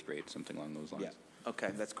through 8th grade, something along those lines. Yeah. Okay,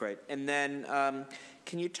 that's great. And then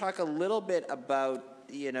can you talk a little bit about,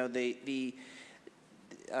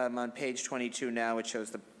 on page 22 now, it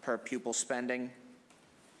shows the per pupil spending.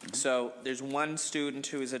 So there's one student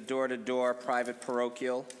who is a door-to-door private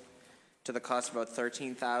parochial to the cost of about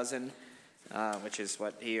 $13,000, which is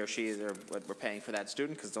what he or she is, or what we're paying for that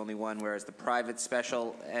student, because it's only one, whereas the private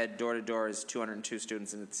special ed door-to-door is 202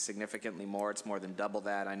 students, and it's significantly more. It's more than double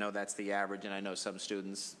that. I know that's the average, and I know some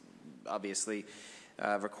students obviously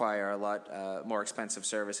require a lot more expensive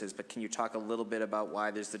services, but can you talk a little bit about why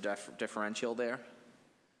there's the differential there?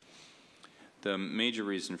 The major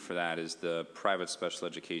reason for that is the private special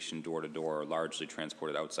education door-to-door are largely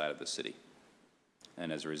transported outside of the city.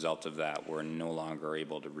 And as a result of that, we're no longer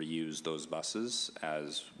able to reuse those buses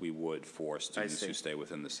as we would for students who stay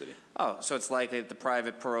within the city. Oh, so it's likely that the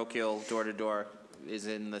private parochial door-to-door is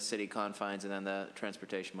in the city confines and then the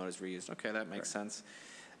transportation mode is reused. Okay, that makes sense.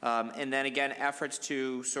 And then again, efforts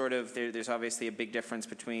to sort of, there's obviously a big difference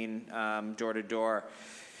between door-to-door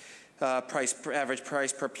average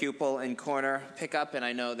price per pupil and corner pickup, and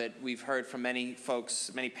I know that we've heard from many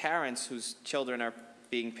folks, many parents whose children are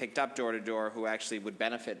being picked up door-to-door who actually would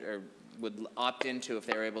benefit or would opt into, if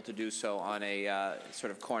they were able to do so, on a sort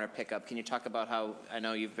of corner pickup. Can you talk about how, I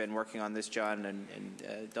know you've been working on this, John, and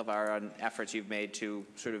Delvar, on efforts you've made to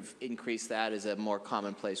sort of increase that as a more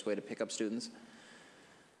commonplace way to pick up students?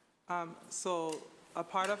 So a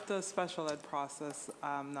part of the special ed process,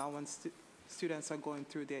 now when students are going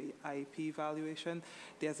through their IEP evaluation,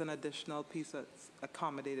 there's an additional piece that's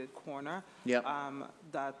accommodated corner. Yep.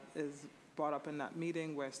 That is brought up in that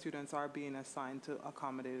meeting where students are being assigned to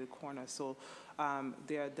accommodated corner. So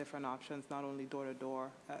there are different options, not only door-to-door,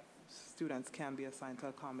 students can be assigned to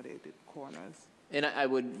accommodated corners. And I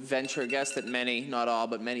would venture a guess that many, not all,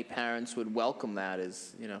 but many parents would welcome that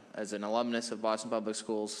as, as an alumnus of Boston Public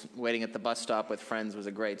Schools, waiting at the bus stop with friends was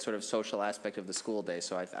a great sort of social aspect of the school day.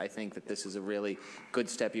 So I think that this is a really good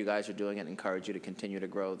step you guys are doing and encourage you to continue to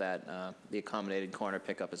grow that, the accommodated corner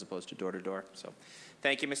pickup as opposed to door-to-door. So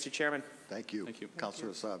thank you, Mr. Chairman. Thank you. Thank you. Councilor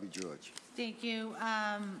Asabi George. Thank you,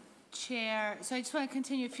 Chair. So I just want to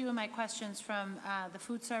continue a few of my questions from the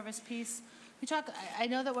food service piece. I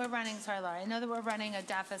know that we're running, sorry, Laura, I know that we're running a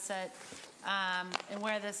deficit, and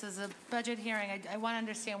where this is a budget hearing, I want to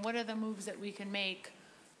understand what are the moves that we can make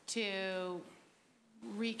to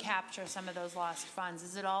recapture some of those lost funds?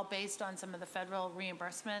 Is it all based on some of the federal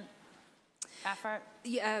reimbursement effort?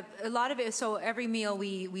 Yeah, a lot of it. So every meal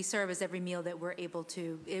we serve is every meal that we're able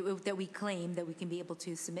to that we claim that we can be able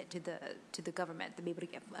to submit to the government to be able to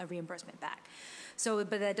get a reimbursement back. So,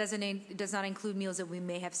 but that does not include meals that we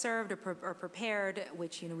may have served or prepared,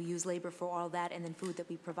 which we use labor for all that, and then food that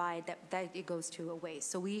we provide that it goes to a waste.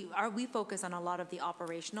 So we focus on a lot of the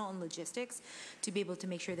operational and logistics to be able to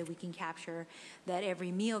make sure that we can capture that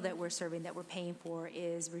every meal that we're serving that we're paying for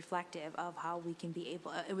is reflective of how we can be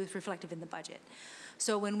able. It was reflective in the budget.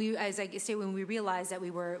 So when as I say, when we realized that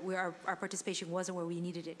our participation wasn't where we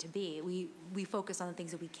needed it to be, we focus on the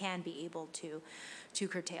things that we can be able to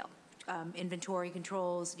curtail. Inventory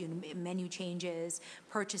controls, menu changes,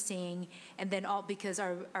 purchasing, and then all because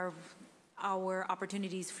our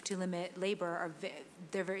opportunities to limit labor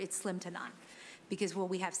it's slim to none. Because what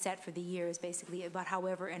we have set for the year is basically about,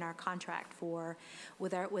 however, in our contract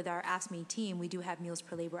with our ASME team, we do have meals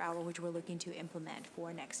per labor hour, which we're looking to implement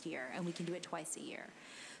for next year, and we can do it twice a year.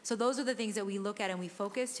 So those are the things that we look at and we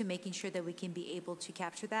focus to making sure that we can be able to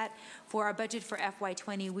capture that. For our budget for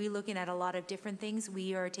FY20, we're looking at a lot of different things.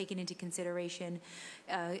 We are taking into consideration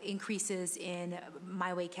increases in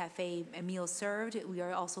My Way Cafe meals served. We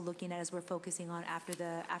are also looking at, as we're focusing on after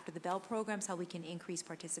the Bell programs, how we can increase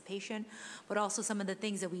participation, but also some of the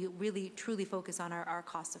things that we really truly focus on are our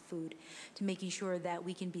cost of food, to making sure that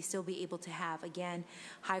we can still be able to have, again,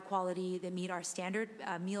 high quality that meet our standard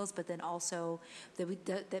meals, but then also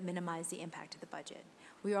that minimize the impact of the budget.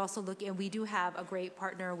 We are also looking, and we do have a great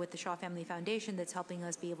partner with the Shaw Family Foundation that's helping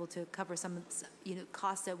us be able to cover some of the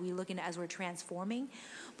costs that we're looking at as we're transforming,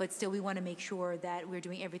 but still we want to make sure that we're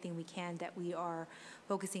doing everything we can, that we are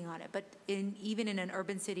focusing on it. But even in an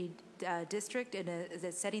urban city district, in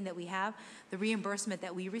the setting that we have, the reimbursement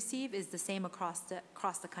that we receive is the same across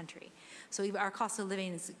the country. So our cost of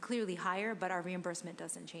living is clearly higher, but our reimbursement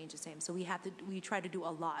doesn't change the same. So we try to do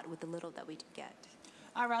a lot with the little that we get.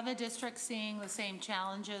 Are other districts seeing the same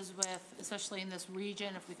challenges with, especially in this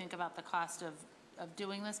region, if we think about the cost of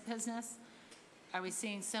doing this business? Are we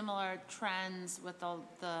seeing similar trends with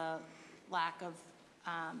the lack of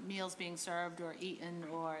meals being served or eaten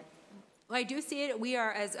or? Well, I do see it. We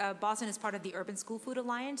are, as Boston is part of the Urban School Food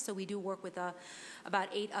Alliance, so we do work with about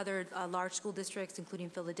 8 other large school districts, including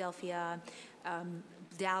Philadelphia,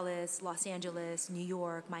 Dallas, Los Angeles, New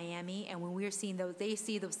York, Miami, and when we're seeing those, they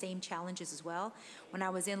see those same challenges as well. When I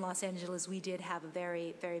was in Los Angeles, we did have a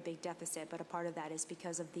very, very big deficit, but a part of that is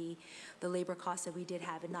because of the labor costs that we did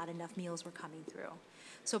have and not enough meals were coming through.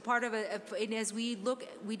 So part of it, and as we look,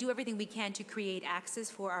 we do everything we can to create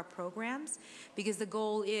access for our programs, because the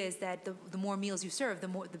goal is that the more meals you serve,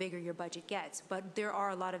 the bigger your budget gets. But there are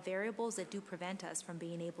a lot of variables that do prevent us from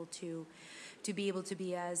being able to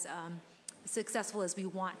be as successful as we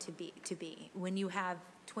want to be. When you have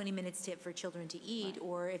 20 minutes tip for children to eat,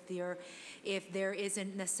 or if there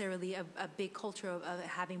isn't necessarily a big culture of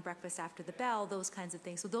having breakfast after the bell, those kinds of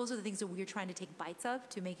things. So those are the things that we're trying to take bites of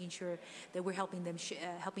to making sure that we're helping them,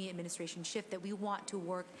 helping administration shift, that we want to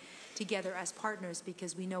work together as partners,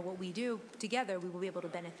 because we know what we do together, we will be able to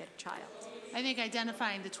benefit a child. I think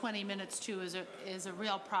identifying the 20 minutes too is a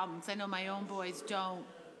real problem, because I know my own boys don't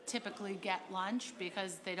typically get lunch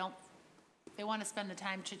because they want to spend the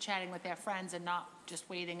time chit-chatting with their friends and not just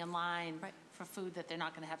waiting in line for food that they're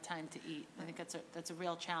not going to have time to eat. I think that's a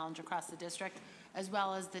real challenge across the district, as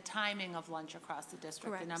well as the timing of lunch across the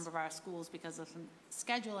district. Correct. A number of our schools, because of some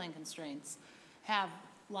scheduling constraints, have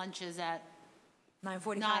lunches at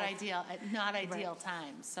 9:45. Not ideal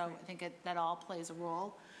times. So I think that all plays a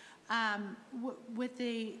role. With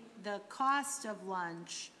the cost of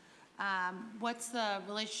lunch, what's the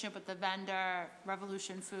relationship with the vendor,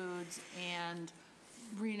 Revolution Foods, and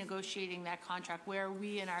renegotiating that contract? Where are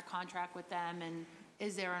we in our contract with them, and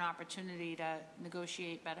is there an opportunity to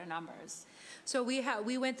negotiate better numbers? So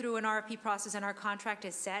we went through an RFP process, and our contract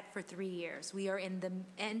is set for 3 years. We are in the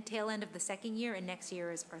tail end of the 2nd year, and next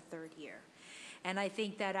year is our 3rd year. And I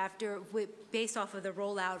think that based off of the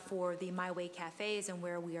rollout for the My Way cafes and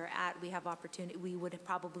where we are at, we have opportunity. We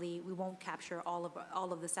won't capture all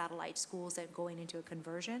of the satellite schools that going into a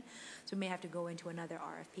conversion. So we may have to go into another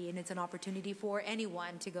RFP, and it's an opportunity for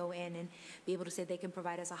anyone to go in and be able to say they can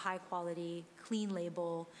provide us a high quality, clean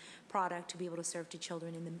label product to be able to serve to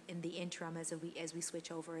children in the interim as we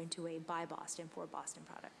switch over into a by Boston for Boston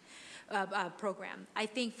product program. I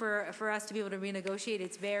think for us to be able to renegotiate,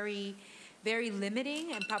 it's very very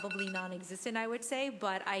limiting and probably non-existent, I would say,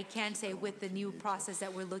 but I can say with the new process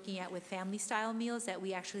that we're looking at with family-style meals that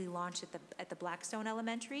we actually launched at the Blackstone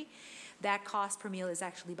Elementary, that cost per meal is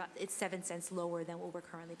actually it's 7 cents lower than what we're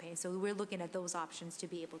currently paying. So we're looking at those options to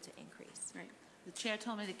be able to increase. Right. The chair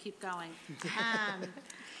told me to keep going.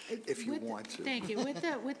 If you want to. Thank you.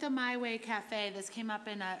 With the My Way Cafe, this came up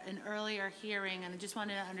in an earlier hearing, and I just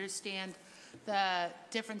wanted to understand the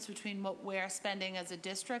difference between what we're spending as a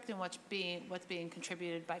district and what's being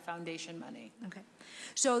contributed by foundation money. Okay.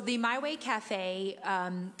 So the My Way Cafe,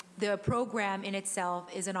 the program in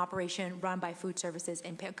itself is an operation run by food services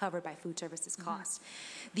and covered by food services costs.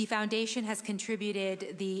 The foundation has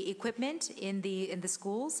contributed the equipment in the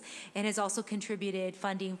schools and has also contributed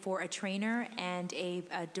funding for a trainer and a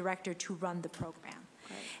director to run the program.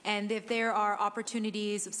 And if there are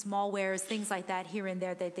opportunities of small wares, things like that here and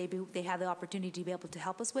there that they have the opportunity to be able to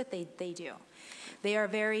help us with, they do. They are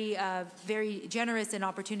very, very generous in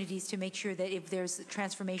opportunities to make sure that if there's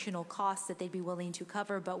transformational costs that they'd be willing to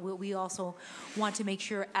cover, but we also want to make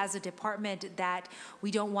sure as a department that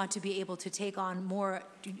we don't want to be able to take on more,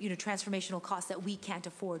 transformational costs that we can't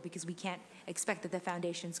afford because we can't expect that the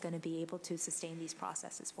foundation's going to be able to sustain these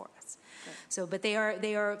processes for us. Right. So, but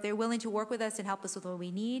they're willing to work with us and help us with what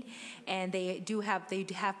we need, and they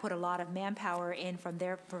have put a lot of manpower in from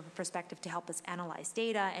their perspective to help us analyze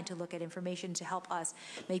data and to look at information to help us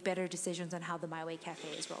make better decisions on how the My Way Cafe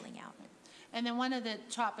is rolling out. And then one of the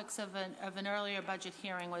topics of an earlier budget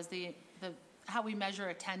hearing was the how we measure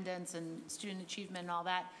attendance and student achievement and all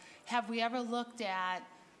that. Have we ever looked at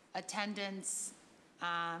attendance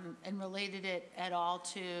and related it at all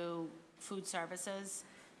to food services?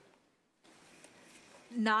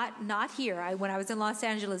 Not here. When I was in Los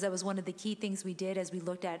Angeles, that was one of the key things we did as we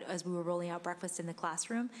were rolling out breakfast in the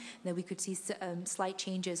classroom, that we could see slight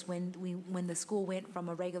changes when the school went from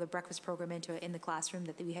a regular breakfast program in the classroom,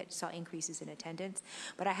 that we saw increases in attendance.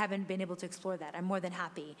 But I haven't been able to explore that. I'm more than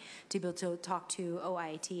happy to be able to talk to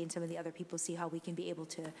OIT and some of the other people, see how we can be able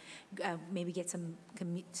to maybe get some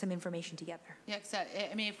information together. Yeah,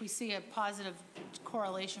 I mean, if we see a positive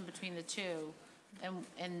correlation between the two,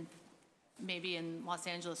 and maybe in Los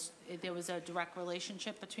Angeles, there was a direct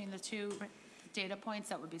relationship between the two data points,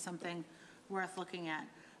 that would be something worth looking at.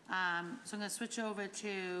 So I'm going to switch over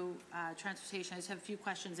to transportation. I just have a few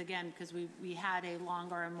questions again, because we had a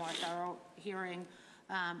longer and more thorough hearing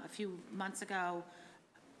a few months ago.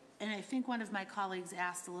 And I think one of my colleagues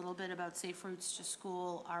asked a little bit about safe routes to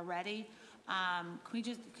school already. Can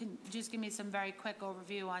you just give me some very quick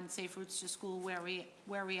overview on safe routes to school, where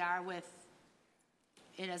we are with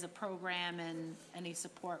it as a program and any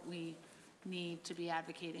support we need to be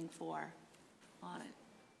advocating for on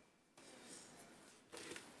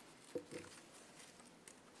it?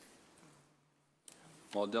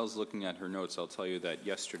 While Adele's looking at her notes, I'll tell you that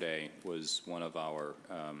yesterday was one of our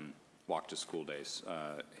walk to school days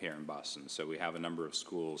here in Boston. So we have a number of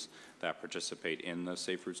schools that participate in the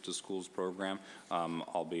Safe Routes to Schools program,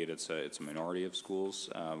 albeit it's a minority of schools.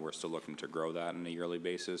 We're still looking to grow that on a yearly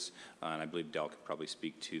basis, and I believe Del could probably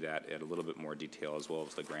speak to that at a little bit more detail, as well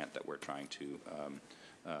as the grant that we're trying to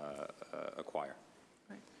acquire.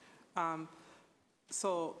 Right.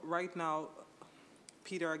 So right now,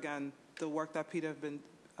 Peter, again, the work that Peter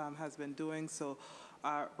has been doing, so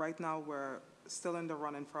right now we're still in the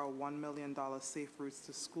running for a $1 million Safe Routes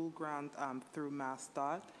to School grant through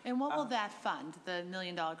MassDOT. And what will that fund, the $1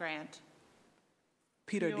 million grant?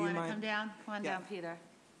 Peter, do you mind? Want to come down? Come on down, Peter.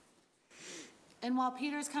 And while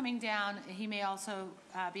Peter's coming down, he may also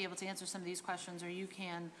be able to answer some of these questions, or you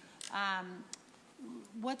can.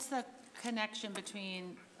 What's the connection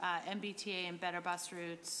between MBTA and Better Bus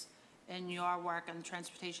Routes and your work in the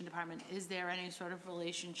Transportation Department? Is there any sort of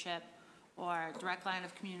relationship or direct line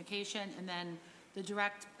of communication? And then the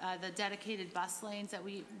dedicated bus lanes that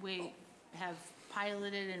we have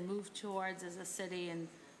piloted and moved towards as a city and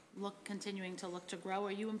continuing to look to grow.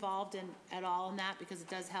 Are you involved at all in that? Because it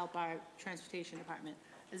does help our Transportation Department.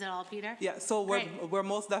 Is that all, Peter? Yeah, so we're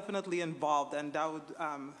most definitely involved, and that would,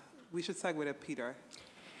 we should segue to Peter.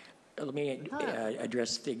 Let me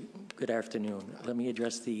address good afternoon. Let me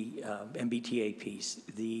address the MBTA piece.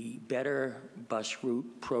 The Better Bus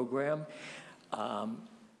Route program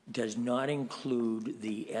does not include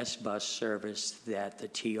the S-Bus service that the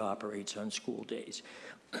T operates on school days.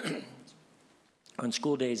 On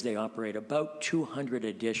school days, they operate about 200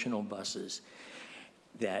 additional buses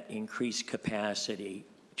that increase capacity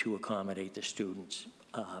to accommodate the students,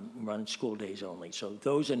 run school days only. So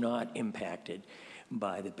those are not impacted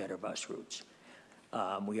by the Better Bus Routes.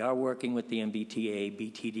 We are working with the MBTA,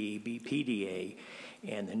 BTD, BPDA,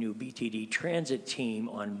 and the new BTD transit team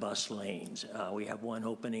on bus lanes. We have one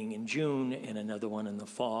opening in June and another one in the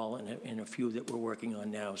fall, and a few that we're working on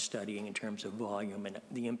now, studying in terms of volume and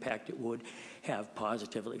the impact it would have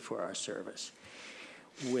positively for our service.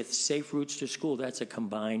 With Safe Routes to School, that's a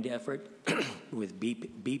combined effort with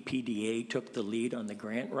BPDA took the lead on the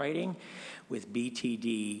grant writing, with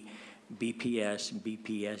BTD, BPS, and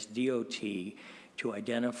BPS DOT to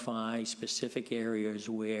identify specific areas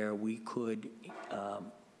where we could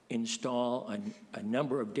install a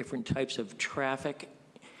number of different types of traffic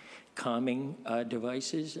calming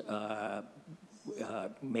devices,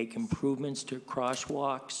 make improvements to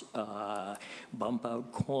crosswalks, bump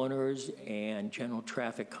out corners, and general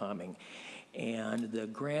traffic calming. And the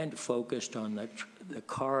grant focused on the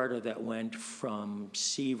corridor that went from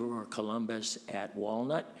Seaver or Columbus at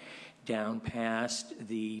Walnut down past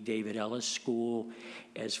the David Ellis School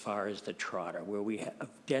as far as the Trotter, where we have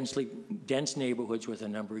dense neighborhoods with a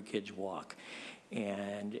number of kids walk.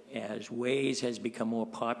 And as Waze has become more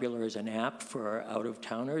popular as an app for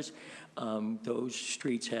out-of-towners, those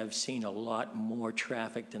streets have seen a lot more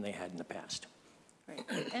traffic than they had in the past. Right.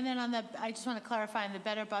 And then I just want to clarify, on the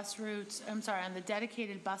better bus routes, on the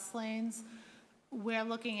dedicated bus lanes, we're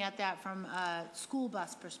looking at that from a school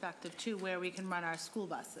bus perspective too, where we can run our school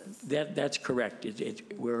buses. That's correct.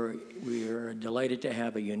 We're delighted to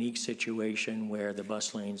have a unique situation where the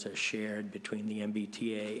bus lanes are shared between the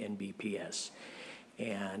MBTA and BPS.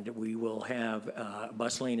 And we will have, a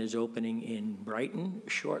bus lane is opening in Brighton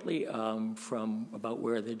shortly from about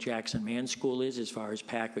where the Jackson Man School is as far as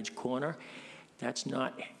Package Corner.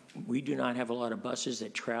 We do not have a lot of buses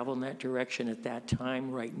that travel in that direction at that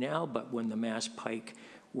time right now, but when the Mass Pike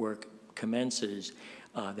work commences,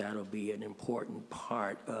 that'll be an important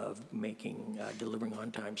part of delivering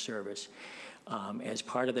on-time service. As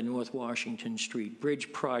part of the North Washington Street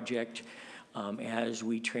Bridge project, as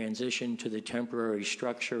we transition to the temporary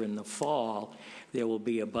structure in the fall, there will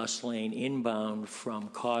be a bus lane inbound from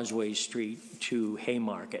Causeway Street to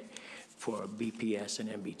Haymarket for BPS and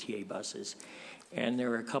MBTA buses. And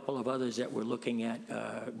there are a couple of others that we're looking at,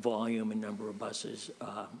 volume and number of buses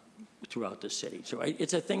throughout the city. So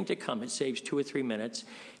it's a thing to come. It saves 2 or 3 minutes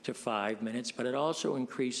to 5 minutes, but it also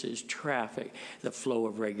increases traffic, the flow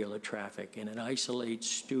of regular traffic, and it isolates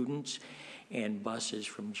students and buses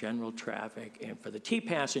from general traffic. And for the T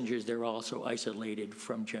passengers, they're also isolated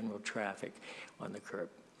from general traffic on the curb.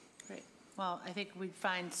 Great. Well, I think we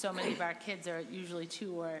find so many of our kids are usually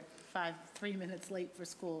 2 or 3 minutes late for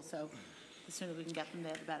school, so the sooner we can get them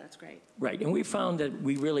there, the better. It's great. Right, and we found that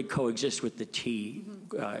we really coexist with the T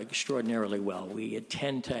extraordinarily well. We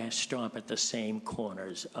tend to stop at the same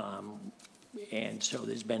corners, and so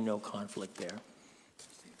there's been no conflict there.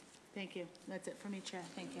 Thank you. That's it for me, Chair.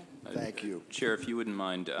 Thank you. Thank you. Chair, if you wouldn't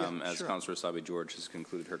mind, as sure. Councilor Sabi-George has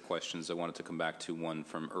concluded her questions, I wanted to come back to one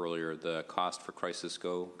from earlier. The cost for Crisis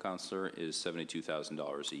Go, Councilor, is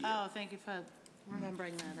 $72,000 a year. Oh, thank you for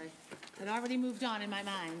remembering that. I had already moved on in my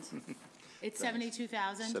mind. It's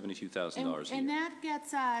 $72,000? $72,000 a year. And that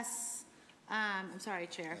gets us, I'm sorry,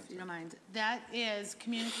 Chair, if you don't mind. That is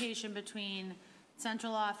communication between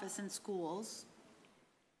central office and schools.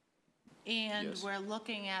 And Yes. we're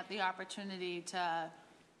looking at the opportunity to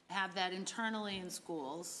have that internally in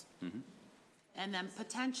schools. Mm-hmm. And then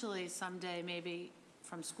potentially someday maybe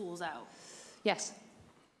from schools out. Yes.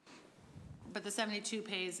 But the 72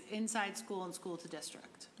 pays inside school and school to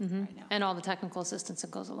district Mm-hmm. right now. And all the technical assistance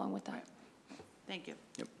that goes along with that. Right. Thank you.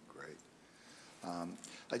 Yep. Great.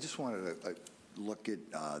 I just wanted to look at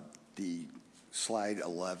the slide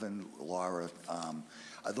 11, Laura.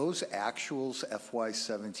 Are those actuals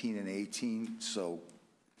FY17 and 18? So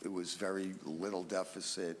it was very little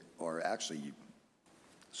deficit, or actually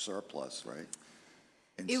surplus, right?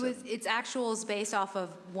 It's actuals based off of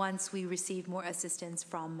once we received more assistance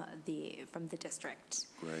from the district.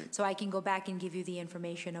 Great. So I can go back and give you the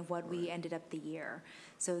information of what we ended up the year.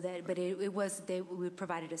 So that, but we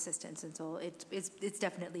provided assistance, and so it's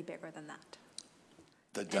definitely bigger than that.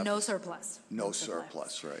 And no surplus. No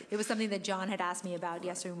surplus, right. It was something that John had asked me about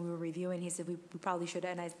yesterday when we were reviewing. He said we probably should,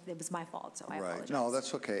 and it was my fault, so I apologize. Right. No,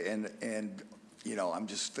 that's okay. And you know, I'm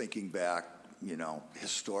just thinking back. You know,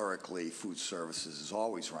 historically, food services has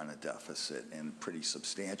always run a deficit, and a pretty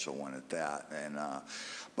substantial one at that. And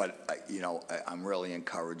but you know, I'm really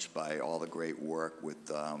encouraged by all the great work with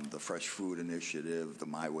the Fresh Food Initiative, the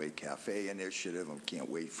My Way Cafe Initiative. I can't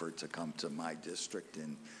wait for it to come to my district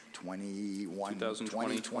in 2021.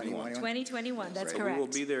 2021, that's Right. correct. We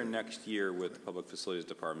will be there next year with the Public Facilities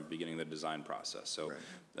Department beginning the design process. So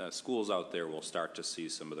schools out there will start to see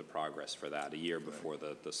some of the progress for that a year before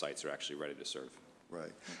the sites are actually ready to serve.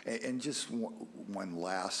 Right. And just one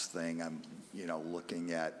last thing, I'm,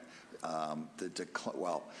 looking at the decline,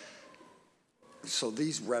 well, so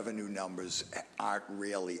these revenue numbers aren't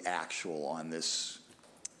really actual on this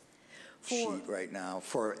sheet right now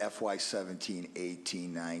for FY17,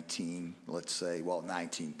 18, 19, let's say. Well,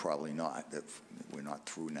 19 probably not. We're not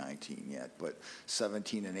through 19 yet, but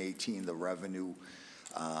 17 and 18, the revenue,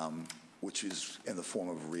 which is in the form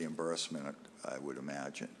of reimbursement, I would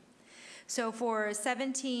imagine. So for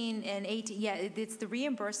 17 and 18, yeah, it's the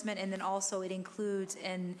reimbursement, and then also it includes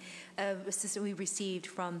an assistance we received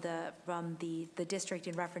from the district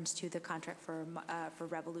in reference to the contract for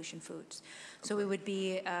Revolution Foods. So it would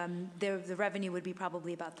be the revenue would be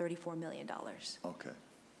probably about $34 million. Okay,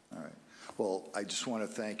 all right. Well, I just want to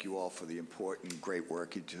thank you all for the important, great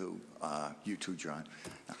work you do. You too, John.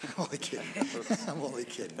 I'm only kidding. I'm only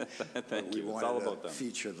kidding. Thank you. We It's all wanted about to them.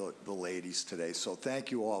 feature the ladies today. So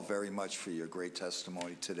thank you all very much for your great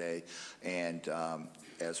testimony today. And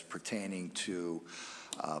as pertaining to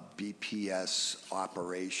BPS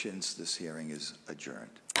operations, this hearing is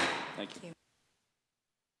adjourned. Thank you.